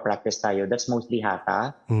pag nagpa-practice tayo, that's mostly Hatha.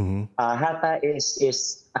 Hatha is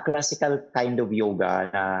a classical kind of yoga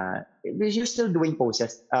na you're still doing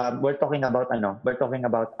poses. We're talking about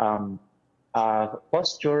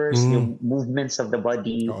postures, yung movements of the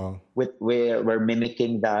body. We're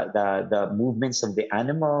mimicking the movements of the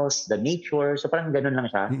animals, the nature. So parang ganun lang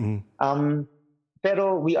siya.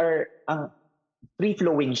 Pero we are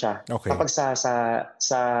free-flowing siya. Okay. Kapag sa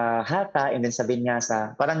Hatha and then sa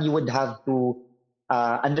Vinyasa, parang you would have to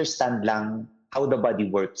understand lang how the body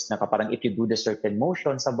works. Na parang if you do the certain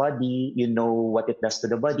motion sa body, you know what it does to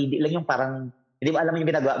the body. Hindi lang yung parang, hindi mo alam yung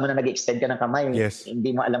ginagawa mo na nag-extend ka ng kamay. Yes.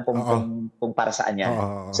 Hindi mo alam kung para saan yan.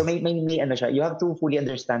 So may ano siya, you have to fully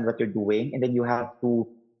understand what you're doing and then you have to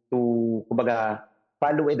kumbaga,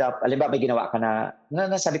 follow it up. Alam ba, may ginawa ka na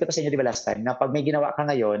nasabi ko to sa inyo, di ba, last time, na pag may ginawa ka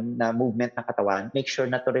ngayon na movement ng katawan, make sure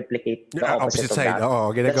na to replicate the opposite side. of that. Oo,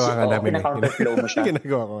 ginagawa nga namin. Counterflow mo siya.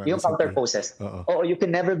 Ginagawa ko. Yung counter poses. Oo, you can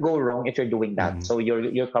never go wrong if you're doing that. So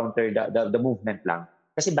you're counter the movement lang.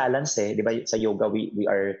 Kasi balance di ba, sa yoga, we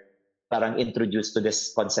are parang introduced to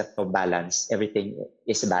this concept of balance. Everything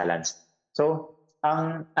is balance. So,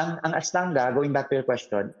 ang Ashtanga, going back to your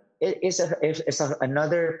question, is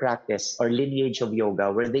another practice or lineage of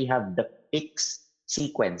yoga where they have the fixed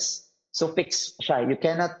sequence. So fixed siya. You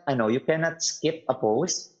cannot skip a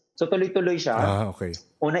pose. So tuloy-tuloy siya. Okay.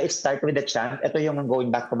 Una, it start with the chant. Ito yung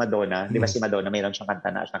going back to Madonna. Di ba si Madonna, mayroon siyang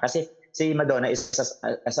kanta na Ashtanga. Kasi si Madonna is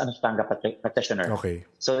as an Ashtanga practitioner. Okay.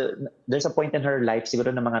 So there's a point in her life,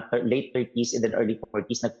 siguro ng mga late 30s and then early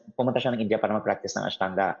 40s, na pumunta siya ng India para mag-practice ng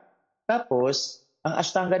Ashtanga. Tapos, ang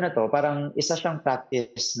Ashtanga na to, parang isa siyang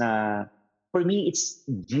practice na, for me, it's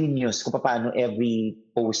genius kung paano every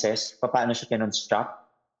poses, paano siya kinonstruct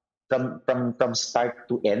from start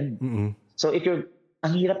to end. So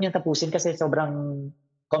ang hirap niyang tapusin kasi sobrang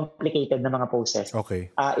complicated na mga poses. Okay.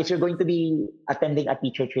 If you're going to be attending a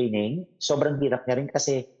teacher training, sobrang hirap niya rin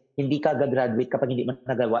kasi hindi ka gagraduate kapag hindi mo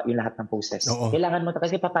nagawa yung lahat ng poses. Kailangan mo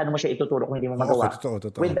kasi paano mo siya ituturo kung hindi mo magawa.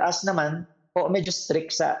 Totoo. With us naman, medyo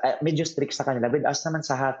strict sa kanila. With us naman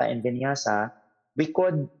sa Hatha and Vinyasa, we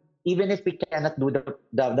could, even if we cannot do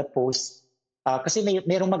the pose, kasi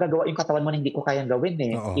merong magagawa yung katawan mo na hindi ko kayang gawin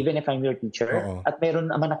even if I'm your teacher. At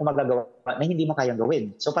meron naman ako magagawa na hindi mo kayang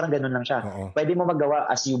gawin. So parang ganun lang siya. Pwede mo magawa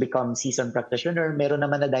as you become seasoned practitioner. Meron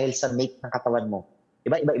naman na dahil sa make ng katawan mo.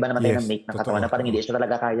 Iba naman tayo ng make ng katawan na parang hindi siya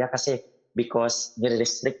talaga kaya kasi because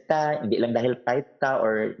nire-restrict ka, hindi lang dahil tight ka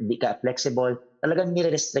or hindi ka flexible, talagang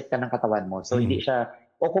nire-restrict ka ng katawan mo. So hindi siya,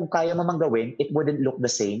 kung kaya mo mang gawin, it wouldn't look the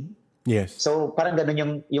same. Yes. So parang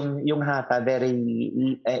ganun yung Hatha, very,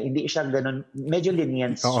 hindi siya ganun, medyo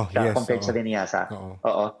lenient siya compared sa Vinyasa.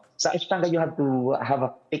 Sa Ashtanga, you have to have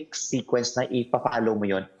a fixed sequence na ipapalo mo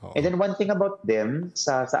yun. And then one thing about them,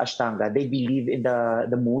 sa Ashtanga, they believe in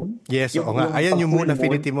the moon. Yes, ayan yung moon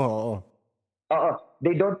affinity mo.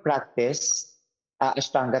 They don't practice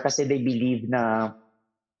Ashtanga kasi they believe na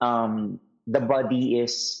the body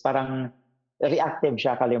is parang reactive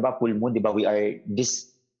siya. Kalimba, full moon, di ba? We are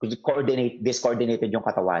discoordinated yung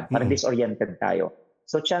katawan. Parang disoriented tayo.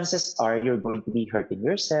 So chances are you're going to be hurting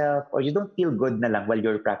yourself or you don't feel good na lang while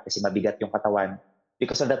you're practicing. Mabigat yung katawan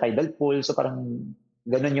because of the tidal pull. So parang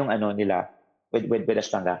ganun yung nila with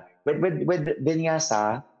Ashtanga. With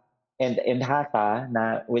Vinyasa and Hatha,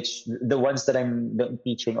 which the ones that I'm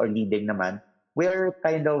teaching or leading naman, we're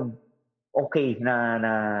kind of okay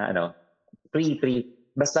na free.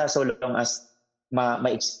 Basta so long as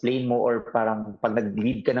ma-explain mo or parang pag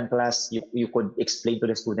nag-lead ka ng class, you could explain to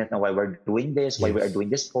the student na why we're doing this, why we are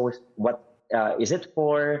doing this pose, what is it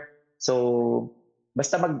for. So,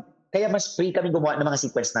 basta kaya mas free kami gumawa ng mga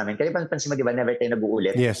sequence namin. Kaya pansin mo, di ba, never tayo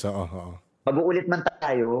nag-uulit. Yes, Mag-uulit man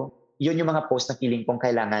tayo, yun yung mga pose na feeling kong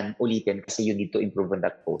kailangan ulitin kasi you need to improve on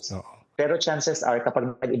that pose. Pero chances are,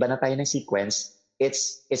 kapag nag-iba na tayo ng sequence,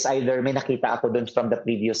 it's either may nakita ako dun from the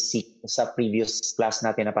previous class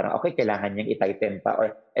natin na parang okay, kailangan niyang i-tighten pa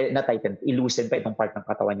or i-loosen pa itong part ng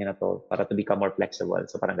katawan niya na to para to become more flexible.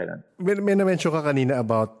 So parang gano'n. May na-mention ka kanina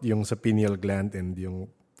about yung sa pineal gland and yung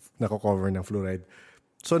nako-cover ng fluoride.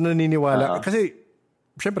 So naniniwala, kasi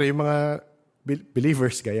syempre yung mga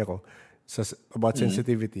believers gaya ko about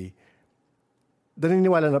sensitivity,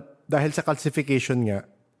 naniniwala na dahil sa calcification nga,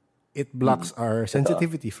 it blocks our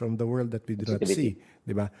sensitivity from the world that we do not see.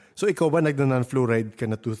 Diba? So, ikaw ba nagna-non-fluoride ka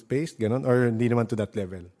na toothpaste? Ganon? Or hindi naman to that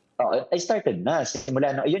level? I started na.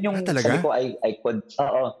 Simula na. Yun yung sabi ko, I could,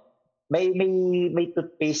 may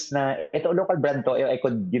toothpaste na, ito local brand to, I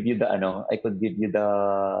could give you the,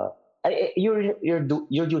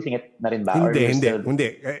 you're using it na rin ba? Hindi.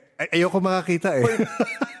 Ayoko makakita eh.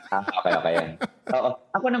 Okay.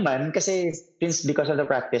 Ako naman, kasi because of the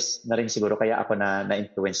practice na rin siguro, kaya ako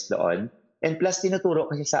na-influence doon. And plus, tinuturo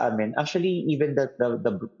kasi sa amin, actually, even the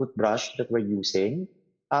toothbrush that we're using,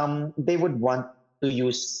 they would want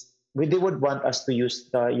us to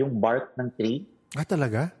use yung bark ng tree.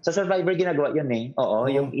 Talaga? Sa Survivor, ginagawa yun eh.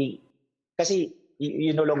 Kasi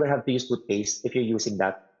you no longer have to use toothpaste if you're using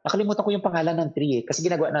that. Nakalimutan ko yung pangalan ng tree eh. Kasi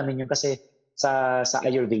ginagawa namin yun kasi sa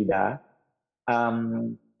Ayurveda,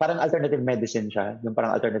 parang alternative medicine siya, yung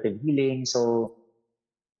parang alternative healing. So,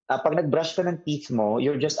 pag nag-brush ka ng teeth mo,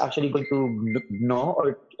 you're just actually going to gnaw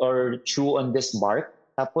or chew on this bark.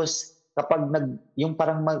 Tapos, kapag yung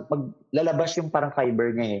parang lalabas yung parang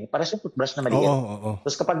fiber niya eh. Parang yung toothbrush na maliit.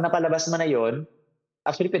 Tapos kapag napalabas mo na yon,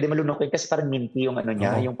 actually pwede malunukin kasi parang minty yung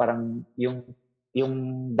niya, yung parang, yung yung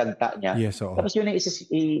dagta niya. Yes, oo. Tapos yun na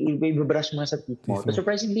i-brush mo sa teeth mo. But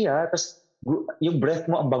surprisingly tapos yung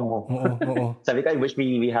breath mo ang bango. Oo. Sabi ko, I wish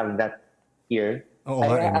we have that here. Oo,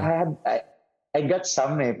 I got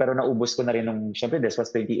some pero naubos ko na rin nung, syempre this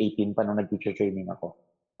was 2018 pa nung nag-teacher training ako.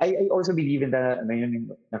 I also believe in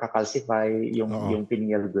yung nakakalsify yung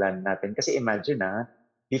pineal gland natin. Kasi imagine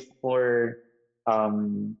before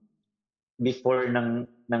ng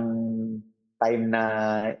time na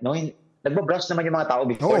nagbabrush naman yung mga tao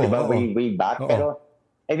before, di ba? Way back. Pero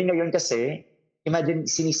I think ngayon kasi, imagine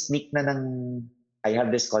sinisneak na ng I have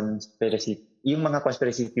this conspiracy. Yung mga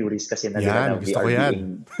conspiracy theories kasi na gusto ko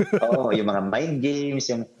yan. Yung mga mind games,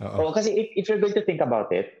 kasi if you're going to think about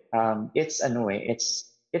it,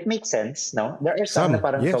 it makes sense, no? There are some na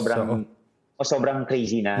parang sobrang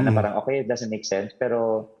crazy na parang okay, it doesn't make sense,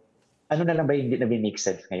 pero ano na lang ba hindi na make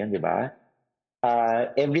sense ngayon, di ba?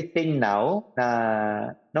 Everything now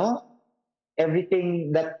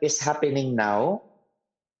everything that is happening now,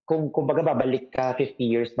 kung baga babalik ka 50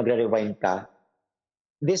 years, magre-rewind ka,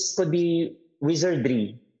 this could be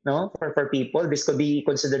wizardry, no? For people, this could be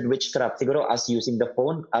considered witchcraft. Siguro us using the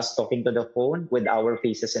phone, us talking to the phone with our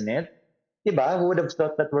faces in it. Diba? Who would have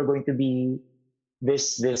thought that we're going to be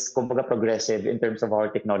this kumbaga progressive in terms of our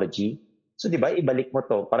technology? So, diba, ibalik mo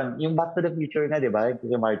to. Parang yung Back to the Future na, diba?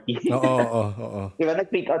 Yung Marty. Oo. Diba,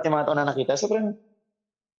 nag-freak out yung mga tao na nakita. So, parang,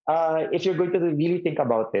 if you're going to really think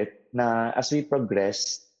about it, na as we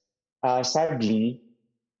progress, sadly,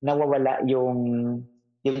 nawawala yung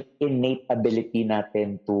innate ability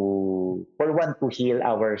natin to heal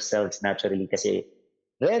ourselves naturally kasi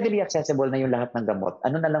readily accessible na yung lahat ng gamot.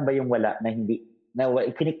 Ano na lang ba yung wala na hindi, na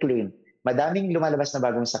kiniklaim? Madaming lumalabas na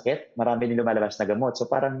bagong sakit, marami din lumalabas na gamot. So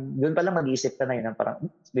parang, doon pa lang mag-iisip ka na yun, parang,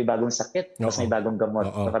 may bagong sakit, tapos may bagong gamot.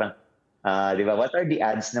 So parang, di ba, what are the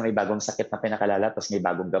odds na may bagong sakit na pinakalala, tapos may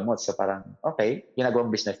bagong gamot? So parang, okay,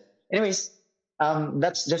 ginagawang business. Anyways,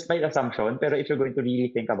 that's just my assumption, pero if you're going to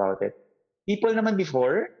really think about it, people naman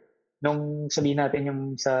before, nung sabihin natin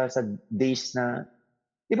yung sa days na,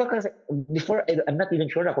 di ba kasi, before, I'm not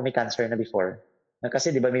even sure ako may cancer na before.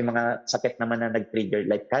 Kasi di ba may mga sakit naman na nag-trigger,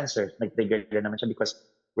 like cancer, nag-trigger naman siya because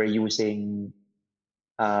we're using,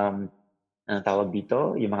 anong tawag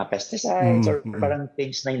dito, yung mga pesticides or parang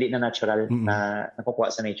things na hindi na natural na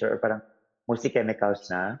nakukuha sa nature or parang multi-chemicals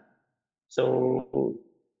na. So,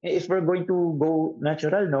 if we're going to go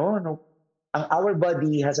natural, our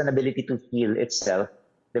body has an ability to heal itself,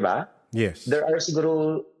 di ba? Yes. There are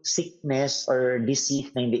siguro sickness or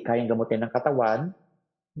disease na hindi kayang gamutin ng katawan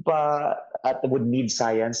at would need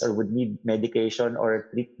science or would need medication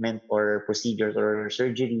or treatment or procedures or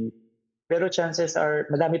surgery. Pero chances are,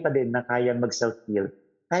 madami pa din na kayang mag-self-heal.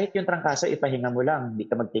 Kahit yung trangkaso, ipahinga mo lang, hindi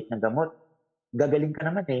ka mag-take ng gamot. Gagaling ka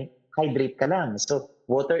naman hydrate ka lang. So,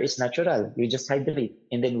 water is natural. You just hydrate.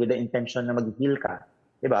 And then with the intention na mag-heal ka.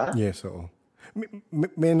 Diba? Yes, oo.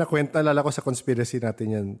 May nakwenta, alala ko sa conspiracy natin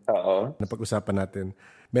yan. Oo. Na pag-usapan natin.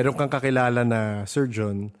 Meron kang kakilala na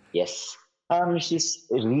surgeon. Yes.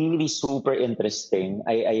 She's really super interesting.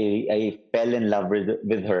 I fell in love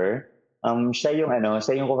with her. Siya yung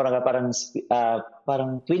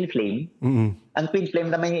parang twin flame. Mm-hmm. Ang twin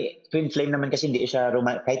flame naman kasi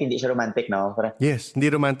kahit hindi siya romantic, no? Parang, yes,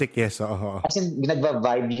 hindi romantic, yes. As in,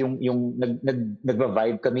 nagva-vibe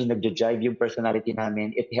nagva-vibe kami, nagja-jive yung personality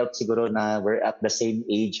namin. It helps siguro na we're at the same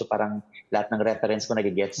age, so parang lahat ng reference ko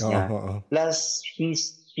nagigets niya. Plus,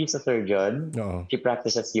 she's a surgeon. She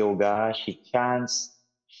practices yoga. She chants.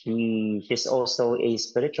 She's also a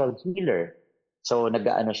spiritual healer. So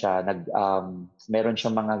meron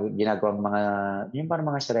siyang mga ginagawang yung parang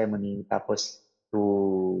mga ceremony tapos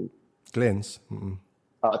to cleanse.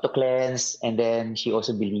 To cleanse, and then she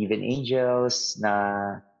also believe in angels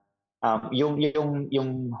na yung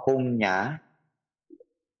home niya.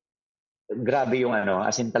 Grabe yung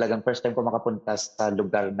as in talagang first time ko makapunta sa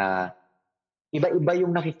lugar na iba-iba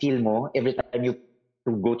yung nafe-feel mo every time you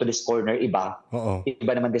to go to this corner, iba.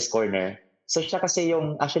 Iba naman this corner. So siya kasi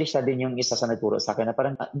siya din yung isa sa nagturo sa akin na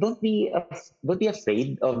parang don't be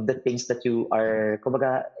afraid of the things that you are,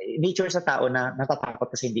 kumbaga, nature sa tao na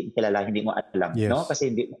natatakot kasi hindi kilala, hindi mo alam, yes. No?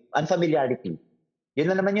 Kasi unfamiliarity. Yun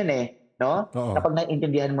na naman yun no? Kapag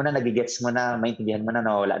naintindihan mo na, nagigets mo na, maintindihan mo na,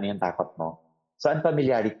 nawawala na yung takot mo. So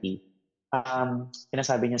unfamiliarity.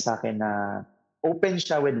 Sinasabi niya sa akin na open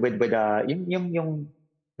siya with yung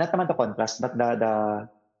not naman the contrast but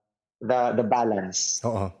the balance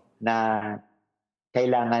na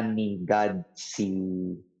kailangan ni God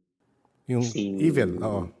yung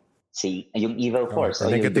evil yung evil force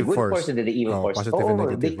negative yung the good force and the evil force positive and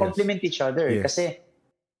negative, they complement each other kasi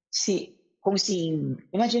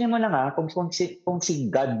imagine mo lang kung si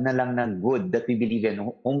God na lang na good that we believe in,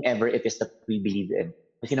 whomever it is that we believe in,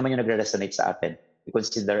 kung sino man yung nagre-resonate sa atin, we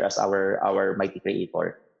consider as our mighty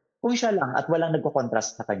creator. Kung siya lang at walang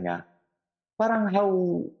nagko-contrast sa kanya, parang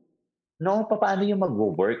paano yung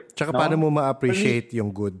mag-work? Tsaka paano mo ma-appreciate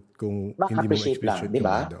yung good kung hindi mo ma-appreciate yung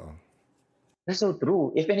bad? That's so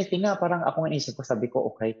true. If anything nga, parang ako nga isip ko, sabi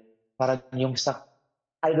ko, okay, parang yung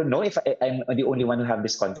I don't know if I'm the only one who have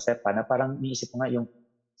this concept, na parang niisip ko nga yung,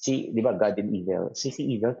 di ba, God and evil. Si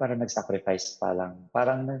evil parang nag-sacrifice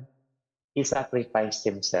parang he sacrificed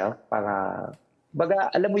himself para,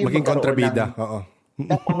 alam mo yung maging kontrabida.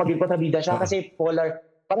 Maging kontrabida siya kasi polar,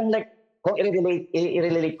 parang like, kung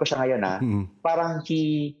i-relate ko siya ngayon parang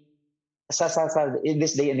in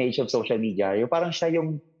this day and age of social media, yung parang siya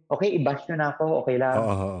yung, okay, i-bash nyo na ako, okay lang.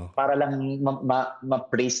 Para lang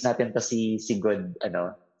ma-praise natin to si good,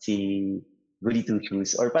 si Goody Two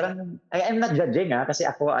Shoes. Or parang, I'm not judging kasi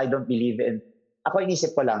ako, I don't believe in, ako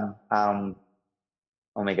inisip ko lang,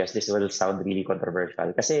 oh my gosh, this will sound really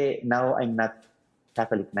controversial. Kasi now I'm not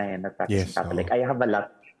Catholic na not practicing Catholic. I have a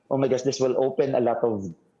lot, oh my gosh, this will open a lot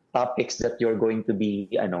of topics that you're going to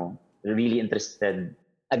be, really interested.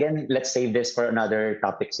 Again, let's save this for another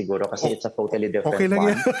topic siguro kasi it's a totally different okay lang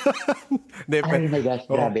one. Yan. Oh my gosh,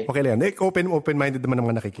 grabe. Okay lang yan. Open-minded naman ang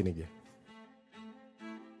mga nakikinig.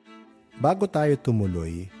 Bago tayo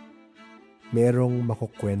tumuloy, merong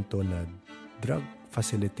makukwento na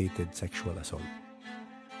drug-facilitated sexual assault.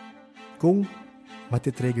 Kung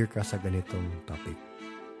matitrigger ka sa ganitong topic,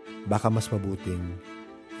 baka mas mabuting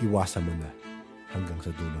iwasan mo na hanggang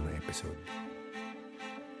sa dulo ng episode.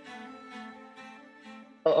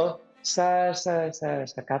 Oo. Sa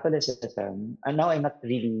Catholicism, now I'm not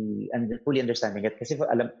really fully understanding it kasi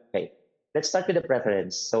okay. Let's start with the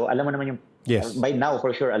preference. So alam mo naman yung by now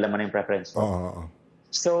for sure alam mo na yung preference.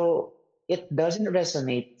 So it doesn't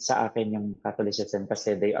resonate sa akin yung Catholicism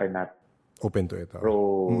kasi they are not open to it.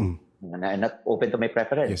 Not open to my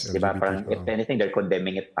preference, di ba? Parang if anything they're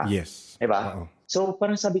condemning it pa. Yes. Di ba? So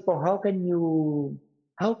parang sabi ko, how can you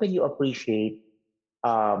appreciate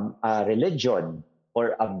a religion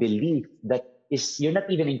or a belief that is you're not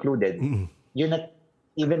even included, you're not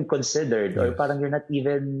even considered, or parang you're not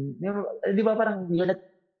even, di ba, parang you're not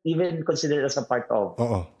even considered as a part of.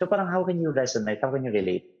 So parang how can you resonate, how can you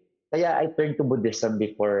relate? Kaya I turned to Buddhism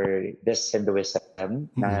before this Hinduism.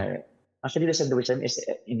 Actually, this Hinduism is,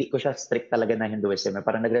 hindi ko siya strict talaga na Hinduism.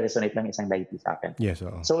 Parang nagre-resonate lang isang deity sa akin. Yes.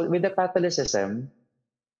 So with the Catholicism,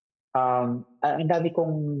 ang dami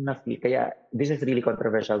kong na-feel. Kaya this is really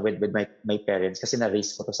controversial with my parents kasi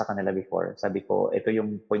na-raise ko to sa kanila before. Sabi ko, ito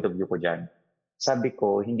yung point of view ko dyan. Sabi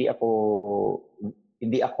ko, hindi ako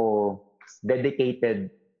dedicated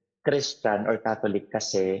Christian or Catholic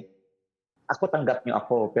kasi ako tanggap niyo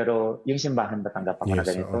ako, pero yung simbahan ba tanggap ako na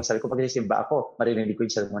ganito? Sabi ko, pag simba ako, marinig ko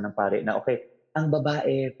yung sermon ng pare na okay, ang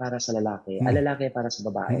babae para sa lalaki, ang lalaki para sa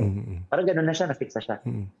babae. Parang gano'n na siya, na-fix na siya.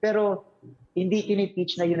 Pero hindi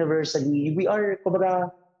tiniteach na universally. We are,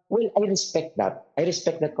 kumbaga, well, I respect that. I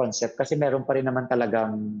respect that concept kasi meron pa rin naman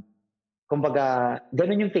talagang, kumbaga,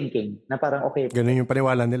 gano'n yung thinking na parang okay. Gano'n yung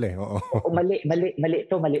paniwala nila Mali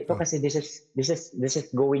to kasi this is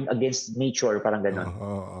going against nature, parang gano'n.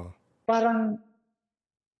 Parang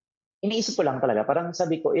iniisip ko lang talaga, parang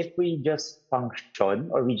sabi ko, if we just function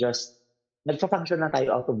or we just nagfa-function lang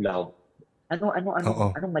tayo out of love,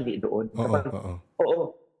 anong mali doon?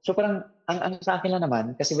 Oo. So parang ang sa akin lang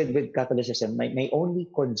naman kasi with Catholicism, may only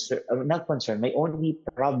concern, not concern, may only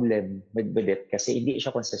problem with it kasi hindi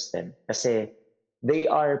siya consistent. Kasi they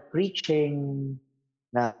are preaching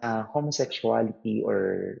na homosexuality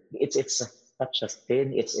or it's such a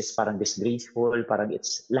sin, it's parang disgraceful, parang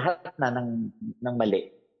it's lahat na ng mali.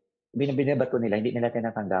 Binabato nila, hindi nila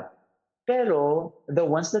tinatanggap. Pero the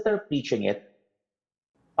ones that are preaching it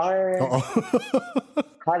are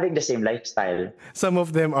having the same lifestyle. Some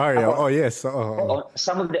of them are. Yes.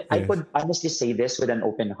 Some of them, yes. I could honestly say this with an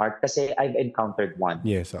open heart kasi I've encountered one.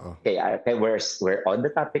 Yes. Okay, we're on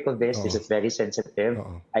the topic of this. This is very sensitive.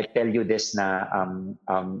 I tell you this na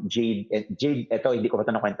Jade, ito hindi ko pa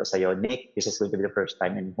ito nakwento sa'yo. Nick, this is going to be the first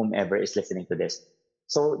time and whomever is listening to this.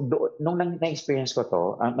 So, nung na-experience ko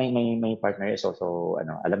to, my partner is also,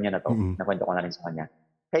 alam niya na to, nakwento ko na rin sa kanya.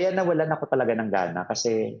 Kaya nawalan ako talaga ng gana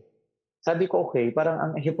kasi sabi ko, okay, parang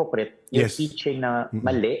ang hypocrite, you're teaching na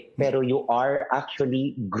mali, pero you are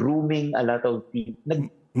actually grooming a lot of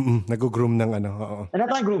people. Nag-groom ng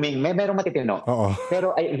Not grooming, merong matitino.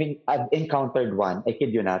 Pero I've encountered one, I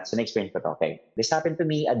kid you not, so na-experience ko to, okay. This happened to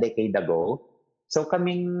me a decade ago. So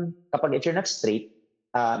kapag if you're not straight,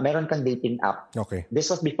 meron kang dating app. Okay. This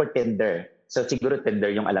was before Tinder. So siguro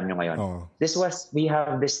Tinder yung alam nyo ngayon. We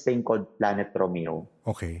have this thing called Planet Romeo.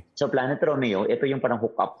 Okay. So Planet Romeo, ito yung parang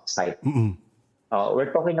hookup site.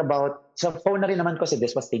 We're talking about, so phone na rin naman kasi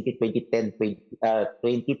this was 2010,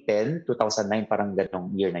 2009, parang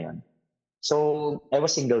ganong year na yon. So I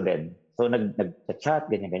was single then. So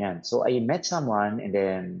nag-chat, ganyan. So I met someone and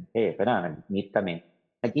then, nag-meet kami.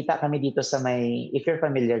 Nagkita kami dito sa if you're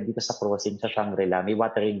familiar dito sa crossing sa Shangri-La, may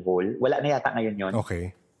watering hole. Wala na yata ngayon yon.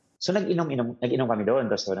 Okay. So nag-inom kami doon.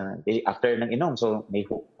 So after ng inom, so may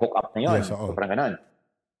hook up na yon. Yes, so parang ganon.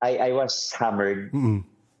 I was hammered.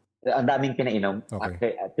 Ang daming pinainom.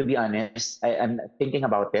 Okay. To be honest, I'm thinking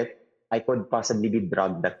about it. I could possibly be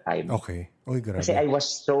drugged that time. Okay. Oy, grabe. Kasi I was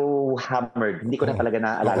so hammered. Hindi ko na talaga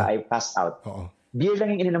naalala. I passed out. Beer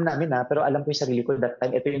lang yung ininom namin pero alam ko yung sarili ko that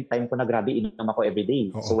time. Ito yung time ko na grabe inom ako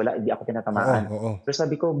everyday. So hindi ako tinatamaan. So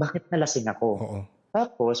sabi ko, bakit nalasing ako?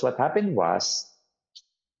 Tapos what happened was,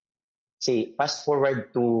 fast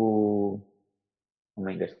forward to, oh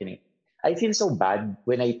my gosh, I feel so bad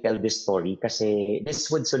when I tell this story kasi this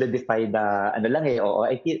would solidify the,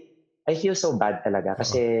 I feel so bad talaga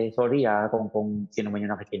kasi sorry kung sino man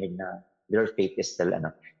yung nakikinig na your faith is still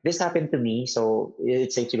This happened to me, so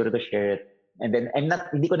it's safe siguro to share it. And then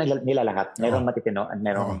hindi ko nilalahat. Merong matitino and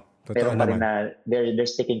merong pa rin na they're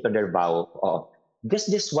sticking to their vow.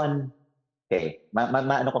 Just this one,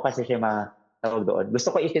 ano ko kasi siya tawag doon.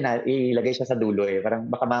 Gusto ko ilagay siya sa dulo parang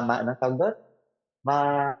baka tawag doon?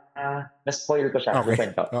 Na-spoil ko siya.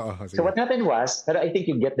 Okay. So what happened was, pero I think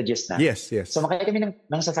you get the gist na. Yes. So makaya kami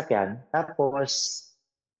ng sasakyan, tapos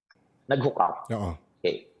nag-hook up.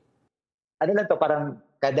 Okay. Ano lang to, parang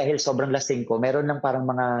dahil sobrang lasing ko, meron lang parang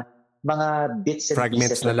mga bits and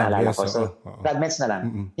fragments pieces na naalala ko. So fragments na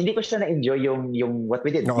lang. Hindi ko siya na-enjoy yung what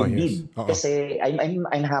we did. Indeed. Kasi I'm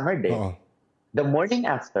hammered The morning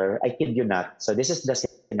after, I kid you not, so this is the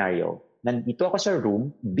scenario. Nandito ako sa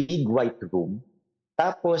room, big white room.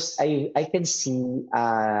 Tapos, I can see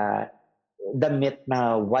damit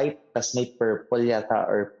na white, tas may purple yata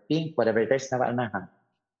or pink, whatever. There's na.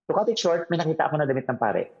 To cut it short, may nakita ako na damit ng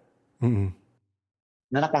pare.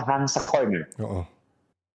 Na nakahang sa corner.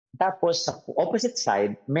 Tapos, sa opposite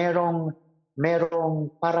side, merong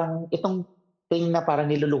parang itong thing na parang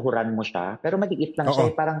niluluhuran mo siya. Pero maliit lang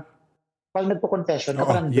siya. Parang, pag nagpo-confession,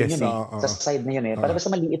 parang dun yun sa side na yun Parang basta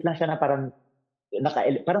maliit lang siya na parang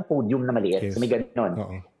podium na maliit. So may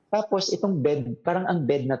ganon. Tapos itong bed, parang ang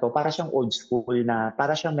bed na to, para siyang old school na,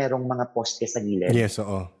 para siyang merong mga poste sa gilid. Yes,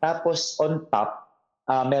 Tapos on top,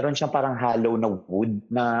 meron siyang parang hollow na wood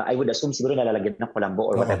na I would assume siguro nalalagyan ng kulambo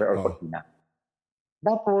or whatever or cortina.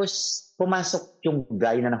 Tapos pumasok yung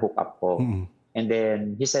guy na na-hook up ko. And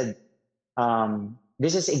then he said,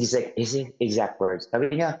 this is exact words.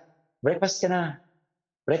 Sabi niya, breakfast ka na,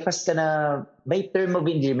 may term of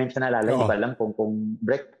endearment siya nalala, hindi ba alam kung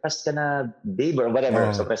breakfast ka na, babe, or whatever.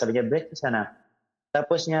 So sabi niya, breakfast ka na.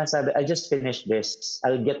 Tapos niya sabi, I just finished this.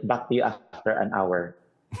 I'll get back to you after an hour.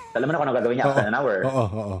 Alam mo na kung ano gagawin niya after an hour?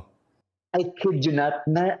 I kid you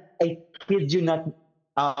not,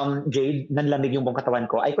 Jade, nanlamig yung buong katawan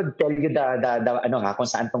ko. I could tell you kung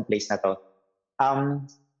saan tong place na to.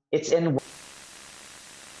 It's in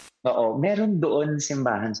meron doon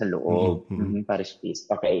simbahan sa loob. Parish priest.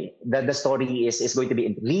 Okay. The story is going to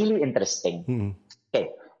be really interesting.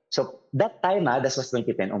 Okay. So, that time, that was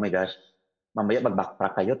 2010. Oh my gosh. Mamaya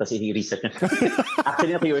mag-backtrack kayo tapos i-research nyo.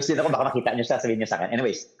 Actually, na-curious din ako. Baka makita nyo siya, sabihin nyo sa akin.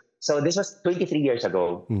 Anyways. So, this was 23 years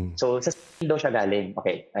ago. So, sa daw siya galing.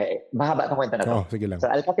 Okay. Mahaba itong kwento na to. Sige lang. So,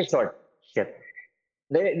 I'll cut it short. Shit.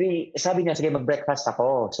 Sabi niya, sige, mag-breakfast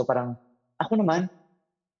ako. So, parang, ako naman,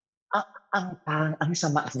 ang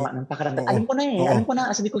sama ng pakiramdam. Alam ko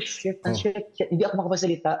na. Sabi ko, shit. Hindi ako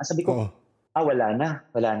makapasalita. Sabi ko, wala na.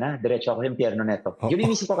 Diretso ako sa impyerno neto. Yun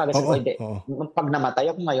yung isip ko kagad. Hindi. Pag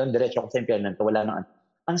namatay ako ngayon, diretso ako sa impyerno neto. Wala na.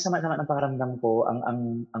 Ang sama ng pakiramdam ko,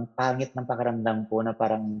 ang pangit ng pakiramdam ko na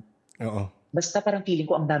parang, basta parang feeling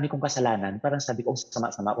ko ang dami kong kasalanan. Parang sabi ko,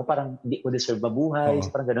 sama-sama ko. Parang hindi ko deserve mabuhay.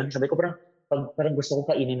 Parang ganun. Sabi ko, parang gusto ko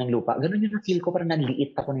kainin ng lupa. Ganun yung feel ko. Parang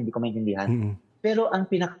nanliit ako na hindi ko maintindihan. Pero ang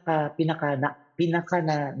pinaka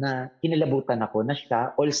na kinilabutan ako na siya,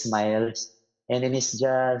 all smiles, and then it's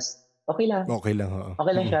just, okay lang. Okay lang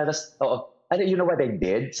siya. Tapos, you know what I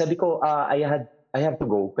did? Sabi ko, I have to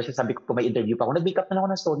go. Kasi sabi ko, may interview pa ako. Nag-make up na ako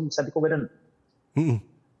ng story. Sabi ko, ganun.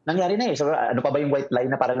 Nangyari na So, ano pa ba yung white line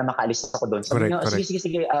na para na makaalis ako doon? Sabi niya,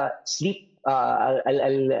 sige, sleep.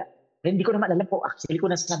 Hindi ko naman alam po. Actually, kung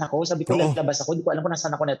nasaan ako. Sabi ko, labas ako. Hindi ko alam kung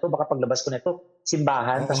nasaan ako neto. Baka paglabas ko neto,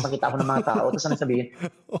 simbahan. Tapos makita ako ng mga tao. Tapos ano sabihin?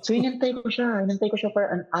 So, inantay ko siya for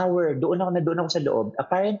an hour. Doon ako sa loob.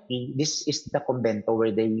 Apparently, this is the convento where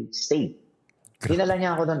they stay. Dinala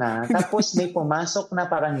niya ako doon Tapos may pumasok na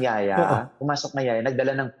parang yaya. Pumasok na yaya,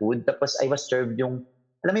 nagdala ng food. Tapos I was served yung,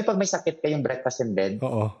 alam mo pag may sakit kayong breakfast in bed,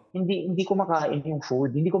 hindi ko makain yung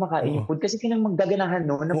food. Hindi ko makain yung food. Kasi kinang maggaganahan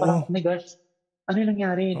noon na parang, oh my gosh, ano yung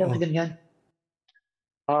nangyari? Tapos ganyan.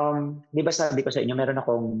 Di ba sabi ko sa inyo, meron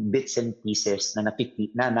akong bits and pieces na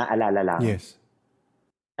naalala lang. Yes.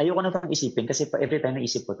 Ayoko na itong isipin kasi every time na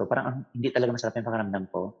isip ko to, parang hindi talaga masarap yung pakiramdam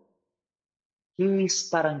ko. He's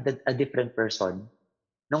parang a different person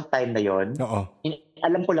nung time na yon.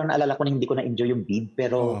 Alam ko lang, naalala ko na hindi ko na-enjoy yung bead,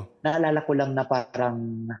 pero naalala ko lang na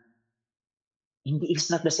parang he's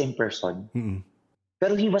not the same person.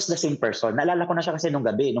 Pero he was the same person. Naalala ko na siya kasi nung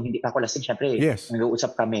gabi, nung hindi pa ako lasing, syempre,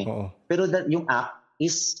 nag-uusap kami. Pero yung act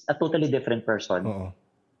is a totally different person.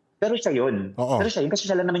 Pero siya yun. Pero siya yun kasi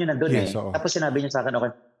siya lang naman yun nandun Tapos sinabi niya sa akin,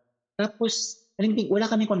 Tapos, wala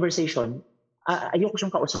kami conversation. Ayoko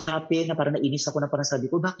siyang kausapin na parang nainis ako na parang sabi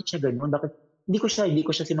ko, bakit siya ganun? Bakit? Hindi ko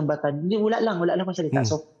siya sinumbatan. Wala lang akong salita.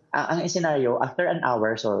 So, ang scenario, after an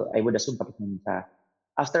hour, so I would assume tapos naman siya.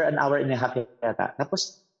 After an hour and a half yata.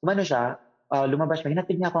 Tapos, siya, lumabas siya,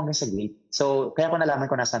 hinatid niya ako hanggang sa gate. So, kaya ko nalaman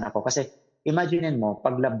ko nasaan ako. Kasi, imagine mo,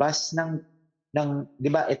 paglabas ng di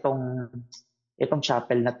ba, itong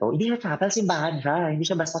chapel na to, hindi siya chapel, simbahan siya. Hindi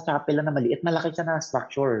siya basta chapel lang na maliit. Malaki siya na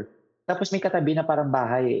structure. Tapos may katabi na parang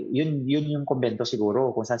bahay. Yun yung kumbento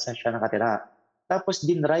siguro kung saan siya nakatira. Tapos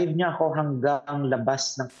dinrive niya ako hanggang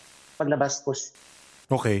paglabas ko.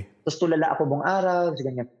 Okay. Tapos tulala ako buong araw.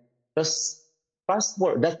 Ganyan. Tapos fast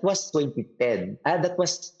forward, that was 2010. That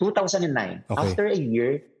was 2009. Okay. After a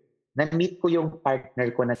year, na-meet ko yung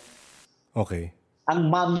partner ko na. Okay.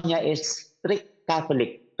 Ang mom niya is strict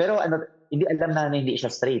Catholic. Pero hindi alam na hindi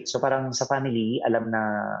siya straight. So parang sa family, alam na,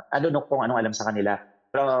 I don't know kung anong alam sa kanila.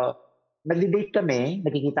 Pero nag-date kami,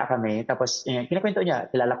 nakikita kami, tapos kinakwento niya,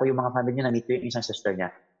 kilala ko yung mga family niya, na-meet ko yung isang sister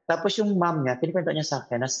niya. Tapos yung mom niya, kinakwento niya sa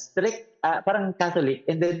akin na strict, parang Catholic,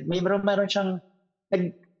 and then meron siyang,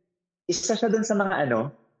 isa siya dun sa mga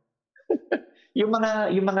yung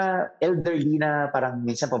mga elderly na parang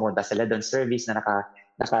minsan pumunta sila doon service na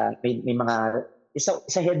may mga,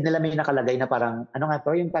 isa head nila may nakalagay na parang,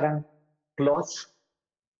 yung parang cloth.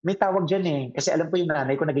 May tawag dyan Kasi alam ko yung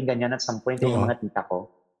nanay ko naging ganyan at some point yung mga tita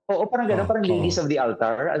ko. Oo, parang gano'n, parang ladies of the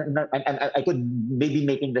altar. I could maybe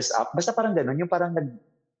making this up. Basta parang gano'n, yung parang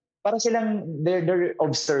silang, they're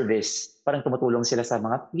of service. Parang tumutulong sila sa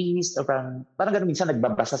mga priest, o parang gano'n minsan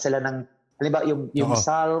nagbabasa sila ng, halimbawa yung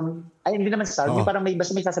psalm, ay hindi naman psalm, yung parang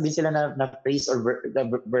basta may sasabihin sila na praise or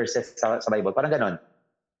verses sa Bible. Parang gano'n.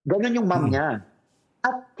 Gano'n yung mom niya.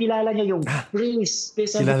 At kilala niya yung priest.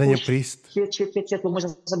 Kilala niya priest. Shit, huwag mo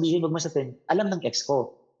sasabihin, huwag mo sasabihin. Alam ng ex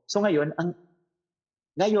ko. So ngayon,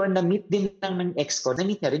 na-meet din ng ex ko.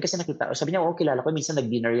 Na-meet niya rin kasi nakita. Sabi niya, kilala ko. Minsan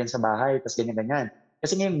nag-dinner yan sa bahay. Tapos ganyan-ganyan.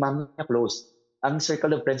 Kasi ngayon, mom niya close. Ang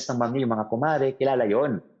circle of friends ng mom niya, yung mga kumare, kilala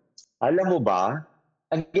yon. Alam mo ba,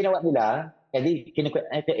 ang ginawa nila,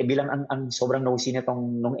 bilang ang sobrang nosy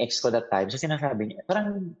nung ex ko that time, so sinasabi niya,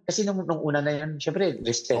 parang, kasi nung una na yan, syempre,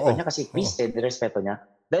 respeto niya, kasi Christian, respeto niya.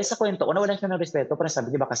 Dahil sa kwento ko, nawalan siya ng respeto, parang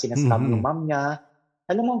sabi niya, baka sinascam yung mom niya.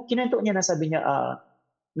 Alam mo, kinento niya na, sabi niya,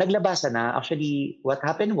 naglabasa na. Actually, what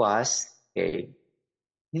happened was,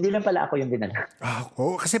 hindi lang pala ako yung dinala.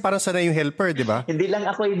 Kasi parang sanay yung helper, di ba? Hindi lang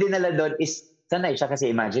ako yung dinala doon, is sanay siya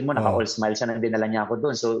kasi imagine mo, naka-all smile siya nang dinala niya ako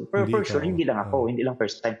doon. So, for sure, hindi lang ako, hindi lang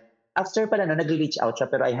first time. After pala, nag-reach out siya,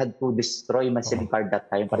 pero I had to destroy my SIM card that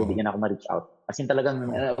time para hindi niya na ako ma-reach out. As in talagang,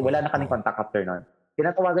 wala na kaming contact after nun.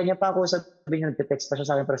 Tinatawagan niya pa ako, sabi niya, nag-text pa siya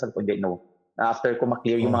sa akin, pero sabi ko, no. After ko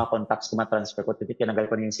ma-clear yung mga contacts ko, ma-transfer ko, tinagal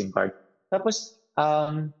ko na yung SIM card. Tapos,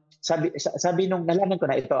 sabi nung nalaman ko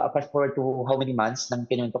na ito, fast forward to how many months nang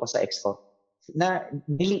kinuwento ko sa ex ko, na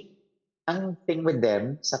ang thing with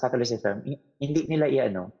them sa Catholicism, hindi nila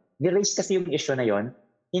ni-raise kasi yung issue na yon.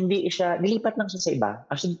 Nilipat lang siya sa iba.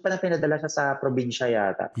 Actually, pa na pinadala siya sa probinsya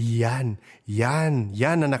yata. Yan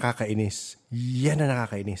na nakakainis.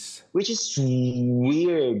 Which is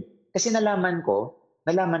weird. Kasi nalaman ko,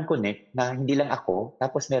 Nick, na hindi lang ako,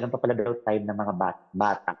 tapos meron pa pala daw time ng mga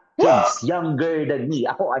bata. Kids, younger than me.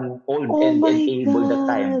 Ako, I'm old and able that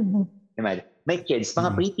time. Imagine. May kids,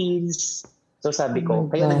 mga preteens. So sabi ko,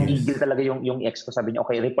 kaya nag-gigil talaga yung ex ko. Sabi niya,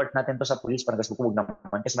 okay, report natin to sa police. Parang huwag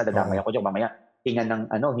naman kasi madadamay ako dyan. Mamaya, hinga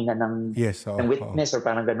ng witness or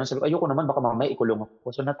parang gano'n. Sabi ko, ayoko naman, baka mamaya ikulong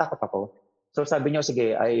ako. So natakot ako. So sabi niya,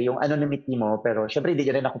 sige, ay yung anonymity mo, pero syempre hindi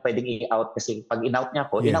rin ako pwedeng i-out kasi pag in-out niya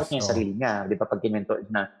ako, in-out niya yung sarili niya. Di ba, pag kinwento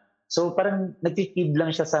na. So parang nag-feed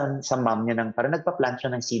lang siya sa mom niya parang nagpa-plant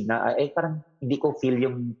siya ng seed na, parang hindi ko feel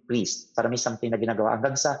yung priest. Parang may something na ginagawa.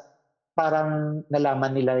 Hanggang sa parang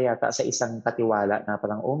nalaman nila yata sa isang katiwala na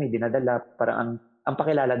parang, may dinadala. Parang ang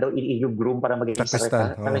pakilala daw, yung groom para maging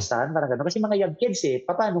sakristahan. Parang gano'n. Kasi mga young kids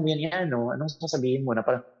paano mo yan, no? Anong sasabihin mo na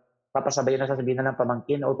parang papasabayin na sasabihin na lang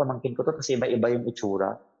pamangkin ko to kasi iba-iba yung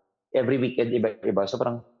itsura. Every weekend, iba-iba. So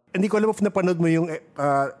parang... Hindi ko alam if napanood mo yung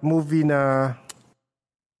movie na...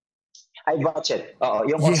 I watched it. Oo,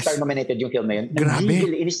 yung Oscar-nominated yung film na yun.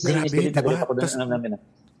 Grabe, diba? Ako doon,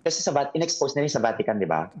 kasi in-expose nila sa Vatican, di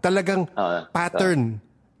ba? Talagang pattern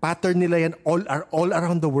nila yan all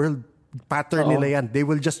around the world. Pattern nila yan. They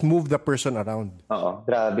will just move the person around. Oo,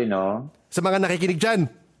 grabe, no? Sa mga nakikinig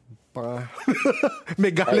dyan,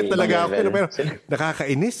 may galit talaga ako. Pero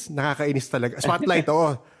nakakainis talaga. Spotlight,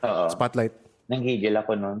 Spotlight. Nanggigil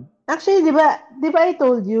ako nun. Actually, di ba I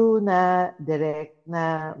told you na direct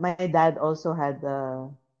na my dad also had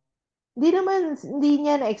hindi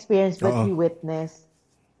niya na-experience but he witnessed.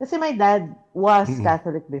 Kasi my dad was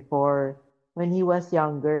Catholic before. When he was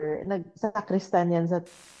younger, nagsakristan yan sa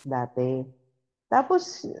dati.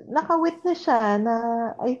 Tapos, naka-witness siya na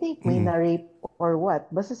I think may na-rape or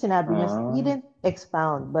what. Basta sinabi niya, he didn't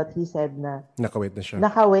expound, but he said na naka-witness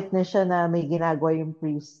siya na may ginagawa yung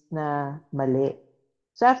priest na mali.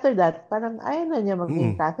 So after that, parang ayaw na niya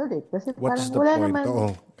maging Catholic. Kasi parang wala naman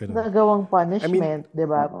nagawang punishment, di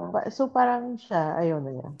ba? So parang siya, ayaw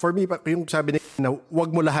na niya. For me, yung sabi na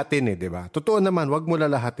wag mo lahatin di ba? Totoo naman, wag mo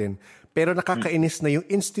lalahatin. Pero nakakainis na yung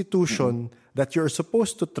institution that you're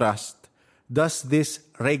supposed to trust does this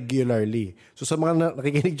regularly. So sa mga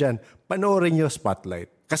nakikinig dyan, panoorin nyo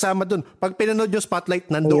Spotlight. Kasama dun, pag pinanood nyo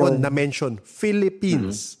Spotlight, nandoon na-mention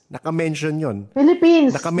Philippines. Naka-mention yun.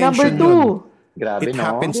 Philippines, number 2. Grabe, It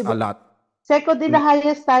happens a lot. Second in the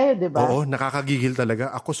highest tayo, di ba? Oo, nakakagigil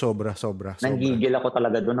talaga. Ako sobra. Nanggigil ako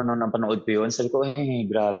talaga doon nung napanood ko yun. Sabi ko,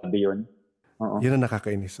 grabe yun. Oo. Yun ang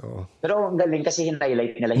nakakainis, Pero ang galing kasi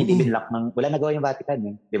highlight nila, hindi binlock wala nagawa yung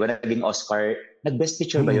Vatican Di ba naging Oscar? Nag-best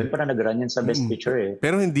picture ba yun? Parang nag-run yun sa best picture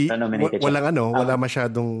Pero hindi, wala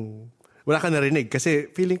masyadong, wala ka narinig. Kasi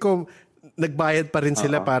feeling ko, nagbayad pa rin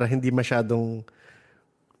sila para hindi masyadong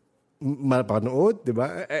mapanood, di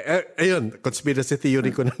ba? Ayun, conspiracy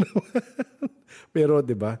theory ko na naman. Pero,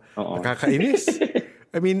 di ba? Nakakainis.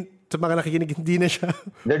 I mean, sa mga nakikinig, hindi na siya.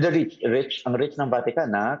 They're the rich. Ang rich ng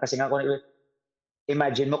Vatican, Kasi nga,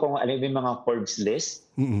 imagine mo kung ano yung mga Forbes list.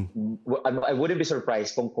 I wouldn't be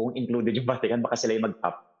surprised kung included yung Vatican, baka sila yung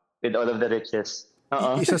mag-top with all of the riches.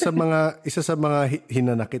 Isa sa mga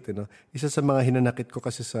hinanakit, Isa sa mga hinanakit ko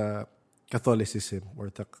kasi sa Catholicism or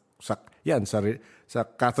sa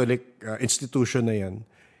Catholic institution na yan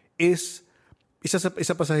is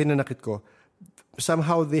isa pa sa hinanakit ko,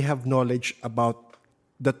 somehow they have knowledge about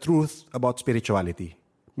the truth about spirituality.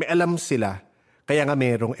 May alam sila, kaya nga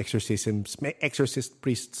mayroong exorcisms, may exorcist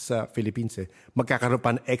priests sa Philippines Magkakaroon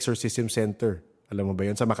pa ng exorcism center. Alam mo ba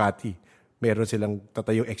yun? Sa Makati. Meron silang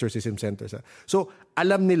tatayong exorcism center. So,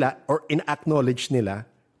 alam nila or in-acknowledge nila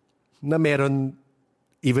na meron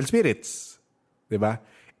evil spirits. Diba?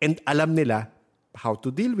 And alam nila how to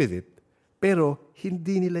deal with it. Pero,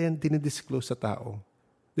 hindi nila yan dinidisclose sa tao.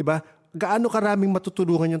 Diba? Gaano karaming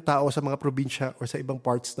matutulungan yung tao sa mga probinsya or sa ibang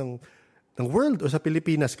parts ng world o sa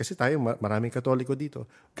Pilipinas? Kasi tayo, maraming Katoliko dito.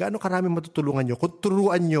 Gaano karaming matutulungan nyo kung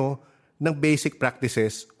turuan nyo ng basic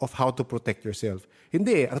practices of how to protect yourself?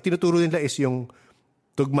 Hindi Ang tinuturo nila is yung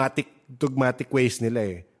dogmatic ways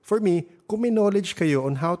nila For me, kung may knowledge kayo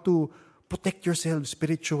on how to protect yourself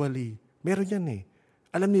spiritually, meron yan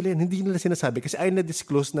Alam nila yan, hindi nila sinasabi kasi ayaw na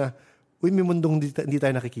disclose na, may mundong hindi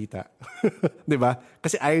tayo nakikita. Di ba?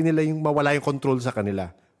 Kasi ayaw nila yung mawala yung control sa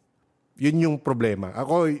kanila. Yun yung problema.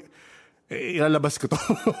 Ako, ilalabas ko to.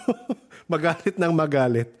 Magalit ng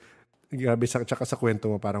magalit. Grabe, tsaka sa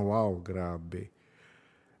kwento mo, parang wow, grabe.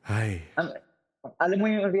 Ay. Alam mo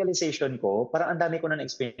yung realization ko, parang ang dami ko na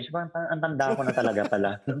na-experience. Parang ang tanda ko na talaga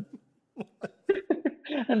pala.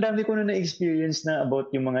 Ang dami ko na na-experience na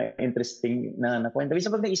about yung mga interesting na kwento.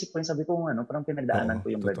 Isa pag naisip ko yun, sabi ko, parang pinagdaanan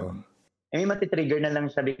ko yung gano'n. May matitrigger na lang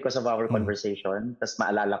sabi ko sa our conversation, tapos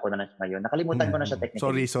maalala ko na siya ngayon. Nakalimutan ko na siya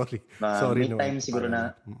technically. Sorry. May time siguro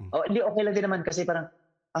na, hindi, okay lang din naman kasi parang,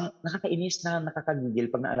 ang nakakainis na nakakagigil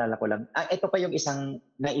pag naalala ko lang. Ito pa yung isang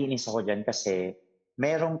naiinis ako dyan kasi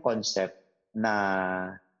merong concept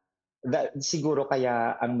na siguro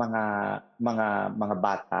kaya ang mga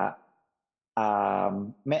bata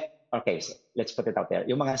okay, so let's put it out there.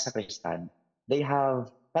 Yung mga sakristan, they have,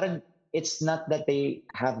 parang it's not that they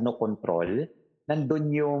have no control.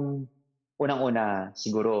 Nandun yung unang-una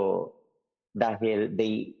siguro dahil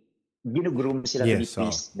ginugroom sila to be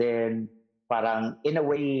priest. Then parang in a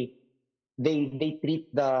way they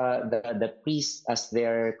treat the priest as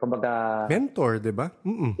their kumbaga mentor, 'di ba?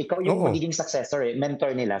 Ikaw yung magiging successor,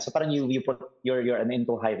 mentor nila. So parang you put your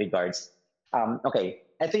into high regards. Okay.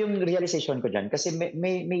 Ito yung realization ko dyan. Kasi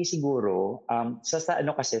may siguro, sa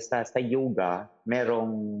yoga,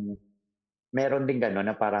 meron din gano'n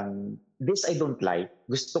na parang, this I don't like.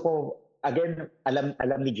 Gusto ko, again,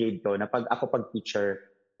 alam ni Jade to, na pag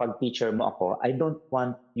teacher mo ako, I don't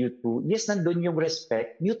want you to, yes, nandun yung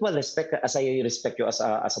respect, mutual respect, as I respect you as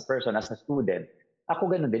a person, as a student. Ako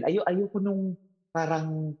gano'n din. Ayoko nung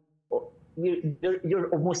parang,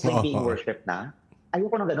 you're almost like being worshipped na.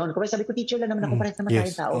 Ayoko nung gano'n. Kung sabi ko, teacher lang naman ako, parehas naman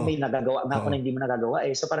tayong tao. May nagagawa nga ako na hindi mo nagagawa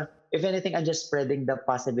eh. So parang, if anything, I'm just spreading the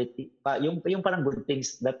positivity, yung parang good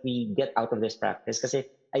things that we get out of this practice. Kasi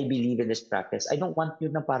I believe in this practice. I don't want you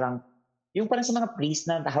na parang, yung parang sa mga priest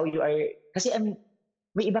na how you are, kasi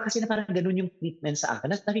may iba kasi na parang ganun yung treatment sa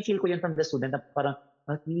akin. Nafe-feel ko yun from the student na parang,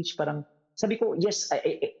 teach, parang, sabi ko, yes,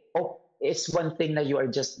 it's one thing na you are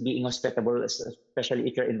just being hospitable, especially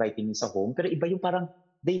if you're inviting me sa home. Pero iba yung parang,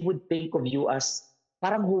 they would think of you as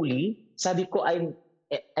parang holy. Sabi ko,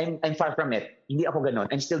 I'm far from it. Hindi ako ganon.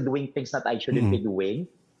 I'm still doing things that I shouldn't be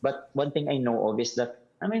doing. But one thing I know of is that,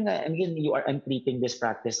 I'm treating this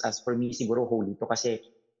practice as, for me, siguro holy to kasi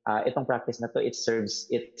itong practice na to, it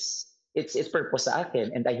serves its purpose sa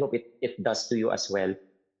akin, and I hope it does to you as well.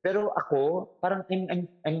 Pero ako, parang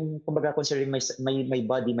I'm kumbaga considering my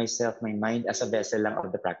body, myself, my mind as a vessel lang of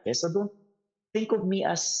the practice. So don't think of me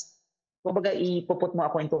as, kumbaga ipuput mo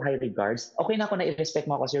ako into high regards. Okay na ako na i-respect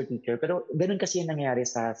mo ako as your teacher, pero ganun kasi yung nangyayari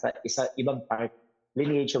sa ibang part,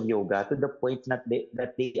 lineage of yoga, to the point that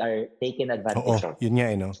they are taken advantage of. Yun nga,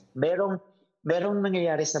 no? Merong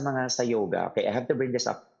nangyayari sa yoga. Okay, I have to bring this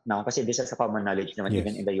up now kasi this is a common knowledge naman,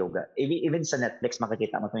 even in the yoga. Even sa Netflix,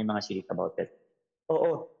 makikita mo may mga series about it.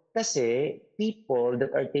 Kasi people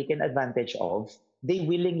that are taken advantage of, they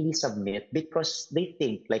willingly submit because they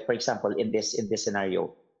think, like for example, in this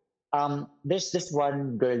scenario, there's this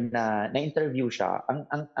one girl na interview siya.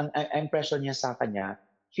 Ang impression niya sa kanya,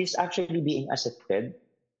 she's actually being assisted.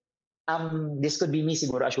 This could be me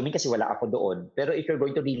siguro assuming kasi wala ako doon. Pero if you're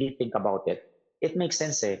going to really think about it, it makes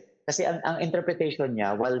sense eh. Kasi ang interpretation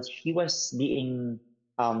niya, while she was being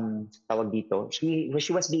tawag dito, she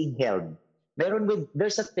was being held.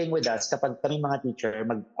 There's a thing with us kapag kami mga teacher,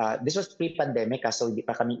 this was pre-pandemic so hindi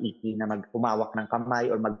pa kami iki na humawak ng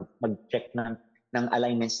kamay or mag-check ng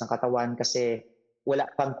alignments ng katawan kasi wala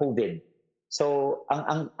pang COVID. So,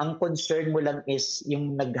 ang concern mo lang is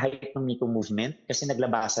yung nag-hype ng Me Too movement kasi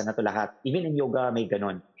naglabasan na to lahat. Even in yoga, may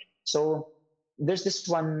ganon. So, there's this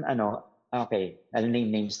one, okay, I'll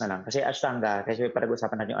name names na lang. Kasi Ashtanga, kasi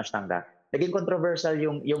parag-usapan natin yung Ashtanga. Naging controversial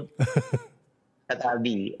yung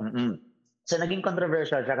Tatabi. So, naging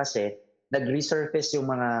controversial siya kasi nag-resurface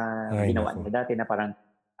yung mga ginawa niya dati na parang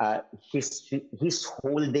he's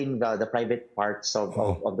holding the private parts of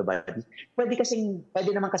the body. Pwede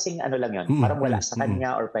naman kasing ano lang yun, parang wala sa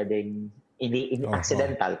kanya or pwedeng hindi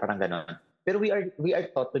accidental, parang gano'n. Pero we are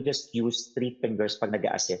taught to just use 3 fingers pag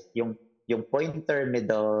nag-assist. Yung pointer,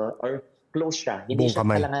 middle, or close siya. Hindi siya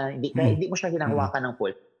kailangan, hindi mo siya hinahawakan ng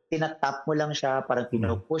full. Tinatap mo lang siya, parang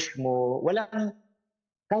pinupush mo. Walang,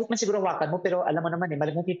 kahit man siguro hawakan mo, pero alam mo naman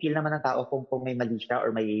malamang feel naman ng tao kung may mali siya or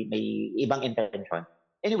may ibang intention.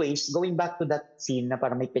 Anyways, going back to that scene na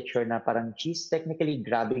parang may picture na parang she's technically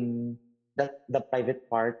grabbing the private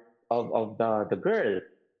part of the girl.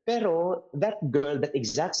 Pero that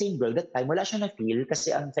exact same girl, that time, wala siya na-feel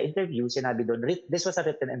kasi sa interview, sinabi doon, this was a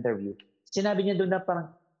written interview, sinabi niya doon na parang,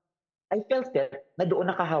 I felt it, na doon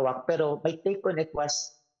nakahawak, pero my take on it was,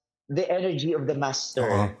 the energy of the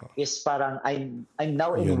master is parang, I'm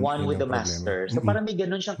now in one with the master. So parang may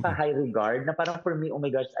ganun siyang ka-high regard, na parang for me, oh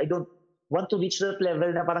my gosh, I don't want to reach that level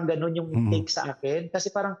na parang ganun yung take sa akin.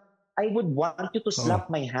 Kasi parang, I would want you to slap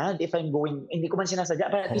my hand if I'm going, hindi ko man sinasadya,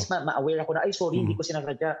 pero at least ma-aware ako na, ay sorry, hindi ko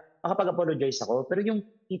sinasadya. Makapag-apologize ako. Pero yung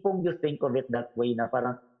tipong you think of it that way na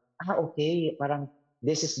parang, okay, parang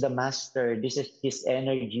this is the master, this is his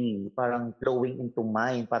energy, parang flowing into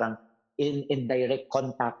mine, parang in direct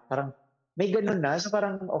contact, parang may ganun na. So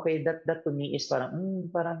parang, okay, that to me is parang,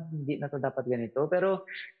 parang hindi na to dapat ganito. Pero,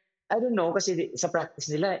 I don't know, kasi sa practice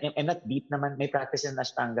nila, and not deep naman, may practice in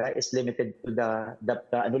Ashtanga is limited to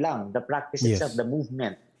the practice itself, the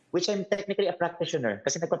movement, which I'm technically a practitioner.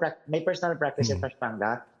 Kasi may personal practice in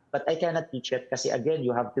Ashtanga, but I cannot teach it kasi again,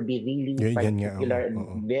 you have to be really particular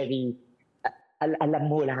and very, alam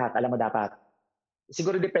mo lahat, alam mo dapat.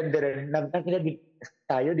 Siguro depende rin,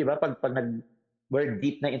 tayo, di ba, pag we're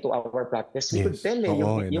deep na into our practice, we could tell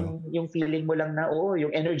yung feeling mo lang na,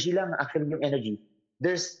 yung energy lang, actually yung energy.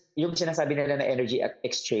 There's yung sinasabi nila na energy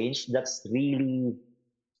exchange, that's really,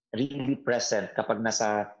 really present kapag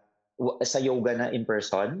sa yoga na in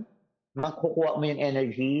person. Makukuha mo yung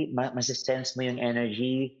energy, masisense mo yung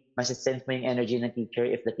energy, masisense mo yung energy ng teacher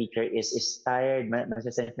if the teacher is tired,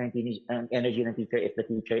 masisense mo yung energy ng teacher if the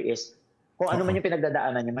teacher is, kung ano man yung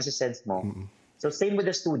pinagdadaanan niya, masisense mo. So same with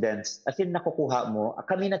the students, as in nakukuha mo,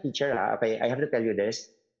 kami na teacher okay, I have to tell you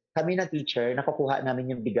this, kami na teacher, nakukuha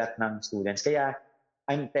namin yung bigat ng students. Kaya,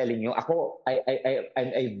 I'm telling you, ako,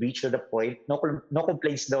 I've reached to the point, no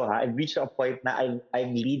complaints though I've reached to a point na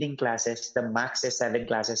I'm leading classes, the max is 7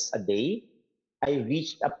 classes a day. I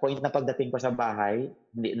reached a point na pagdating ko sa bahay,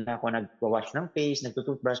 hindi na ako nag-wash ng face,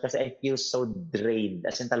 nagtutoothbrush kasi I feel so drained.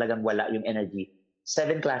 As in talagang wala yung energy.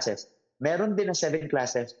 7 classes. Meron din na 7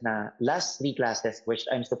 classes na last 3 classes which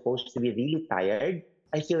I'm supposed to be really tired,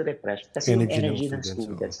 I feel refreshed. Kasi yung energy ng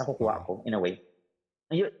students nakukuha ko in a way.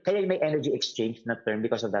 Kaya may energy exchange na term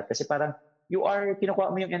because of that. Kasi parang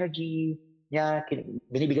kinukuha mo yung energy niya,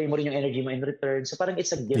 binibigay mo rin yung energy mo in return. So parang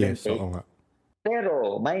it's a give and take.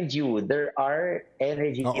 Pero, mind you, there are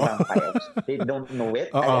energy vampires. They don't know it.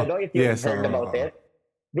 I don't know if you've heard about it.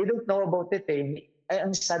 They don't know about it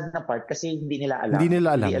ang sad na part kasi hindi nila alam. Hindi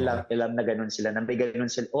alam na ganun sila. Na may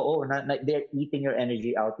ganun sila. They're eating your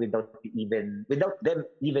energy out without them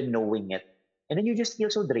even knowing it. And then you just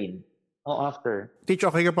feel so drained. After. Teach,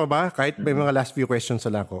 okay ka pa ba? Kahit may mga last few questions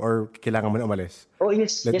na lang ko or kailangan mo na umalis?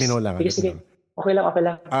 Yes. Let me know lang. Sige. Okay lang.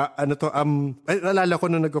 Naalala ko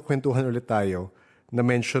nung nagkukwentuhan ulit tayo,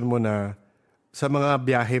 na-mention mo na sa mga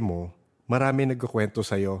biyahe mo, marami nagkukwento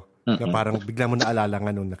sa'yo. Na parang bigla mo naalala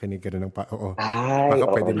nga nung nakinig ka rin ng baka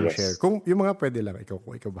pwede mo share. Kung yung mga pwede lang, ikaw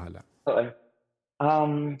bahala.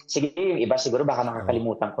 Sige, yung iba siguro baka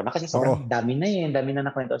makakalimutan ko na kasi sobrang dami na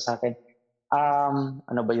nakwento sa akin.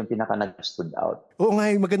 Ano ba yung pinaka nag-stood out? Oo nga,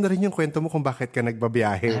 maganda rin yung kwento mo kung bakit ka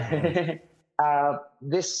nagbabiyahe.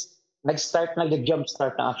 Nag-jump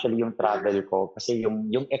start na actually yung travel ko kasi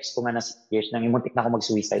yung ex ko nga na 6 years nang muntik na ako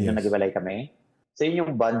mag-suicide nung nag-iwalay kami. So yun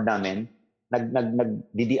yung bond namin.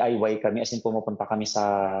 Nag-DIY kami as in pumupunta kami sa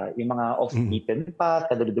yung mga off-beaten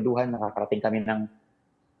path, kaduluduluhan, nakakarating kami ng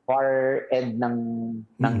far end ng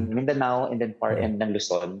Mindanao and then far end ng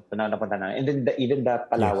Luzon. So napunta na. And then even the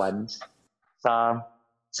Palawan.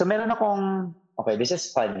 So meron akong, this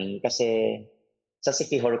is funny kasi sa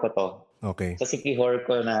Sikihor ko to. Okay. Sa Sikihor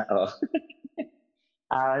ko na,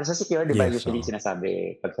 sa Sikihor, di ba usually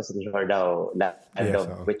sinasabi, pag sa Sikihor daw,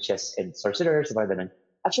 witches and sorcerers, parang ganun.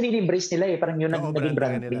 Actually, in-embrace nila parang yun naging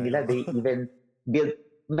branding nila. They even build,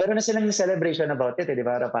 meron na silang celebration about it, di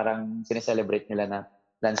ba? Parang sineselebrate nila na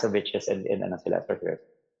Lands of Witches and sila, sorcerers.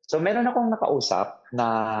 So meron akong nakausap na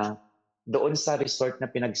doon sa resort na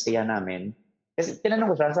pinagstayan namin. Kasi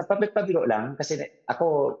tinanong ko siya, sa pabiro lang, kasi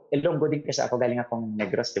ako, Ilonggo din kasi ako, galing akong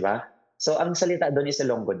Negros, di ba? So ang salita doon is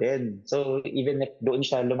Ilonggo din. So even if doon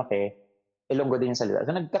siya lumaki, Ilonggo din yung salita.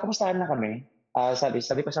 So nagkakamustahan na kami.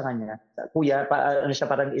 Sabi ko sa kanya, kuya,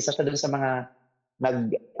 parang isa siya doon sa mga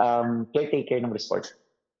caretaker ng resort.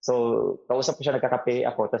 So kausap ko siya, nagkakape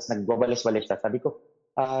ako, tapos nagwawalis-walis siya. Sabi ko,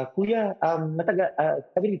 kuya,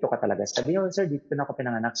 sabi dito ka talaga. Sabi niya, sir, dito na ako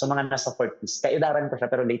pinanganak. So mga nasa 40s. Kaidaran ko siya,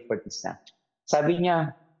 pero late 40s na. Sabi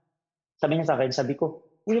niya sa akin, sabi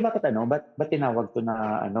ko, kuya, bakit ba't tinawag to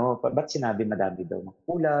na ba't sinabi madami daw ng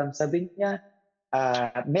kulam? Sabi niya,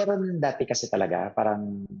 meron dati kasi talaga,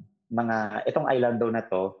 parang itong island daw na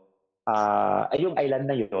to, yung island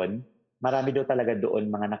na yun, marami daw talaga doon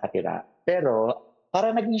mga nakatira. Pero,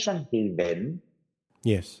 parang naging siyang haven.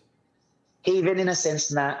 Yes. Haven in a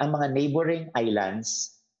sense na ang mga neighboring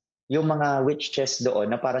islands, yung mga witches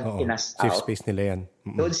doon na parang kinast out. Safe space nila yan.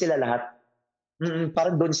 Doon sila lahat.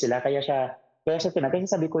 Parang doon sila. Kaya siya tinatanong,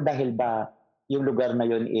 sabi ko dahil ba yung lugar na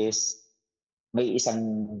yun is may isang,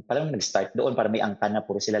 parang nag-start doon, parang may angkan na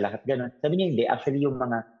puro sila lahat. Ganun. Sabi niya, hindi. Actually,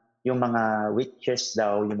 yung mga witches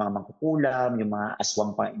daw, yung mga mangkukulam, yung mga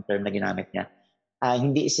aswang pa in term na ginamit niya,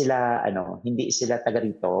 hindi sila taga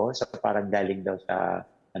rito. So parang galing daw sa,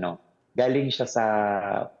 galing siya sa,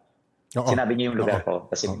 sinabi niya yung lugar ko.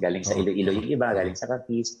 Kasi galing sa Iloilo yung iba, galing sa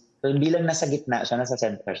Capiz. So hindi lang nasa gitna siya, nasa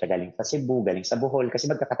center siya, galing sa Cebu, galing sa Bohol. Kasi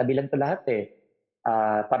magkakatabi lang to lahat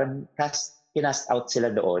Parang kinast out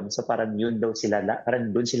sila doon. So parang yun daw sila,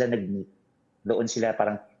 parang doon sila nag-meet. Doon sila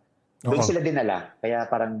parang, doon sila dinala. Kaya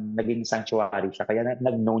parang naging sanctuary siya. Kaya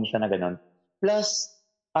nag-known siya na gano'n. Plus,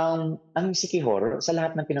 ang Sikihor, sa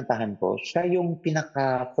lahat ng pinuntahan ko, siya yung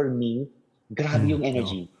for me, grabe yung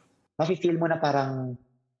energy. Mafe-feel mo na parang,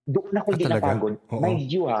 doon ako hindi napagod. Mind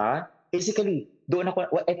you physically, doon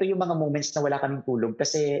ako, ito yung mga moments na wala kaming tulog.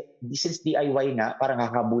 Kasi since DIY nga, parang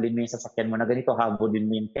hahabulin mo yung sasakyan mo na ganito, habulin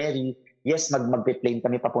mo yung ferry. Yes, magpe-plane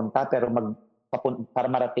kami papunta, pero para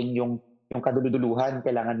marating yung kaduluduluhan,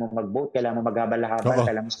 kailangan mo mag-boat, kailangan mo maghabal-habal,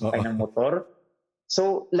 kailangan mo sumakay ng motor.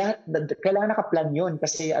 So, kailangan nakaplan yun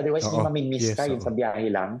kasi otherwise hindi mamimiss ka yun sa biyahe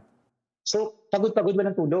lang. So, pagod-pagod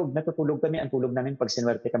walang tulog. Natutulog kami. Ang tulog namin pag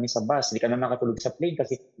sinwerte kami sa bus. Hindi kami makatulog sa plane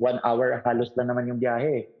kasi 1 hour halos lang naman yung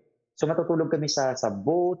biyahe. So, matutulog kami sa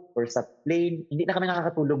boat or sa plane. Hindi na kami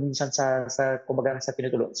nakakatulog minsan sa kumbaga sa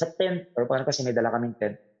tinutulog. Sa tent or parang kasi may dala kaming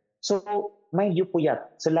tent. So, mind you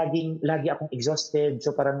puyat. So, lagi akong exhausted.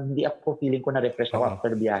 So, parang hindi ako feeling ko na-refresh ako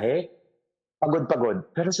after biyahe.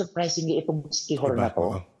 Pagod-pagod. Pero surprisingly, itong ski hall na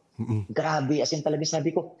to, grabe. As in talaga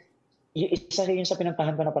sabi ko, isa rin yung sa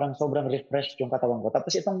pinuntahan ko na parang sobrang refreshed yung katawan ko.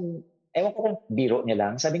 Tapos itong, ewan ko kung biro niya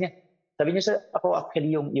lang. Sabi niya ako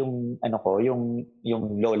actually yung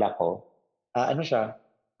lola ko, ano siya,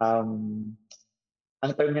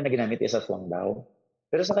 ang term niya na ginamit is aswang daw.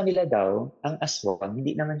 Pero sa kanila daw, ang aswang,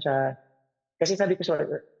 hindi naman siya, kasi sabi ko,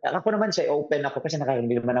 ako naman siya, open ako kasi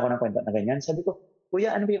nakakarinig naman ako ng kwento na ganyan. Sabi ko,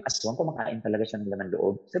 kuya, ano ba yung aswang? Kumakain talaga siya ng laman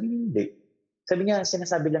loob. Sabi niya, hindi. Sabi niya,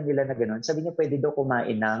 sinasabi lang nila na gano'n. Sabi niya, pwede daw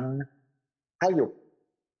kumain ng hayop.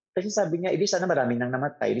 Kasi sabi niya, sana maraming nang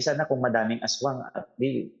namatay. Sana kung madaming aswang,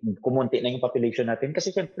 kumunti na yung population natin.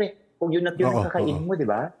 Kasi siyempre, kung yun at yun ang kakainin mo, di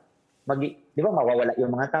ba? Di ba, mawawala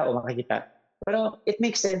yung mga tao, makikita. Pero it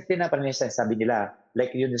makes sense din na parang sabi nila,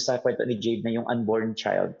 like yun sa kwento ni Jade na yung unborn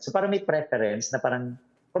child. So parang may preference na parang,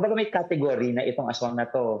 kumbaga may category na itong aswang na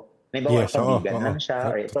to. May bawa vegan lang siya,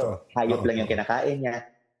 or ito, hayop lang yung kinakain niya.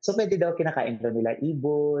 So, pwede daw kinakain daw nila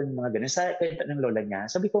ibon, mga ganun. Sa kwento ng lola niya,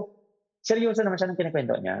 sabi ko, seryoso naman siya ng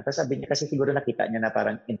kinakwento niya. Tapos sabi niya, kasi siguro nakita niya na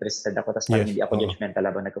parang interested ako, tapos parang hindi ako judgmental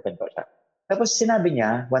habang nagkukwento siya. Tapos sinabi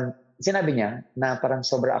niya na parang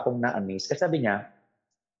sobra akong na-amaze. Kasi sabi niya,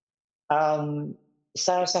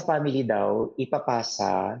 sa family daw,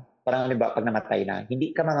 ipapasa, parang pag namatay na,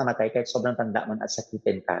 hindi ka mamamatay kahit sobrang tanda mo at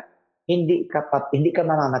sakitin ka. Hindi ka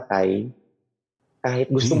mamamatay kahit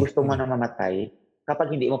gusto mo na mamatay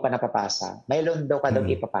kapag hindi mo pa napapasa. Mayroon daw ka daw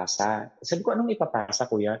ipapasa. Sabi ko, anong ipapasa,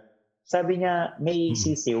 kuya? Sabi niya, may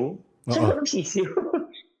sisiw. Sabi ko, anong sisiw?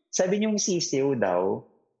 Sabi niya, yung sisiw daw,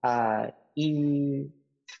 ano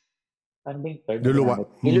ba yung term?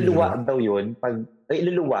 Iluluwa daw yun.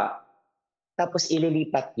 Iluluwa, tapos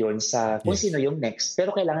ililipat yun sa kung sino yung next,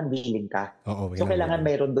 pero kailangan willing ka. So kailangan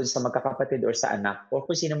mayroon doon sa magkakapatid or sa anak, or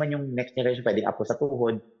kung sino man yung next generation, pwedeng apo sa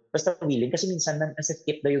tuhod, basta willing. Kasi minsan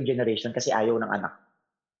nasa-skip na yung generation kasi ayaw ng anak.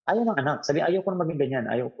 Ayaw ng anak. Sabi, ayaw ko na maging ganyan.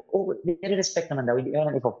 Ayaw. Nire-respect naman daw. Hindi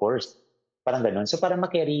naman ipo-force. Parang ganun. So parang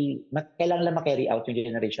kailangan lang ma-carry out yung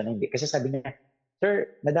generation na hindi. Kasi sabi niya,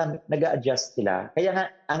 sir, madami, nag-a-adjust sila. Kaya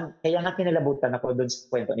nga kinalabutan ako doon sa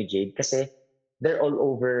kwento ni Jade kasi they're all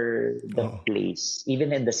over the place, even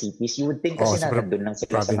in the cities. You would think kasi nandun lang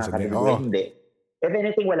sila sa mga kategory. Hindi. If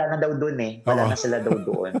anything, wala na daw doon eh. Wala na sila daw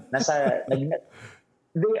doon.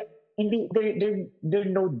 They're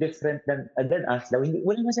no different than us daw.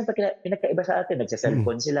 Wala naman sila pinagkaiba sa atin.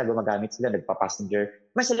 Nagsa-cellphone sila, gumagamit sila,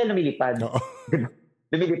 nagpa-passenger. Mas sila lumilipad.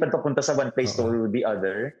 Lumilipad papunta sa one place to the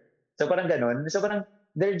other. So parang ganun. So parang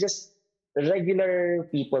they're just regular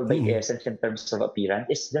people by essence in terms of appearance.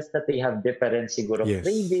 It's just that they have different siguro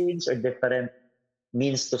cravings or different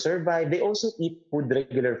means to survive. They also eat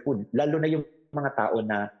regular food. Lalo na yung mga tao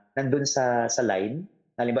na nandun sa line.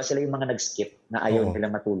 Halimbawa sila yung mga nag-skip na ayaw nila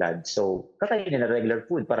matulad. So, kakain nila regular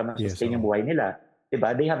food para ma-sustain yung buhay nila.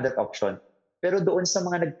 Diba? They have that option. Pero doon sa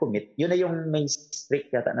mga nag-commit, yun na yung may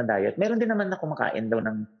strict yata na diet. Meron din naman na kumakain daw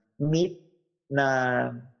ng meat na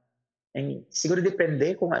siguro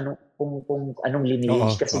depende kung anong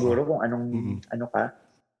lineage ka siguro, kung ano ka.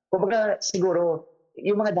 Kumbaga siguro,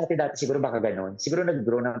 yung mga dati-dati siguro baka ganun. Siguro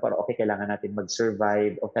nag-grow na parang okay, kailangan natin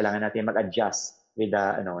mag-survive o kailangan natin mag-adjust with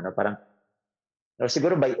parang or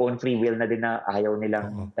siguro by own free will na din na ayaw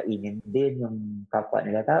nilang kainin din yung kapwa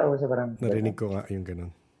nila tao. So parang narinig ko nga yung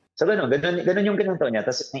ganun. So ganun yung kinunto niya.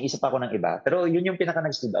 Tapos naisip ako ng iba. Pero yun yung pinaka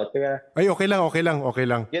nag-stood out. Kaya, ay, okay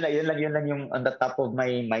lang. Yun lang yung on the top of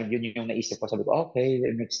my mind. Yun yung naisip ko. Sabi ko, okay,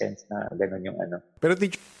 it makes sense na ganun yung ano. Pero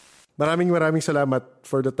teacher, maraming salamat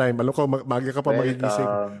for the time. Alam ko, maaga ka pa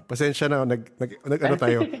magigising. Pasensya na,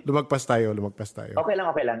 lumagpas tayo. Okay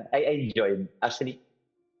lang. I enjoyed. Actually,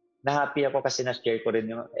 na-happy ako kasi na-share ko rin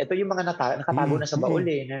ito yung mga nakatago na sa baul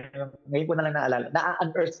eh. Ngayon ko na lang naalala.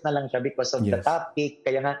 Na-unearth na lang siya because of the topic.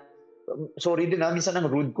 Kaya nga, sorry din minsan ang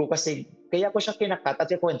rude ko kasi kaya ko siya kinakat at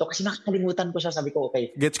yung kwento kasi nakakalimutan ko siya. Sabi ko,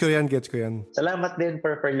 okay. Gets ko yan. Salamat din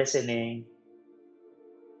for listening.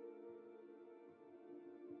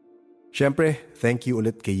 Siyempre, thank you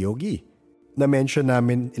ulit kay Yogi. Na-mention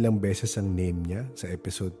namin ilang beses ang name niya sa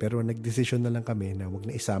episode pero nagdesisyon na lang kami na wag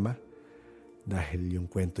na isama dahil yung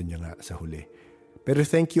kwento niya nga sa huli. Pero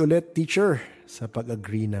thank you ulit, teacher, sa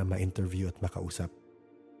pag-agree na ma-interview at makausap.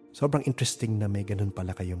 Sobrang interesting na may ganun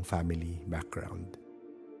pala kayong family background.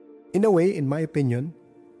 In a way, in my opinion,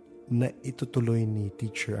 na itutuloy ni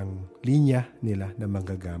teacher ang linya nila na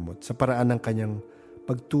manggagamot sa paraan ng kanyang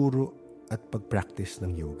pagturo at pag-practice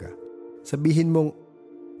ng yoga. Sabihin mong,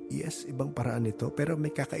 yes, ibang paraan ito, pero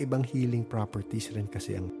may kakaibang healing properties rin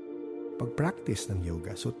kasi ang pag-practice ng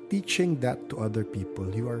yoga. So teaching that to other people,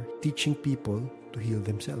 you are teaching people to heal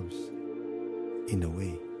themselves. In a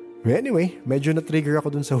way. Anyway, medyo na-trigger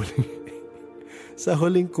ako dun sa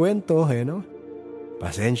huling kwento, no?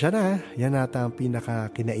 Pasensya na, yan ata ang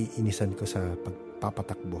pinaka-kinaiinisan ko sa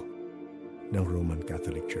pagpapatakbo ng Roman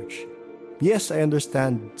Catholic Church. Yes, I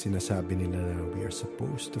understand, sinasabi nila na we are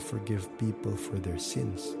supposed to forgive people for their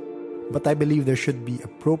sins. But I believe there should be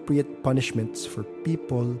appropriate punishments for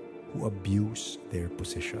people who abuse their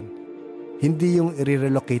position. Hindi yung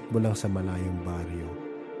i-relocate mo lang sa malayong baryo,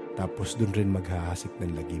 tapos dun rin maghahasik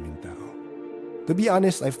ng lagiming tao. To be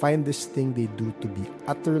honest, I find this thing they do to be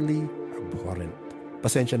utterly abhorrent.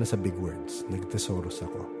 Pasensya na sa big words. Nagtesoros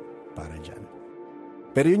ako para dyan.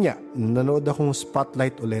 Pero yun nga, nanood akong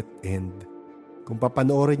Spotlight ulit and kung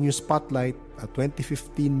papanoorin yung Spotlight, a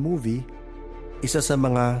 2015 movie, isa sa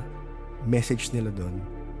mga message nila doon,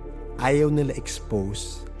 ayaw nila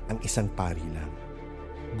expose ang isang pari lang.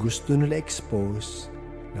 Gusto nila expose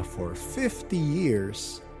na for 50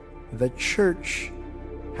 years, the church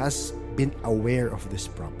has been aware of this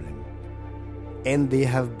problem and they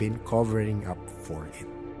have been covering up for it.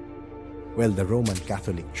 Well, the Roman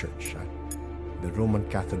Catholic Church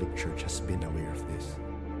has been aware of this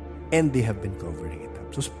and they have been covering it up.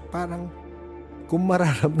 So parang kung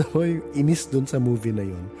mararamdaman mo yung inis dun sa movie na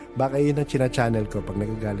yun, baka yun ang china-channel ko pag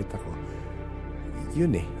nagagalit ako.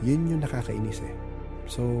 Yun yung nakakainis eh.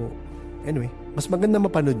 So anyway, mas maganda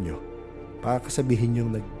mapanood nyo. Baka kasabihin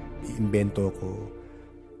yung nag-iimbento ko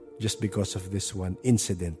just because of this one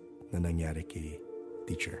incident na nangyari kay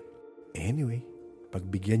teacher. Anyway,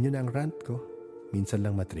 pagbigyan nyo na ang rant ko, minsan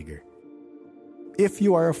lang matrigger. If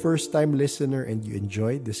you are a first-time listener and you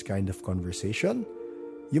enjoyed this kind of conversation,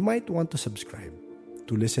 you might want to subscribe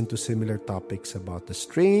to listen to similar topics about the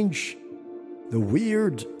strange, the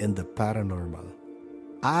weird, and the paranormal.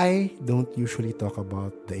 I don't usually talk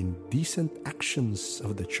about the indecent actions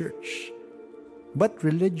of the church, but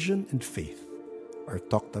religion and faith are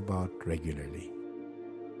talked about regularly.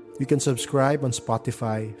 You can subscribe on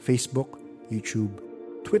Spotify, Facebook, YouTube,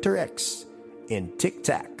 Twitter X, and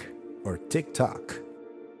TikTok or TikTok.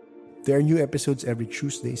 There are new episodes every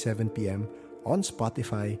Tuesday, 7 p.m. on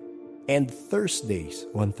Spotify and Thursdays,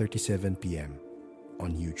 1:37 p.m.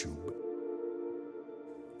 on YouTube.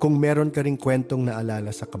 Kung meron ka ring kwentong naalala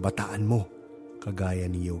sa kabataan mo, kagaya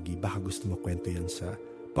ni Yogi, baka gusto mo kwento yan sa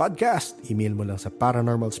podcast, email mo lang sa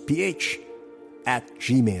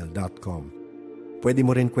paranormalsph@gmail.com. Pwede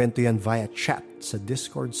mo rin kwento yan via chat sa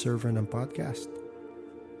Discord server ng podcast.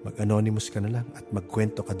 Mag-anonymous ka na lang at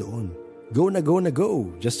magkwento ka doon. Go na go na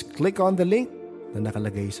go! Just click on the link na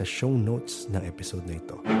nakalagay sa show notes ng episode na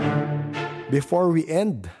ito. Before we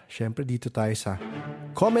end, syempre dito tayo sa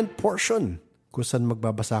comment portion kung saan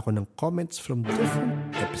magbabasa ako ng comments from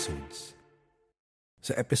different episodes.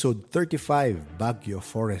 Sa episode 35, Baguio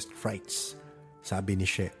Forest Frights, sabi ni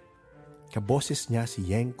She, kaboses niya si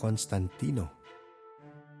Yeng Constantino.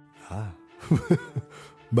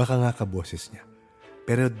 Baka nga kaboses niya.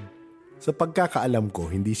 Pero sa pagkakaalam ko,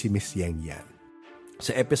 hindi si Miss Yeng yan.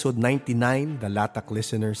 Sa episode 99, The Latak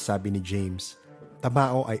Listeners, sabi ni James,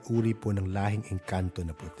 Tamao ay uri po ng lahing engkanto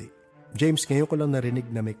na puti. James, ngayon ko lang narinig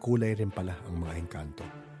na may kulay rin pala ang mga engkanto.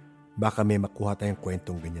 Baka may makuha tayong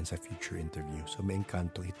kwentong ganyan sa future interview. So may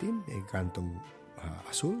engkantong itim, may engkantong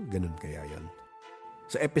asul, ganun kaya yon.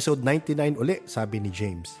 Sa episode 99 uli, sabi ni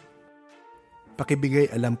James, pakibigay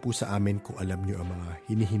alam po sa amin kung alam nyo ang mga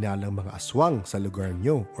hinihinalang mga aswang sa lugar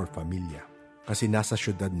nyo or pamilya. Kasi nasa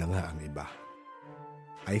syudad na nga ang iba.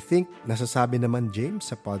 I think nasasabi naman James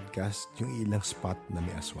sa podcast yung ilang spot na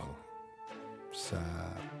may aswang. Sa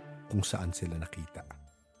kung saan sila nakita.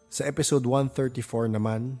 Sa episode 134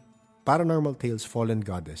 naman, Paranormal Tales Fallen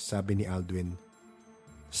Goddess, sabi ni Aldwin,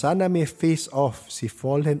 sana may face-off si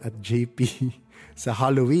Fallen at JP sa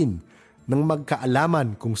Halloween nang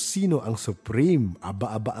magkaalaman kung sino ang Supreme.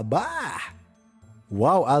 Aba.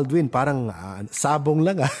 Wow, Aldwin, parang sabong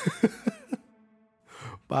lang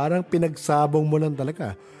Parang pinagsabong mo lang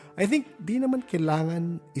talaga. I think di naman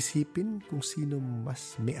kailangan isipin kung sino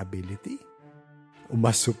mas may ability o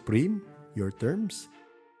mas supreme, your terms.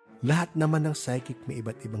 Lahat naman ng psychic may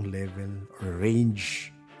iba't ibang level or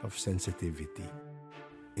range of sensitivity.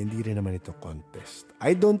 Hindi rin naman ito contest.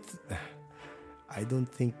 I don't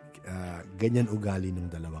think ganyan ugali ng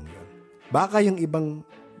dalawang yon. Baka yung ibang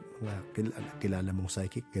mga kilala mong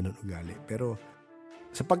psychic, ganun ugali. Pero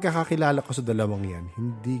sa pagkakakilala ko sa dalawang yan,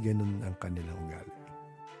 hindi ganun ang kanilang ugali.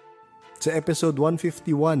 Sa episode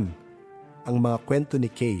 151, ang mga kwento ni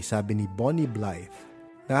Kay, sabi ni Bonnie Blythe,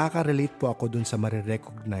 nakaka-relate po ako dun sa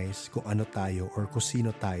marirecognize kung ano tayo or kung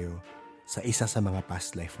sino tayo sa isa sa mga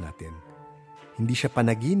past life natin. Hindi siya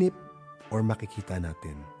panaginip or makikita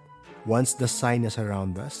natin. Once the sign is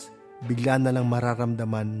around us, bigla na lang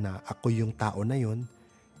mararamdaman na ako yung tao na yon,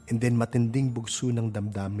 and then matinding bugso ng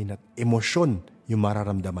damdamin at emosyon yung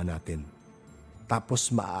mararamdaman natin. Tapos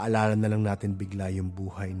maaalala na lang natin bigla yung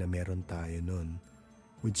buhay na meron tayo nun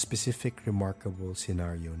with specific remarkable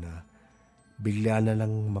scenario na bigla na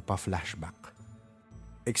lang mapa-flashback.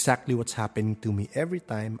 Exactly what's happening to me every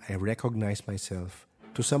time I recognize myself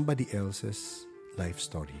to somebody else's life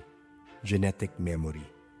story. Genetic memory.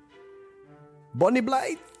 Bonnie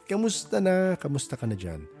Blythe, kamusta na? Kamusta ka na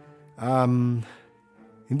dyan?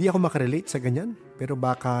 Hindi ako makarelate sa ganyan, pero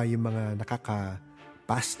baka yung mga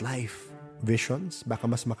nakaka-past life visions, baka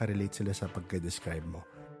mas makarelate sila sa pagka-describe mo.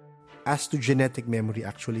 As to genetic memory,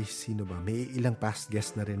 actually, sino ba? May ilang past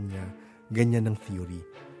guests na rin niya ganyan ng theory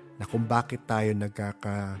na kung bakit tayo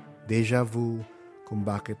nagkaka-deja vu, kung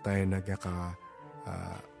bakit tayo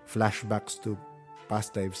nagkaka-flashbacks to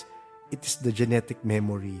past lives, it is the genetic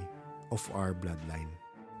memory of our bloodline,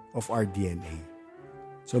 of our DNA.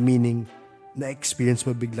 So meaning, na-experience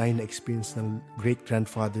mo bigla yung na-experience ng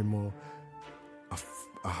great-grandfather mo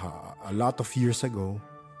a lot of years ago,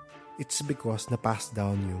 it's because na-pass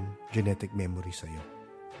down yung genetic memory sa'yo.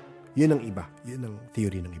 Yun ang iba. Yun ang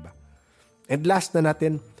theory ng iba. And last na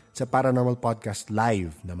natin, sa Paranormal Podcast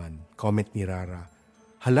Live naman, comment ni Rara,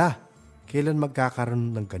 hala, kailan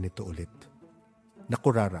magkakaroon ng ganito ulit?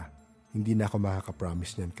 Naku Rara, hindi na ako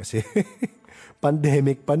makaka-promise niyan kasi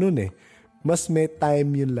pandemic pa nun eh. Mas may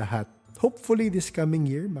time yun lahat. Hopefully this coming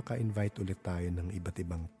year, maka-invite ulit tayo ng iba't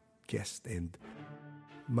ibang guest and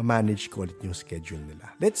ma-manage ko ulit yung schedule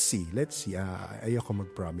nila. Let's see. Ayoko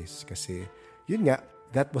mag-promise kasi yun nga,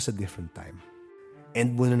 that was a different time.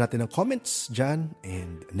 End muna natin ang comments dyan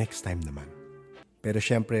and next time naman. Pero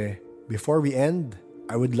syempre, before we end,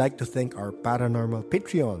 I would like to thank our paranormal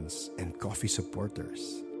Patreons and coffee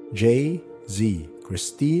supporters. J, Z,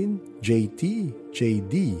 Christine, JT,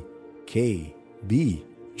 JD, K, B,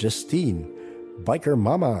 Justine, Biker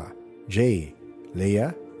Mama, J,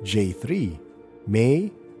 Leia, J3,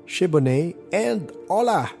 May, Shibone, and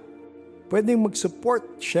Ola. Pwedeng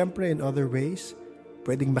mag-support, syempre, in other ways.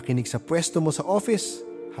 Pwedeng makinig sa pwesto mo sa office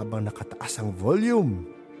habang nakataas ang volume.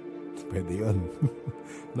 Pwede yun.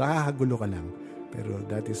 Nakakagulo ka lang. Pero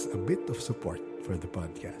that is a bit of support for the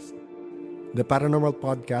podcast. The Paranormal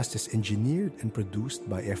Podcast is engineered and produced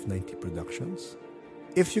by F90 Productions.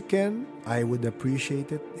 If you can, I would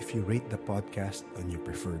appreciate it if you rate the podcast on your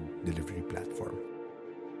preferred delivery platform.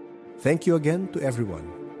 Thank you again to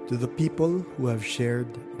everyone, to the people who have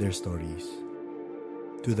shared their stories,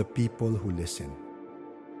 to the people who listen,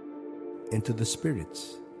 and to the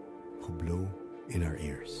spirits who blow in our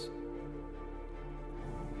ears.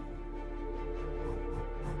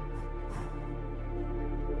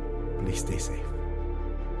 Please stay safe.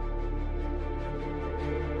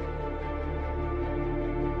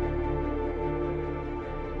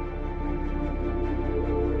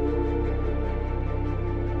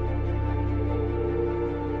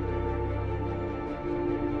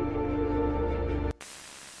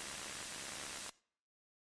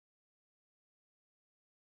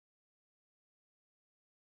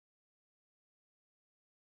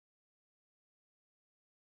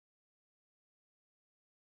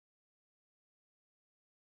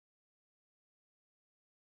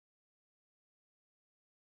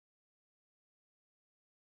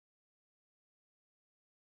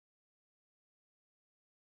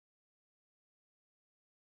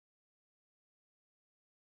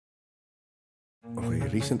 Okay,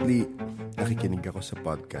 recently, nakikinig ako sa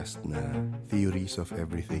podcast na Theories of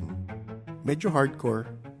Everything. Medyo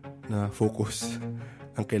hardcore na focus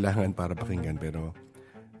ang kailangan para pakinggan, pero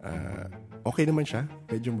okay naman siya.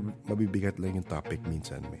 Medyo mabibigat lang yung topic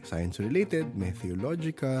minsan. May science-related, may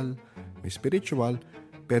theological, may spiritual,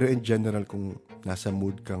 pero in general, kung nasa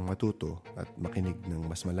mood kang matuto at makinig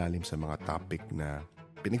ng mas malalim sa mga topic na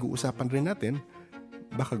pinag-uusapan rin natin,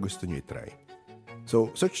 baka gusto nyo i-try.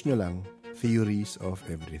 So, search nyo lang Theories of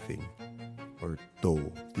Everything or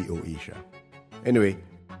TOE, T-O-E siya. Anyway,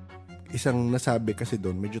 isang nasabi kasi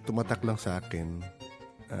doon, medyo tumatak lang sa akin,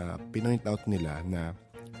 pinoint out nila na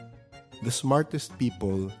the smartest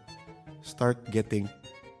people start getting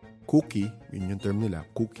kooky, yun yung term nila,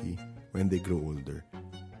 kooky, when they grow older.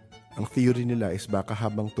 Ang theory nila is baka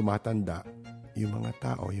habang tumatanda, yung mga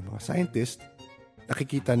tao, yung mga scientist,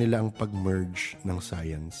 nakikita nila ang pag-merge ng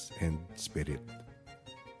science and spirit.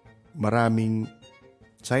 Maraming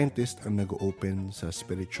scientist ang nag-open sa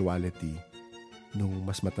spirituality nung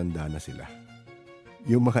mas matanda na sila.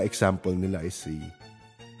 Yung mga example nila is si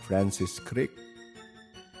Francis Crick,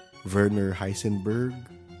 Werner Heisenberg,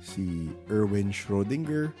 si Erwin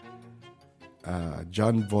Schrödinger,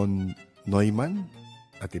 John von Neumann,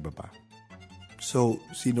 at iba pa. So,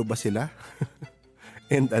 sino ba sila?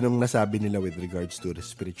 And anong nasabi nila with regards to the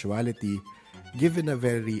spirituality, given a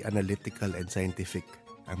very analytical and scientific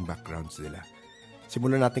ang backgrounds nila.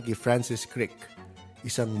 Simulan natin kay Francis Crick,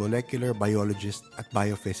 isang molecular biologist at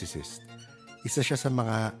biophysicist. Isa siya sa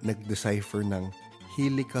mga nag-decipher ng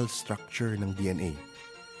helical structure ng DNA.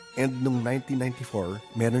 And noong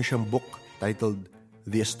 1994, meron siyang book titled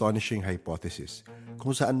The Astonishing Hypothesis,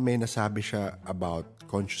 kung saan may nasabi siya about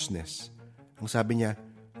consciousness. Ang sabi niya,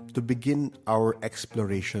 to begin our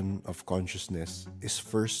exploration of consciousness is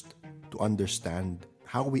first to understand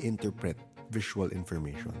how we interpret visual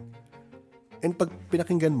information. And pag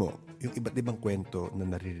pinakinggan mo yung iba't ibang kwento na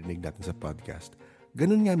naririnig natin sa podcast,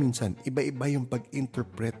 ganun nga minsan, iba-iba yung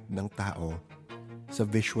pag-interpret ng tao sa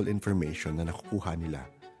visual information na nakukuha nila.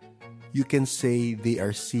 You can say they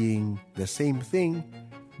are seeing the same thing,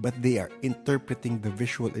 but they are interpreting the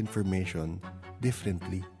visual information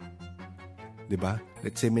differently. Diba?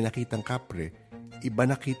 Let's say may nakitang kapre, iba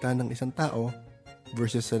nakita ng isang tao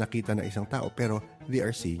versus sa nakita ng isang tao, pero they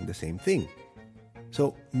are seeing the same thing.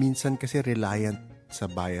 So, minsan kasi reliant sa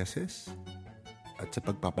biases at sa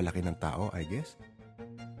pagpapalaki ng tao, I guess,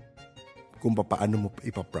 kung paano mo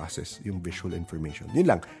ipaprocess yung visual information. Yun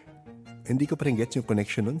lang. Hindi ko pa rin gets yung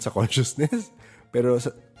connection nun sa consciousness. Pero,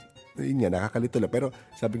 yun nga, nakakalito lang. Pero,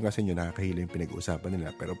 sabi ko sa inyo, nakakahila yung pinag-uusapan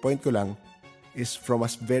nila. Pero point ko lang, is from a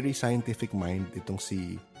very scientific mind, itong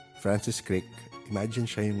si Francis Crick. Imagine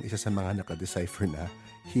siya yung isa sa mga nakadecipher na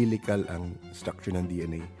helical ang structure ng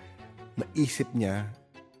DNA. Naisip niya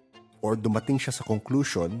or dumating siya sa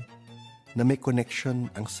conclusion na may connection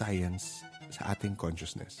ang science sa ating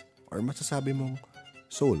consciousness or masasabi mong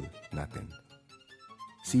soul natin.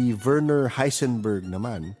 Si Werner Heisenberg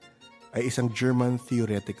naman ay isang German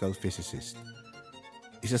theoretical physicist.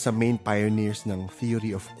 Isa sa main pioneers ng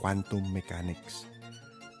theory of quantum mechanics.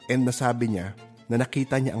 And nasabi niya na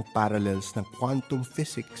nakita niya ang parallels ng quantum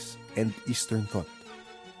physics and Eastern thought.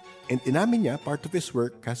 And inamin niya, part of his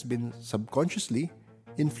work has been subconsciously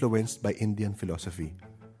influenced by Indian philosophy.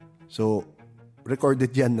 So,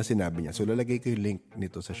 recorded yan na sinabi niya. So, lalagay ko yung link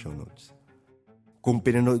nito sa show notes. Kung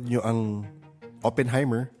pinanood niyo ang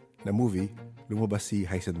Oppenheimer na movie, lumabas si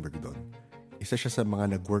Heisenberg doon. Isa siya sa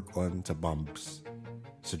mga nag-work on sa bombs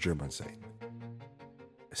sa German side.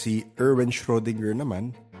 Si Erwin Schrödinger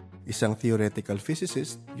naman, isang theoretical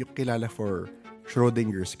physicist, yung kilala for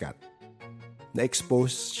Schrödinger's cat.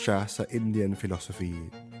 Na-expose siya sa Indian philosophy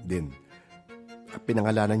din.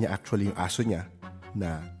 Pinangalanan niya actually yung aso niya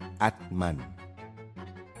na Atman.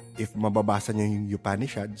 If mababasa niyo yung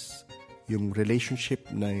Upanishads, yung relationship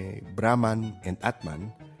na Brahman and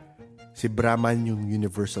Atman, si Brahman yung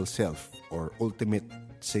universal self or ultimate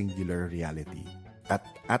singular reality. At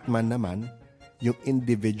Atman naman, yung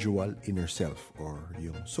individual inner self or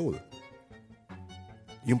yung soul.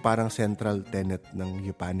 Yung parang central tenet ng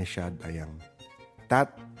Upanishad ay ang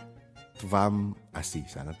Tat Tvam Asi.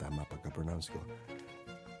 Sana tama pagka-pronounce ko.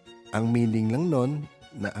 Ang meaning lang nun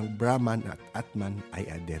na ang Brahman at Atman ay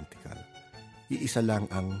identical. Iisa lang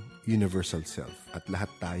ang universal self at lahat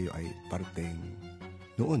tayo ay parteng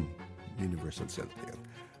noon. Universal self yun.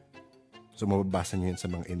 So mababasa niyo yun sa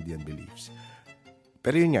mga Indian beliefs.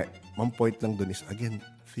 Pero yun nga, one point lang dun is, again,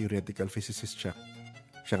 theoretical physicist siya.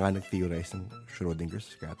 Siya nga nag-theorize ng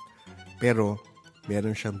Schrödinger's cat. Pero,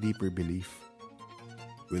 meron siyang deeper belief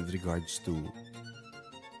with regards to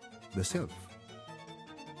the self.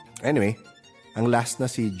 Anyway, ang last na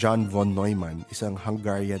si John von Neumann, isang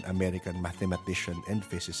Hungarian-American mathematician and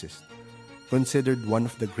physicist, considered one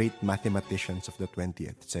of the great mathematicians of the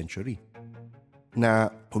 20th century, na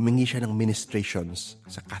humingi siya ng ministrations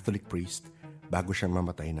sa Catholic priest bago siyang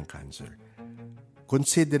mamatay ng cancer.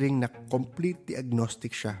 Considering na completely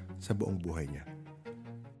agnostic siya sa buong buhay niya.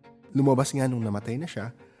 Lumabas nga nung namatay na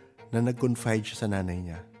siya, na nag-confide siya sa nanay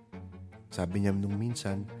niya. Sabi niya nung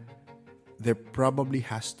minsan, there probably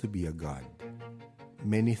has to be a God.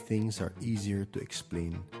 Many things are easier to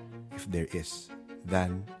explain if there is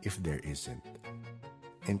than if there isn't.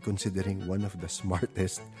 And considering one of the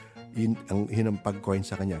smartest, yun ang pag-coin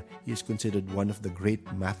sa kanya, he is considered one of the great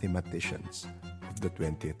mathematicians of the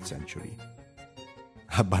 20th century.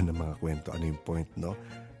 Haba ng mga kwento, ano yung point, no?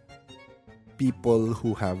 People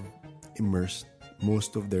who have immersed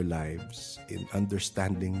most of their lives in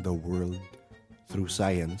understanding the world through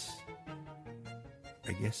science,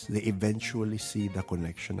 I guess they eventually see the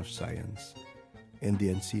connection of science and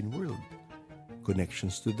the unseen world.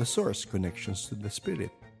 Connections to the source, connections to the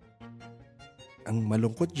spirit. Ang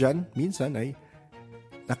malungkot dyan, minsan ay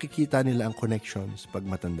nakikita nila ang connections pag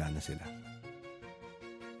matanda na sila.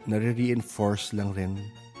 Nare-reinforce lang rin,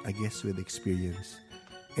 I guess, with experience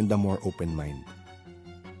and the more open mind.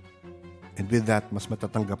 And with that, mas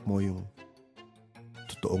matatanggap mo yung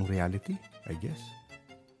totoong reality, I guess.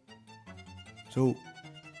 So,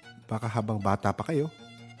 baka habang bata pa kayo,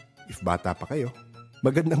 if bata pa kayo,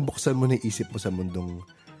 magandang buksan mo na yung isip mo sa mundong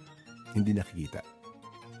hindi nakikita.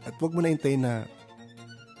 At huwag mo na hintayin na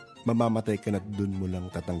mamamatay ka na dun mo lang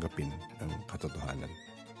tatanggapin ang katotohanan.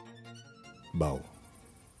 Bow.